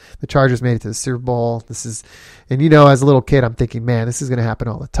excited. The Chargers made it to the Super Bowl. And as a little kid, I'm thinking, man, this is going to happen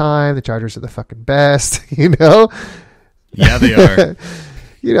all the time. The Chargers are the fucking best, Yeah, they are.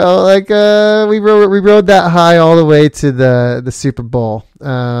 We rode that high all the way to the Super Bowl,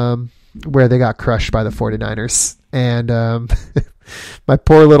 where they got crushed by the 49ers. And my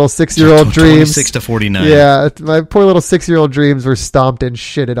poor little 6-year-old dreams. 26-49. Yeah, my poor little 6-year-old dreams were stomped and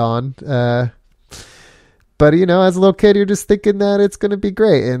shitted on. But, as a little kid, you're just thinking that it's going to be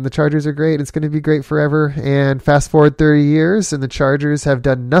great. And the Chargers are great. It's going to be great forever. And fast forward 30 years, and the Chargers have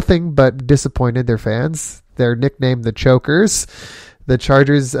done nothing but disappointed their fans. They're nicknamed the Chokers. The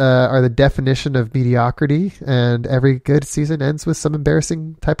Chargers are the definition of mediocrity, and every good season ends with some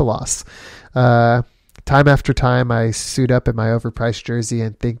embarrassing type of loss. Time after time, I suit up in my overpriced jersey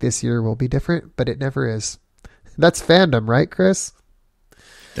and think this year will be different, but it never is. That's fandom, right, Chris?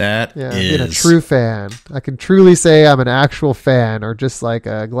 That is. Being a true fan. I can truly say I'm an actual fan, or just like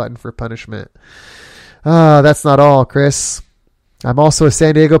a glutton for punishment. That's not all, Chris. I'm also a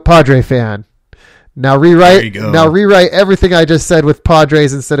San Diego Padre fan. Now rewrite everything I just said with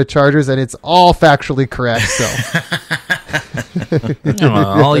Padres instead of Chargers, and it's all factually correct. So,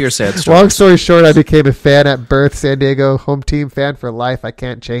 all your sad stories. Long story short, I became a fan at birth. San Diego home team fan for life. I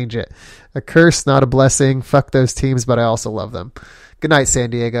can't change it. A curse, not a blessing. Fuck those teams, but I also love them. Good night, San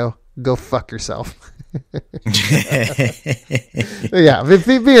Diego. Go fuck yourself. Yeah,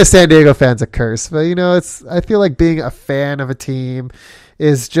 being a San Diego fan's a curse, but I feel like being a fan of a team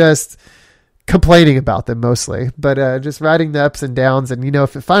is just complaining about them mostly, but just riding the ups and downs. And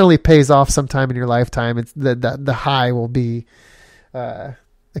if it finally pays off sometime in your lifetime, it's the high will be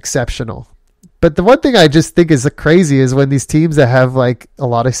exceptional. But the one thing I just think is crazy is when these teams that have like a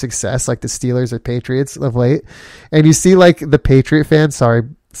lot of success, like the Steelers or Patriots of late, and you see like the Patriot fans, sorry,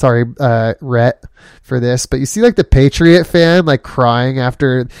 Rhett, for this, but you see like the Patriot fan like crying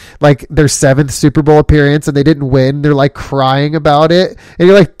after like their 7th Super Bowl appearance and they didn't win. They're like crying about it, and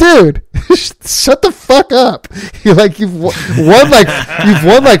you're like, dude, shut the fuck up. You're like, you've won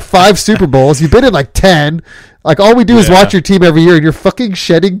like 5 Super Bowls. You've been in like 10. Like, all we do is watch your team every year, and you're fucking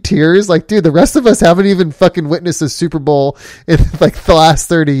shedding tears. Like, dude, the rest of us haven't even fucking witnessed a Super Bowl in, like, the last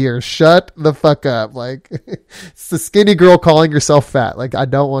 30 years. Shut the fuck up. Like, it's the skinny girl calling herself fat. Like, I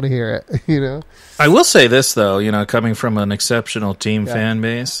don't want to hear it, you know? I will say this, though, you know, coming from an exceptional team fan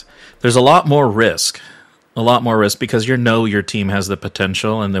base, there's a lot more risk. A lot more risk because you know your team has the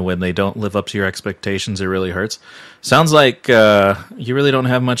potential, and then when they don't live up to your expectations, it really hurts. Sounds like you really don't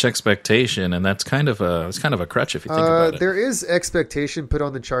have much expectation, and that's kind of a crutch if you think about it. There is expectation put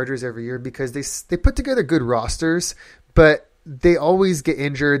on the Chargers every year because they put together good rosters, but they always get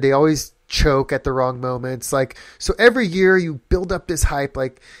injured. They always choke at the wrong moments. Like, so every year you build up this hype,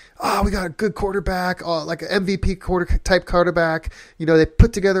 like, oh, we got a good quarterback, like an MVP type quarterback. You know, they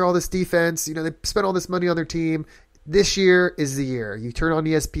put together all this defense. You know, they spent all this money on their team. This year is the year. You turn on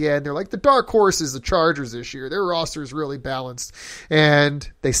ESPN, they're like, the dark horse is the Chargers this year. Their roster is really balanced. And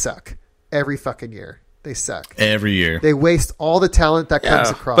they suck. Every fucking year. They suck. Every year. They waste all the talent that comes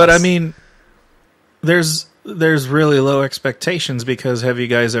across. But, I mean, there's really low expectations because have you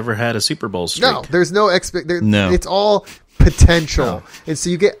guys ever had a Super Bowl streak? No, there's no No. It's all potential, and so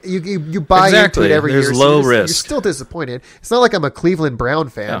you buy into it every year. There's low risk. You're still disappointed. It's not like I'm a Cleveland Brown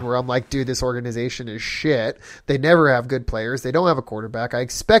fan where I'm like, dude, this organization is shit. They never have good players. They don't have a quarterback. I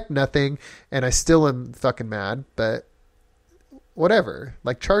expect nothing, and I still am fucking mad. But whatever.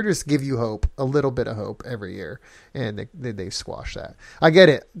 Like, Chargers give you hope, a little bit of hope every year, and they squash that. I get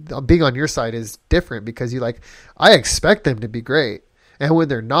it. Being on your side is different because I expect them to be great, and when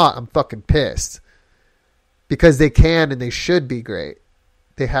they're not, I'm fucking pissed. Because they can and they should be great.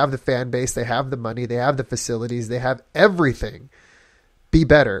 They have the fan base. They have the money. They have the facilities. They have everything. Be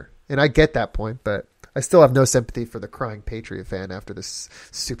better. And I get that point, but I still have no sympathy for the crying Patriot fan after this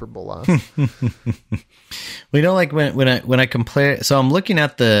Super Bowl loss. Well, you know, like when I compare, so I'm looking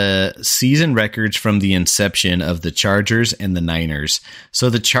at the season records from the inception of the Chargers and the Niners. So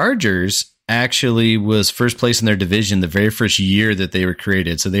the Chargers actually was first place in their division the very first year that they were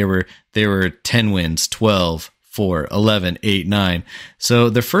created. So they were 10 wins, 12, 4, 11, 8, 9. So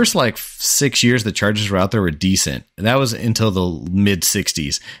the first 6 years the Chargers were out there were decent. And that was until the mid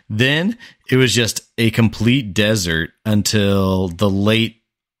 60s. Then it was just a complete desert until the late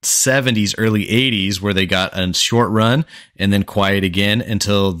 70s, early 80s, where they got a short run and then quiet again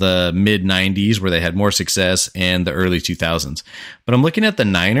until the mid 90s where they had more success, and the early 2000s. But I'm looking at the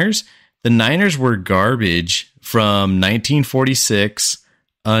Niners. The Niners were garbage from 1946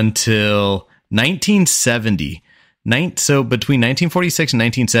 until 1970. So between 1946 and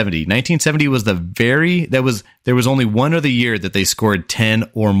 1970, 1970 was there was only one other year that they scored 10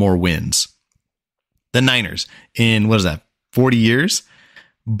 or more wins. The Niners in, 40 years?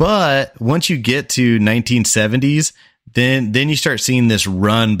 But once you get to 1970s, then you start seeing this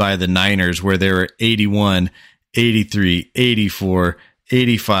run by the Niners where they were 81, 83, 84,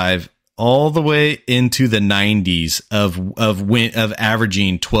 85, all the way into the 90s of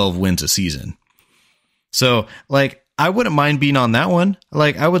averaging 12 wins a season. So, I wouldn't mind being on that one.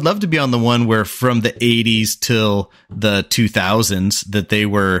 I would love to be on the one where from the 80s till the 2000s that they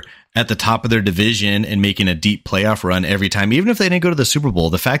were at the top of their division and making a deep playoff run every time, even if they didn't go to the Super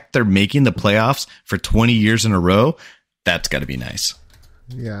Bowl. The fact that they're making the playoffs for 20 years in a row, that's got to be nice.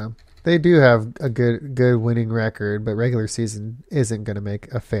 Yeah. They do have a good winning record, but regular season isn't going to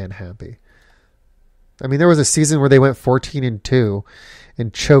make a fan happy. I mean, there was a season where they went 14-2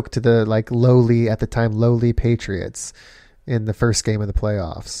 and choked the lowly Patriots in the first game of the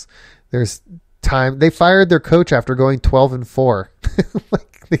playoffs. There's time they fired their coach after going 12-4.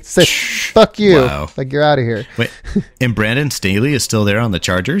 They said, "Fuck you!" Wow. You're out of here. Wait, and Brandon Staley is still there on the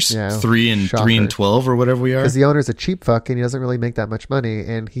Chargers. Yeah, 3-12 or whatever we are. Because the owner's a cheap fuck and he doesn't really make that much money.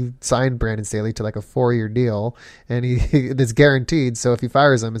 And he signed Brandon Staley to a 4-year deal, and it's guaranteed. So if he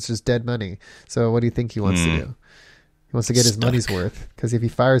fires him, it's just dead money. So what do you think he wants to do? He wants to get his money's worth. Because if he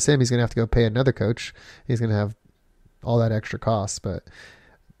fires him, he's going to have to go pay another coach. He's going to have all that extra cost. But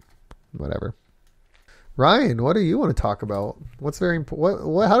whatever. Ryan, what do you want to talk about? What's very important?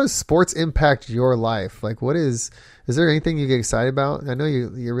 How does sports impact your life? Is there anything you get excited about? I know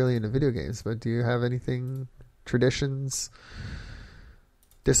you're really into video games, but do you have anything, traditions,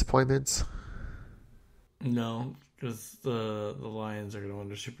 disappointments? No, because the Lions are going to win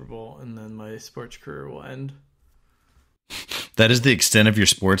the Super Bowl, and then my sports career will end. That is the extent of your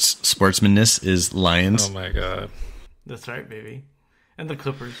sportsmanness is Lions. Oh my god, that's right, baby. And the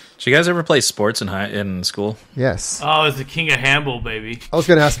Clippers. Did you guys ever play sports in school? Yes. Oh, it's the king of handball, baby. I was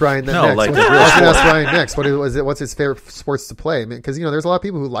going to ask Ryan next. I was going to ask Ryan next. What's his favorite sports to play? Because there's a lot of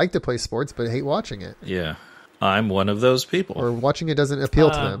people who like to play sports but hate watching it. Yeah, I'm one of those people. Or watching it doesn't appeal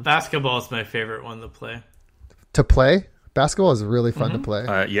to them. Basketball is my favorite one to play. To play basketball is really fun to play.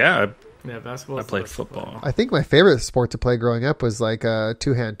 Yeah, basketball. I played football. I think my favorite sport to play growing up was like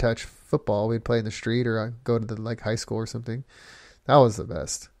two-hand touch football. We'd play in the street or I'd go to the like high school or something. That was the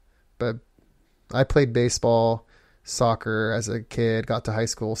best. But I played baseball, soccer as a kid, got to high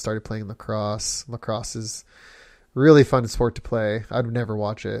school, started playing lacrosse. Lacrosse is really fun sport to play. I'd never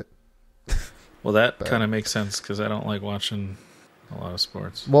watch it. Well, that kind of makes sense because I don't like watching a lot of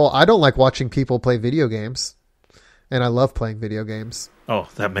sports. Well, I don't like watching people play video games, and I love playing video games. Oh,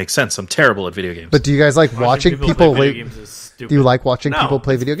 that makes sense. I'm terrible at video games. But do you guys like watching people play play? video games is stupid. Do you like watching No, people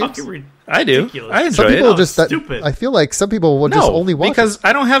play video it's games? fucking I do. ridiculous. I enjoy Some it. people No, just it's stupid. I feel like some people will just only watch because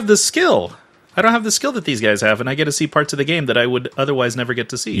I don't have the skill. I don't have the skill that these guys have, and I get to see parts of the game that I would otherwise never get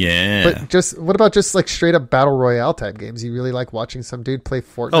to see. Yeah. But just what about just like straight up battle royale type games? You really like watching some dude play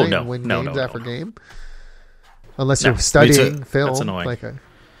Fortnite and win games after game? Unless you're studying film. That's annoying. Like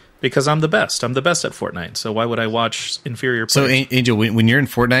because I'm the best. I'm the best at Fortnite. So why would I watch inferior players? So, Angel, when you're in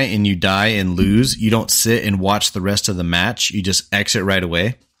Fortnite and you die and lose, you don't sit and watch the rest of the match. You just exit right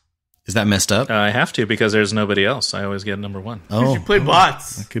away. Is that messed up? I have to because there's nobody else. I always get number one. Oh, You play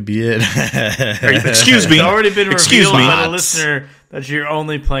bots. that could be it. Excuse me. It's already been revealed by the Bots. listener that you're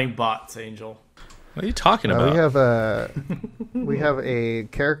only playing bots, Angel. What are you talking about? we have a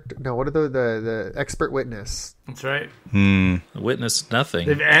character. No, what are the expert witness? That's right. Witness nothing.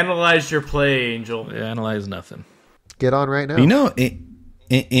 They've analyzed your play, Angel. They analyze nothing. Get on right now. You know,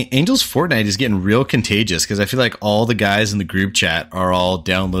 Angel's Fortnite is getting real contagious because I feel like all the guys in the group chat are all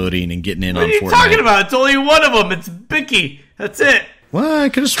downloading and getting in What on are you Fortnite. talking about? It's only one of them. It's Bicky. That's it. Well, I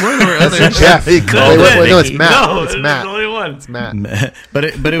could have sworn there were others. Jeff. No, No, it's Matt. No, It's there's Matt. only one. It's Matt. but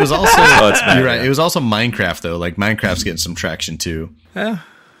it was also it's Matt, you're right. yeah. It was also Minecraft though. Like Minecraft's getting some traction too. Yeah.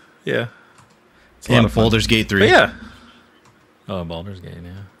 It's a lot And of fun. Baldur's Gate 3. But yeah. Oh, Baldur's Gate,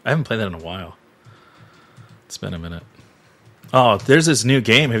 yeah. I haven't played that in a while. It's been a minute. Oh, there's this new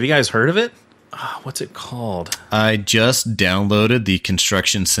game. Have you guys heard of it? What's it called? I just downloaded the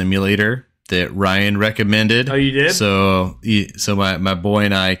construction simulator that Ryan recommended. Oh, you did? So my boy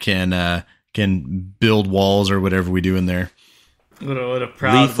and I can build walls or whatever we do in there. What a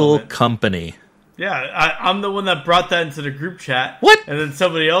proud Lethal moment. Company. Yeah, I'm the one that brought that into the group chat. What? And then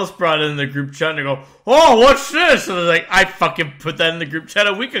somebody else brought it in the group chat and they go, "Oh, what's this?" And I was like, "I fucking put that in the group chat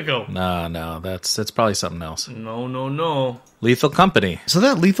a week ago." No, that's probably something else. No. Lethal Company. So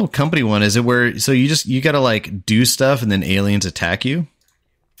that Lethal Company one, is it where so you gotta like do stuff and then aliens attack you?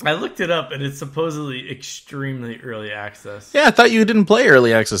 I looked it up and it's supposedly extremely early access. Yeah, I thought you didn't play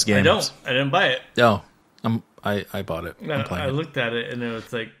early access games. I didn't buy it. Oh, I bought it. I'm playing I it. looked at it and it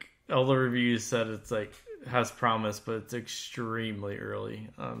was like all the reviews said it's like has promise, but it's extremely early.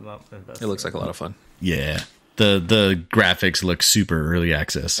 I'm not invested. It looks like a lot of fun. Yeah. The graphics look super early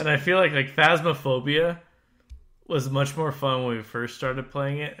access. And I feel like Phasmophobia was much more fun when we first started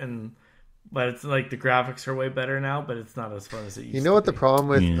playing it, but it's like the graphics are way better now, but it's not as fun as it used to be. You know what the problem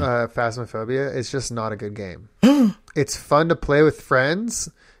with Phasmophobia? It's just not a good game. It's fun to play with friends,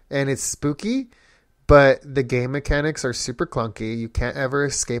 and it's spooky, but the game mechanics are super clunky. You can't ever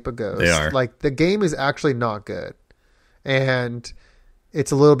escape a ghost. They are. Like, the game is actually not good. And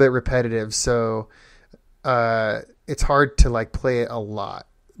it's a little bit repetitive, so it's hard to like play it a lot.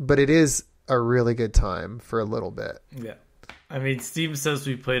 But it is a really good time for a little bit. Yeah. I mean, Steam says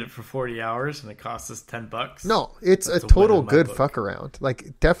we played it for 40 hours and it cost us $10. No, it's That's a a total win in my good book. fuck around.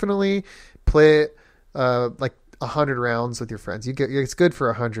 Like, definitely play it like 100 rounds with your friends. It's good for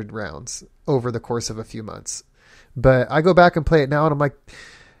 100 rounds over the course of a few months. But I go back and play it now, and I'm like,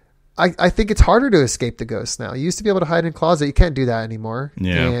 I think it's harder to escape the ghosts now. You used to be able to hide in a closet. You can't do that anymore.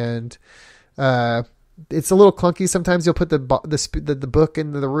 Yeah. And it's a little clunky. Sometimes you'll put the book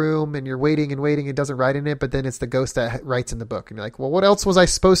in the room and you're waiting and waiting. It doesn't write in it, but then it's the ghost that writes in the book. And you're like, well, what else was I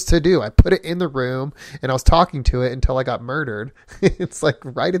supposed to do? I put it in the room and I was talking to it until I got murdered. It's like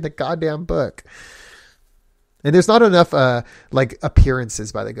right in the goddamn book. And there's not enough like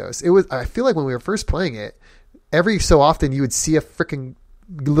appearances by the ghost. I feel like when we were first playing it, every so often you would see a freaking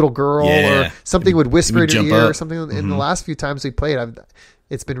little girl or something would whisper in your ear or something. In the last few times we played,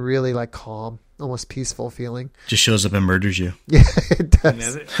 it's been really like calm, almost peaceful feeling. Just shows up and murders you. Yeah, it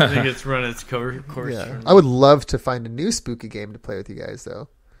does. I think it's run its course. Yeah. I would love to find a new spooky game to play with you guys, though.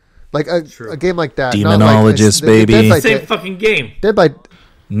 Like a game like that. Demonologist, baby. Dead by Same fucking game. Dead by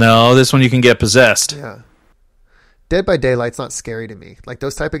No, this one you can get possessed. yeah. Dead by Daylight's not scary to me. Like,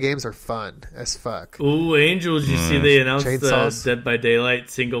 those type of games are fun as fuck. Ooh, Angel, did you see they announced Chainsaws. the Dead by Daylight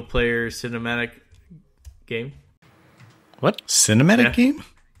single player cinematic game? What? Cinematic Yeah. game?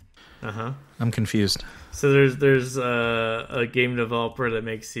 Uh-huh. I'm confused. So there's a game developer that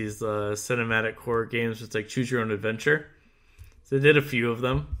makes these cinematic horror games. It's like choose your own adventure. So they did a few of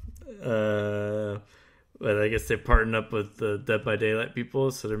them, but I guess they partnered up with the Dead by Daylight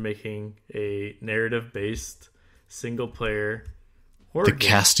people, so they're making a narrative-based single player horror The game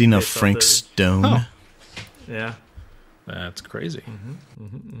casting of based off Frank the- Stone. Oh. Yeah. That's crazy.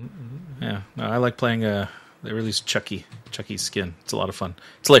 Yeah, no, I like playing. They released Chucky's Skin. It's a lot of fun.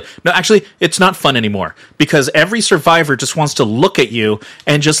 It's like no, actually, it's not fun anymore because every survivor just wants to look at you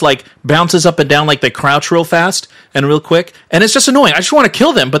and just like bounces up and down like they crouch real fast and real quick, and it's just annoying. I just want to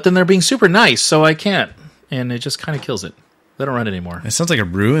kill them, but then they're being super nice, so I can't, and it just kind of kills it. They don't run anymore. It sounds like it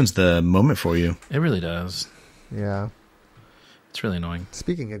ruins the moment for you. It really does. Yeah. It's really annoying.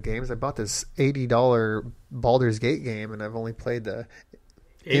 Speaking of games, I bought this $80 Baldur's Gate game, and I've only played the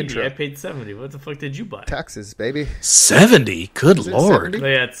 80. intro. I paid 70. What the fuck did you buy? Taxes, baby. 70. Good Is it lord. 70? Oh,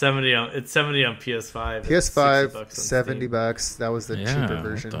 yeah, it's 70 on PS5. PS5, $60 $70. on That was the Yeah, cheaper what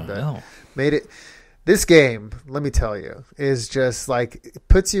version. the But hell? made it. This game, let me tell you, is just like it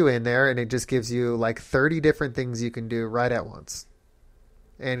puts you in there, and it just gives you like 30 different things you can do right at once,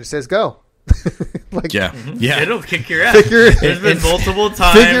 and it says go. Like, Yeah. Yeah. It'll kick your ass. Figure- There's been multiple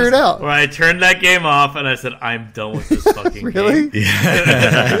times Figure it out. where I turned that game off and I said, I'm done with this fucking Really? game.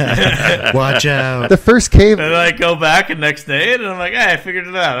 Watch out. The first cave. And then I go back the next day and I'm like, hey, I figured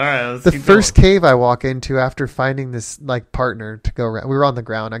it out. All right, let's The keep first going. cave I walk into after finding this like partner to go around. We were on the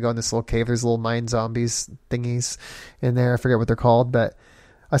ground. I go in this little cave. There's little mine zombies thingies in there. I forget what they're called, but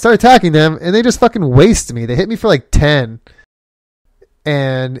I started attacking them and they just fucking waste me. They hit me for like 10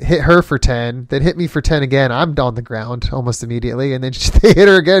 and hit her for 10, then hit me for 10 again. I'm on the ground almost immediately, and then they hit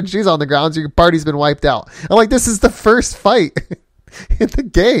her again. She's on the ground, so your party's been wiped out. I'm like, this is the first fight in the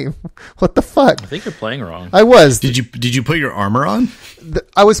game. What the fuck? I think you're playing wrong. I was. Did you put your armor on?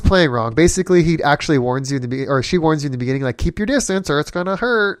 I was playing wrong. Basically, he actually warns you in the or she warns you in the beginning, like keep your distance or it's gonna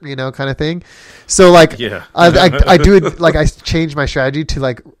hurt, kind of thing. So like, Yeah. I do it like I changed my strategy to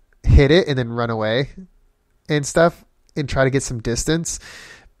like hit it and then run away and stuff and try to get some distance.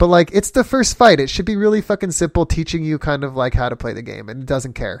 But like, it's the first fight. It should be really fucking simple, teaching you kind of like how to play the game, and it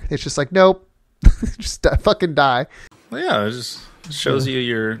doesn't care. It's just like, nope, just fucking die. Well, yeah, it just shows you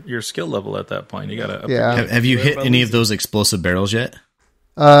your skill level at that point. You gotta up your Yeah. game. Have you hit any of those explosive barrels yet?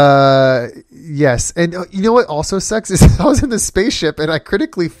 Yes. And you know what also sucks is I was in the spaceship and I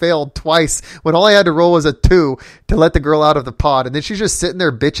critically failed twice when all I had to roll was a 2 to let the girl out of the pod. And then she's just sitting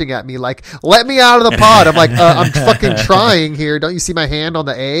there bitching at me like, let me out of the pod. I'm like, I'm fucking trying here. Don't you see my hand on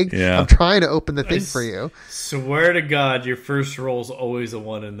the egg? Yeah. I'm trying to open the thing for you. Swear to God, your first roll is always a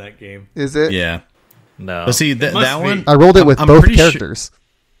 1 in that game. Is it? Yeah. No. But see, must that be. one, I rolled it with I'm both pretty sure- characters.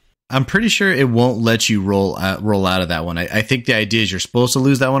 I'm pretty sure it won't let you roll out of that one. I think the idea is you're supposed to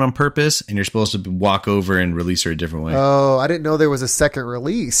lose that one on purpose, and you're supposed to walk over and release her a different way. Oh, I didn't know there was a second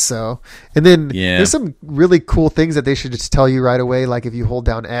release. So, and then Yeah. there's some really cool things that they should just tell you right away. Like if you hold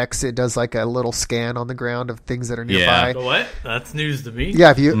down X, it does like a little scan on the ground of things that are nearby. But what? That's news to me.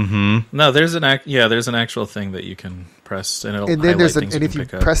 Yeah, if you Mm-hmm. No, there's an actual thing that you can press, and it'll and then there's highlight things and if can you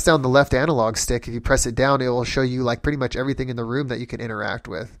pick up. press down the left analog stick, if you press it down, it will show you like pretty much everything in the room that you can interact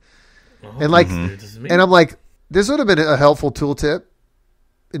with. And like, and I'm like, this would have been a helpful tooltip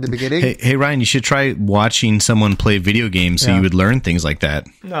in the beginning. Hey Ryan, you should try watching someone play video games so Yeah. you would learn things like that.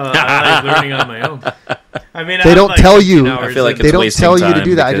 No, I like learning on my own. I mean, They I'm don't like tell 15 you. hours I feel like in. They it's don't wasting tell you to time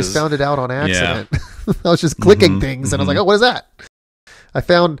do that. I because- just found it out on accident. I was just clicking things, and I was like, "Oh, what is that?" I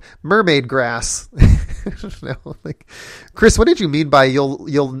found mermaid grass. I don't know. Like, Chris, what did you mean by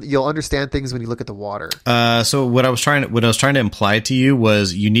you'll understand things when you look at the water? So what I was trying to imply to you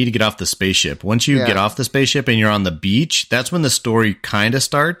was you need to get off the spaceship. Once you Yeah. get off the spaceship and you're on the beach, that's when the story kind of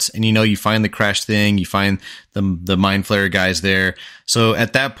starts. And you find the crash thing, you find the mind flayer guys there. So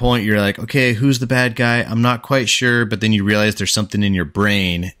at that point, you're like, okay, who's the bad guy? I'm not quite sure. But then you realize there's something in your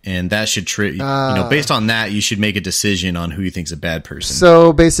brain, and that should based on that, you should make a decision on who you think's a bad person.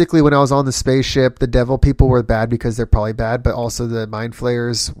 So basically, when I was on the spaceship, the devil people were bad because they're probably bad, but also the mind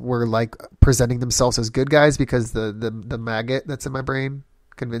flayers were like presenting themselves as good guys because the maggot that's in my brain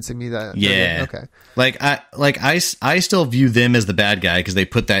convincing me that. Yeah. Okay. I still view them as the bad guy because they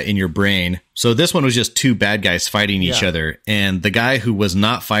put that in your brain. So this one was just two bad guys fighting each Yeah. other, and the guy who was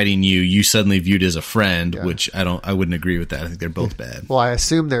not fighting you suddenly viewed as a friend, Yeah. which I wouldn't agree with that. I think they're both bad. Well, I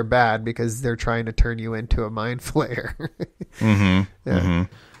assume they're bad because they're trying to turn you into a mind flayer. Mm-hmm. Yeah. Mm-hmm.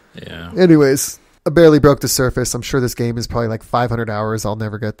 Yeah. Anyways, I barely broke the surface. I'm sure this game is probably like 500 hours I'll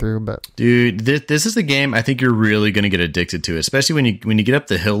never get through, but Dude, this is a game I think you're really going to get addicted to, especially when you get up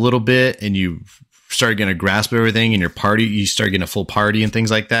the hill a little bit and you start getting a grasp of everything and you start getting a full party and things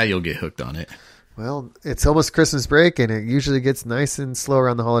like that. You'll get hooked on it. Well, it's almost Christmas break, and it usually gets nice and slow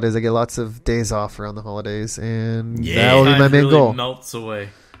around the holidays. I get lots of days off around the holidays, and that'll be my main goal. Melts away.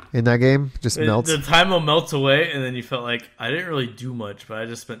 In that game, just melts. The time will melt away, and then you felt like, I didn't really do much, but I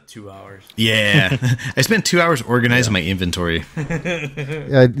just spent 2 hours. Yeah. I spent 2 hours organizing my inventory.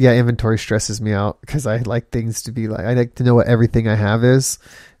 Yeah, inventory stresses me out because I like things to be like, I like to know what everything I have is,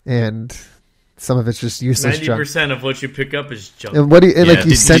 and some of it's just useless 90% junk. of what you pick up is junk. And what do you, and like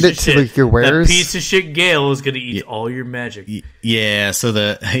you send it to like your wares? That piece of shit Gale is going to eat all your magic. Yeah, so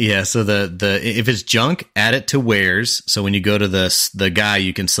the if it's junk, add it to wares. So when you go to the guy,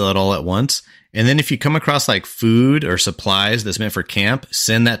 you can sell it all at once. And then if you come across like food or supplies that's meant for camp,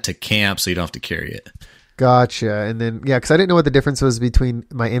 send that to camp so you don't have to carry it. Gotcha. And then, yeah, because I didn't know what the difference was between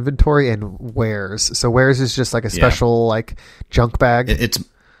my inventory and wares. So wares is just like a special like junk bag.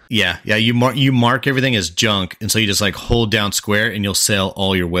 Yeah. You mark everything as junk, and so you just like hold down square, and you'll sell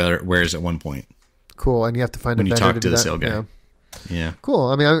all your wares at one point. Cool, and you have to find when a you vendor talk to to do the that. sale guy. Yeah. Cool.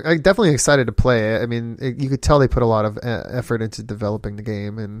 I mean, I'm definitely excited to play it. I mean, you could tell they put a lot of effort into developing the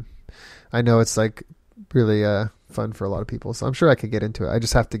game, and I know it's like really fun for a lot of people. So I'm sure I could get into it. I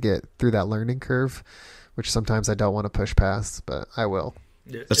just have to get through that learning curve, which sometimes I don't want to push past, but I will.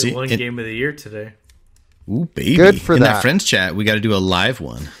 It won Game of the Year today. Ooh, baby. Good for in that. that friends chat, we got to do a live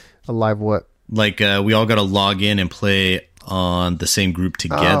one. A live what? Like we all got to log in and play on the same group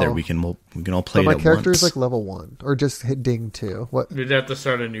together. Oh. We can all play. But my it at character once. is like level 1 or just hit ding 2. What? You'd have to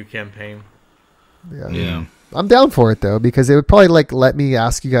start a new campaign. Yeah. I'm down for it though, because it would probably like let me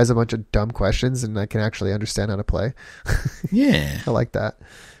ask you guys a bunch of dumb questions and I can actually understand how to play. Yeah. I like that.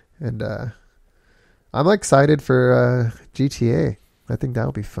 And I'm excited for GTA. I think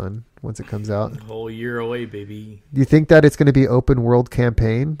that'll be fun once it comes out. A whole year away, baby. Do you think that it's going to be open world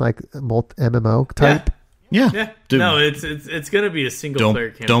campaign, like MMO type? Yeah. Dude, no, it's going to be a single player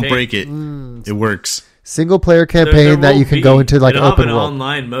campaign. Don't break it. It works. Single player campaign that you can go into like open an world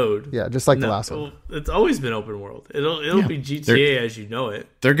online mode. Yeah, just like the last one. It's always been open world. It'll be GTA as you know it.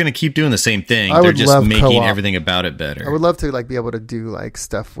 They're going to keep doing the same thing. I They're would just love making co-op. everything about it better. I would love to like be able to do like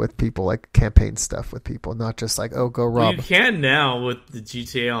stuff with people, like campaign stuff with people, not just like go rob. Well, you can now with the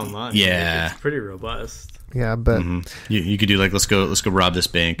GTA Online. Yeah, it's pretty robust. Yeah, but you could do like let's go rob this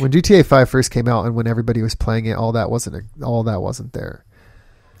bank. When GTA 5 first came out and when everybody was playing it, all that wasn't there.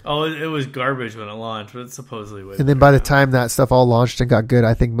 Oh, it was garbage when it launched, but it's supposedly way. And then by the time that stuff all launched and got good,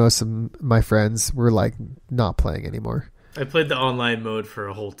 I think most of my friends were like not playing anymore. I played the online mode for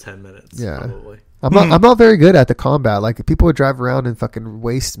a whole 10 minutes. Yeah, probably. I'm not very good at the combat. Like people would drive around and fucking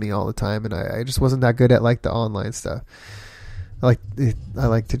waste me all the time, and I just wasn't that good at like the online stuff. I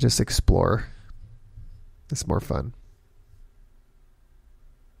like to just explore. It's more fun.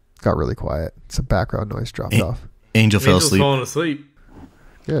 Got really quiet. Some background noise dropped off. Angel fell asleep. Falling asleep.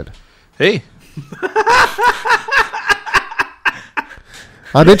 Good. Hey.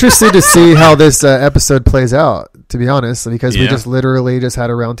 I'm interested to see how this episode plays out, to be honest, because we just literally just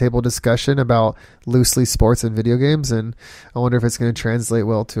had a roundtable discussion about loosely sports and video games, and I wonder if it's going to translate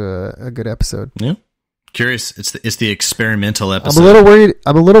well to a good episode. Yeah. Curious. It's the experimental episode.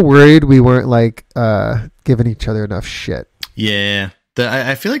 I'm a little worried we weren't like giving each other enough shit. Yeah.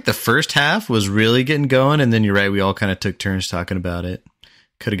 I feel like the first half was really getting going, and then you're right, we all kind of took turns talking about it.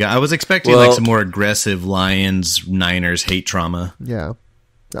 I was expecting like some more aggressive Lions, Niners hate trauma. Yeah.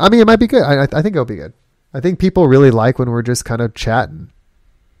 I mean, it might be good. I think it'll be good. I think people really like when we're just kind of chatting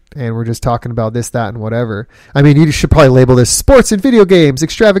and we're just talking about this, that, and whatever. I mean, you should probably label this sports and video games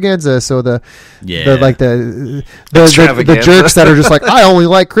extravaganza. So the jerks that are just like, I only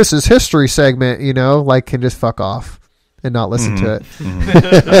like Chris's history segment, like can just fuck off and not listen to it.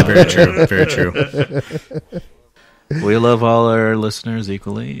 Very true. Very true. We love all our listeners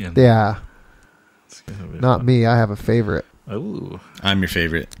equally. And yeah. Not me. I have a favorite. Oh, I'm your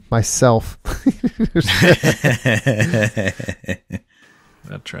favorite. Myself. That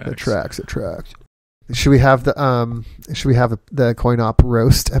tracks. It tracks. Should we have the CoinOp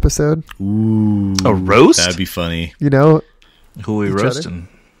roast episode? Ooh, a roast? That'd be funny. Who are we roasting?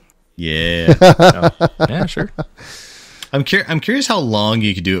 Yeah. Yeah, sure. I'm curious how long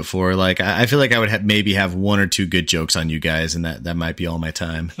you could do it for. Like, I feel like I would maybe have one or two good jokes on you guys, and that might be all my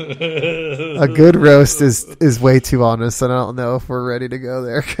time. A good roast is way too honest, and I don't know if we're ready to go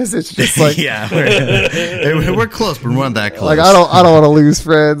there because it's just like yeah, we're close, but we're not that close. Like I don't want to lose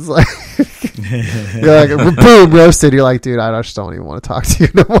friends. Like you're like boom roasted. You're like, dude, I just don't even want to talk to you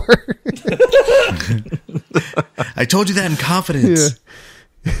no more. I told you that in confidence.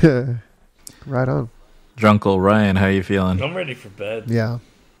 Yeah. Right on. Drunkle Ryan, how you feeling? I'm ready for bed. Yeah.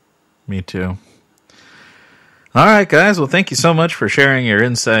 Me too. All right, guys. Well, thank you so much for sharing your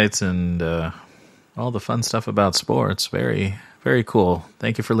insights and all the fun stuff about sports. Very, very cool.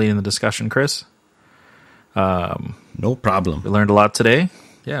 Thank you for leading the discussion, Chris. No problem. We learned a lot today.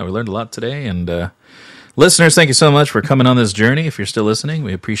 Yeah, we learned a lot today. And listeners, thank you so much for coming on this journey. If you're still listening,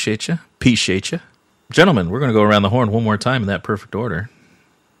 we appreciate you. Appreciate you. Gentlemen, we're going to go around the horn one more time in that perfect order.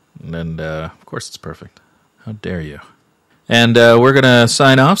 And, of course, it's perfect. How dare you? And we're going to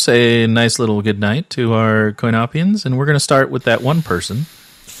sign off, say a nice little good night to our CoinOp-ians, and we're going to start with that one person.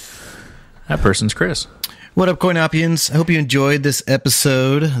 That person's Chris. What up, CoinOp-ians? I hope you enjoyed this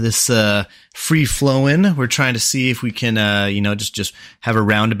episode, this free-flowing. We're trying to see if we can, just have a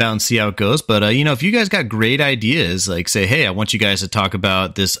roundabout and see how it goes. But, if you guys got great ideas, like say, hey, I want you guys to talk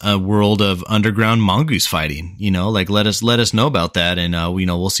about this world of underground mongoose fighting, let us know about that, and,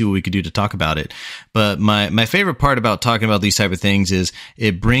 we'll see what we could do to talk about it. But my favorite part about talking about these type of things is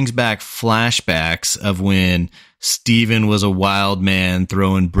it brings back flashbacks of when Steven was a wild man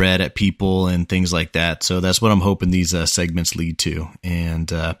throwing bread at people and things like that. So that's what I'm hoping these segments lead to.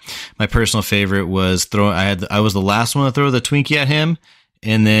 And my personal favorite was I was the last one to throw the Twinkie at him,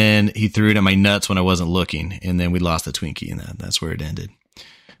 and then he threw it at my nuts when I wasn't looking, and then we lost the Twinkie, and that's where it ended. But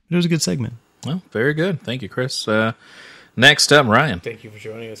it was a good segment. Well, very good. Thank you, Chris. Next up, Ryan. Thank you for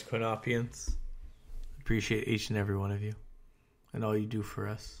joining us, CoinOp-ians. Appreciate each and every one of you and all you do for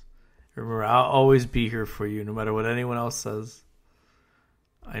us. Remember, I'll always be here for you, no matter what anyone else says.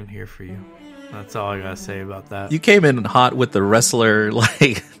 I'm here for you. That's all I gotta say about that. You came in hot with the wrestler,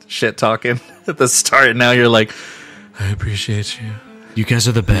 shit talking at the start, and now you're like, I appreciate you. You guys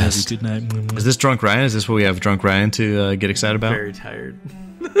are the best. Good night. Is this Drunk Ryan? Is this what we have Drunk Ryan to get excited about? Very tired.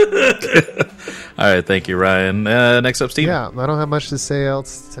 All right, thank you, Ryan. Next up, Steve. Yeah, I don't have much to say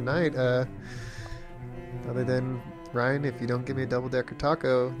else tonight, other than Ryan, if you don't give me a double-decker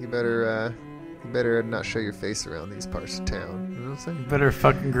taco, you better not show your face around these parts of town. You know what I'm saying? You better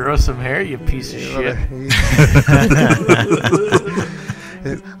fucking grow some hair, you piece of shit.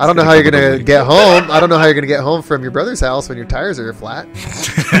 I don't know how you're gonna get home. I don't know how you're gonna get home from your brother's house when your tires are flat.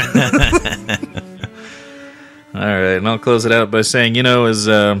 All right, and I'll close it out by saying, as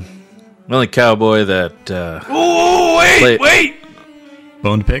the only cowboy that... Wait!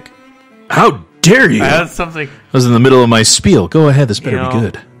 Bone to pick? How dare you? I had something. I was in the middle of my spiel. Go ahead. This better be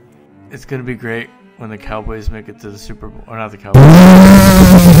good. It's going to be great when the Cowboys make it to the Super Bowl. Or not the Cowboys.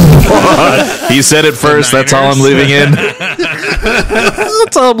 He said it first. That's all I'm leaving in.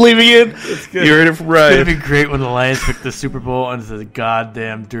 That's all I'm leaving in. You heard it from Ryan. It's going to be great when the Lions pick the Super Bowl, and it's a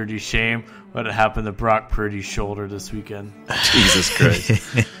goddamn dirty shame what happened to Brock Purdy's shoulder this weekend. Jesus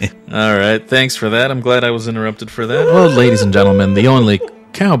Christ. All right. Thanks for that. I'm glad I was interrupted for that. Well, ladies and gentlemen, the only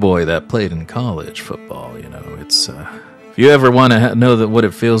cowboy that played in college football, it's if you ever want to know what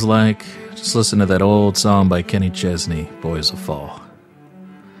it feels like, just listen to that old song by Kenny Chesney, Boys Will Fall.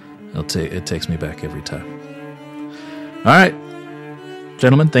 It takes me back every time. All right,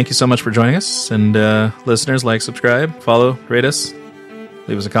 gentlemen, thank you so much for joining us, and listeners, like, subscribe, follow, rate us,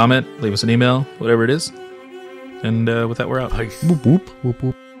 leave us a comment, leave us an email, whatever it is, and with that, we're out. Peace. Whoop, whoop, whoop,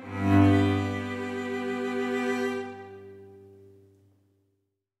 whoop.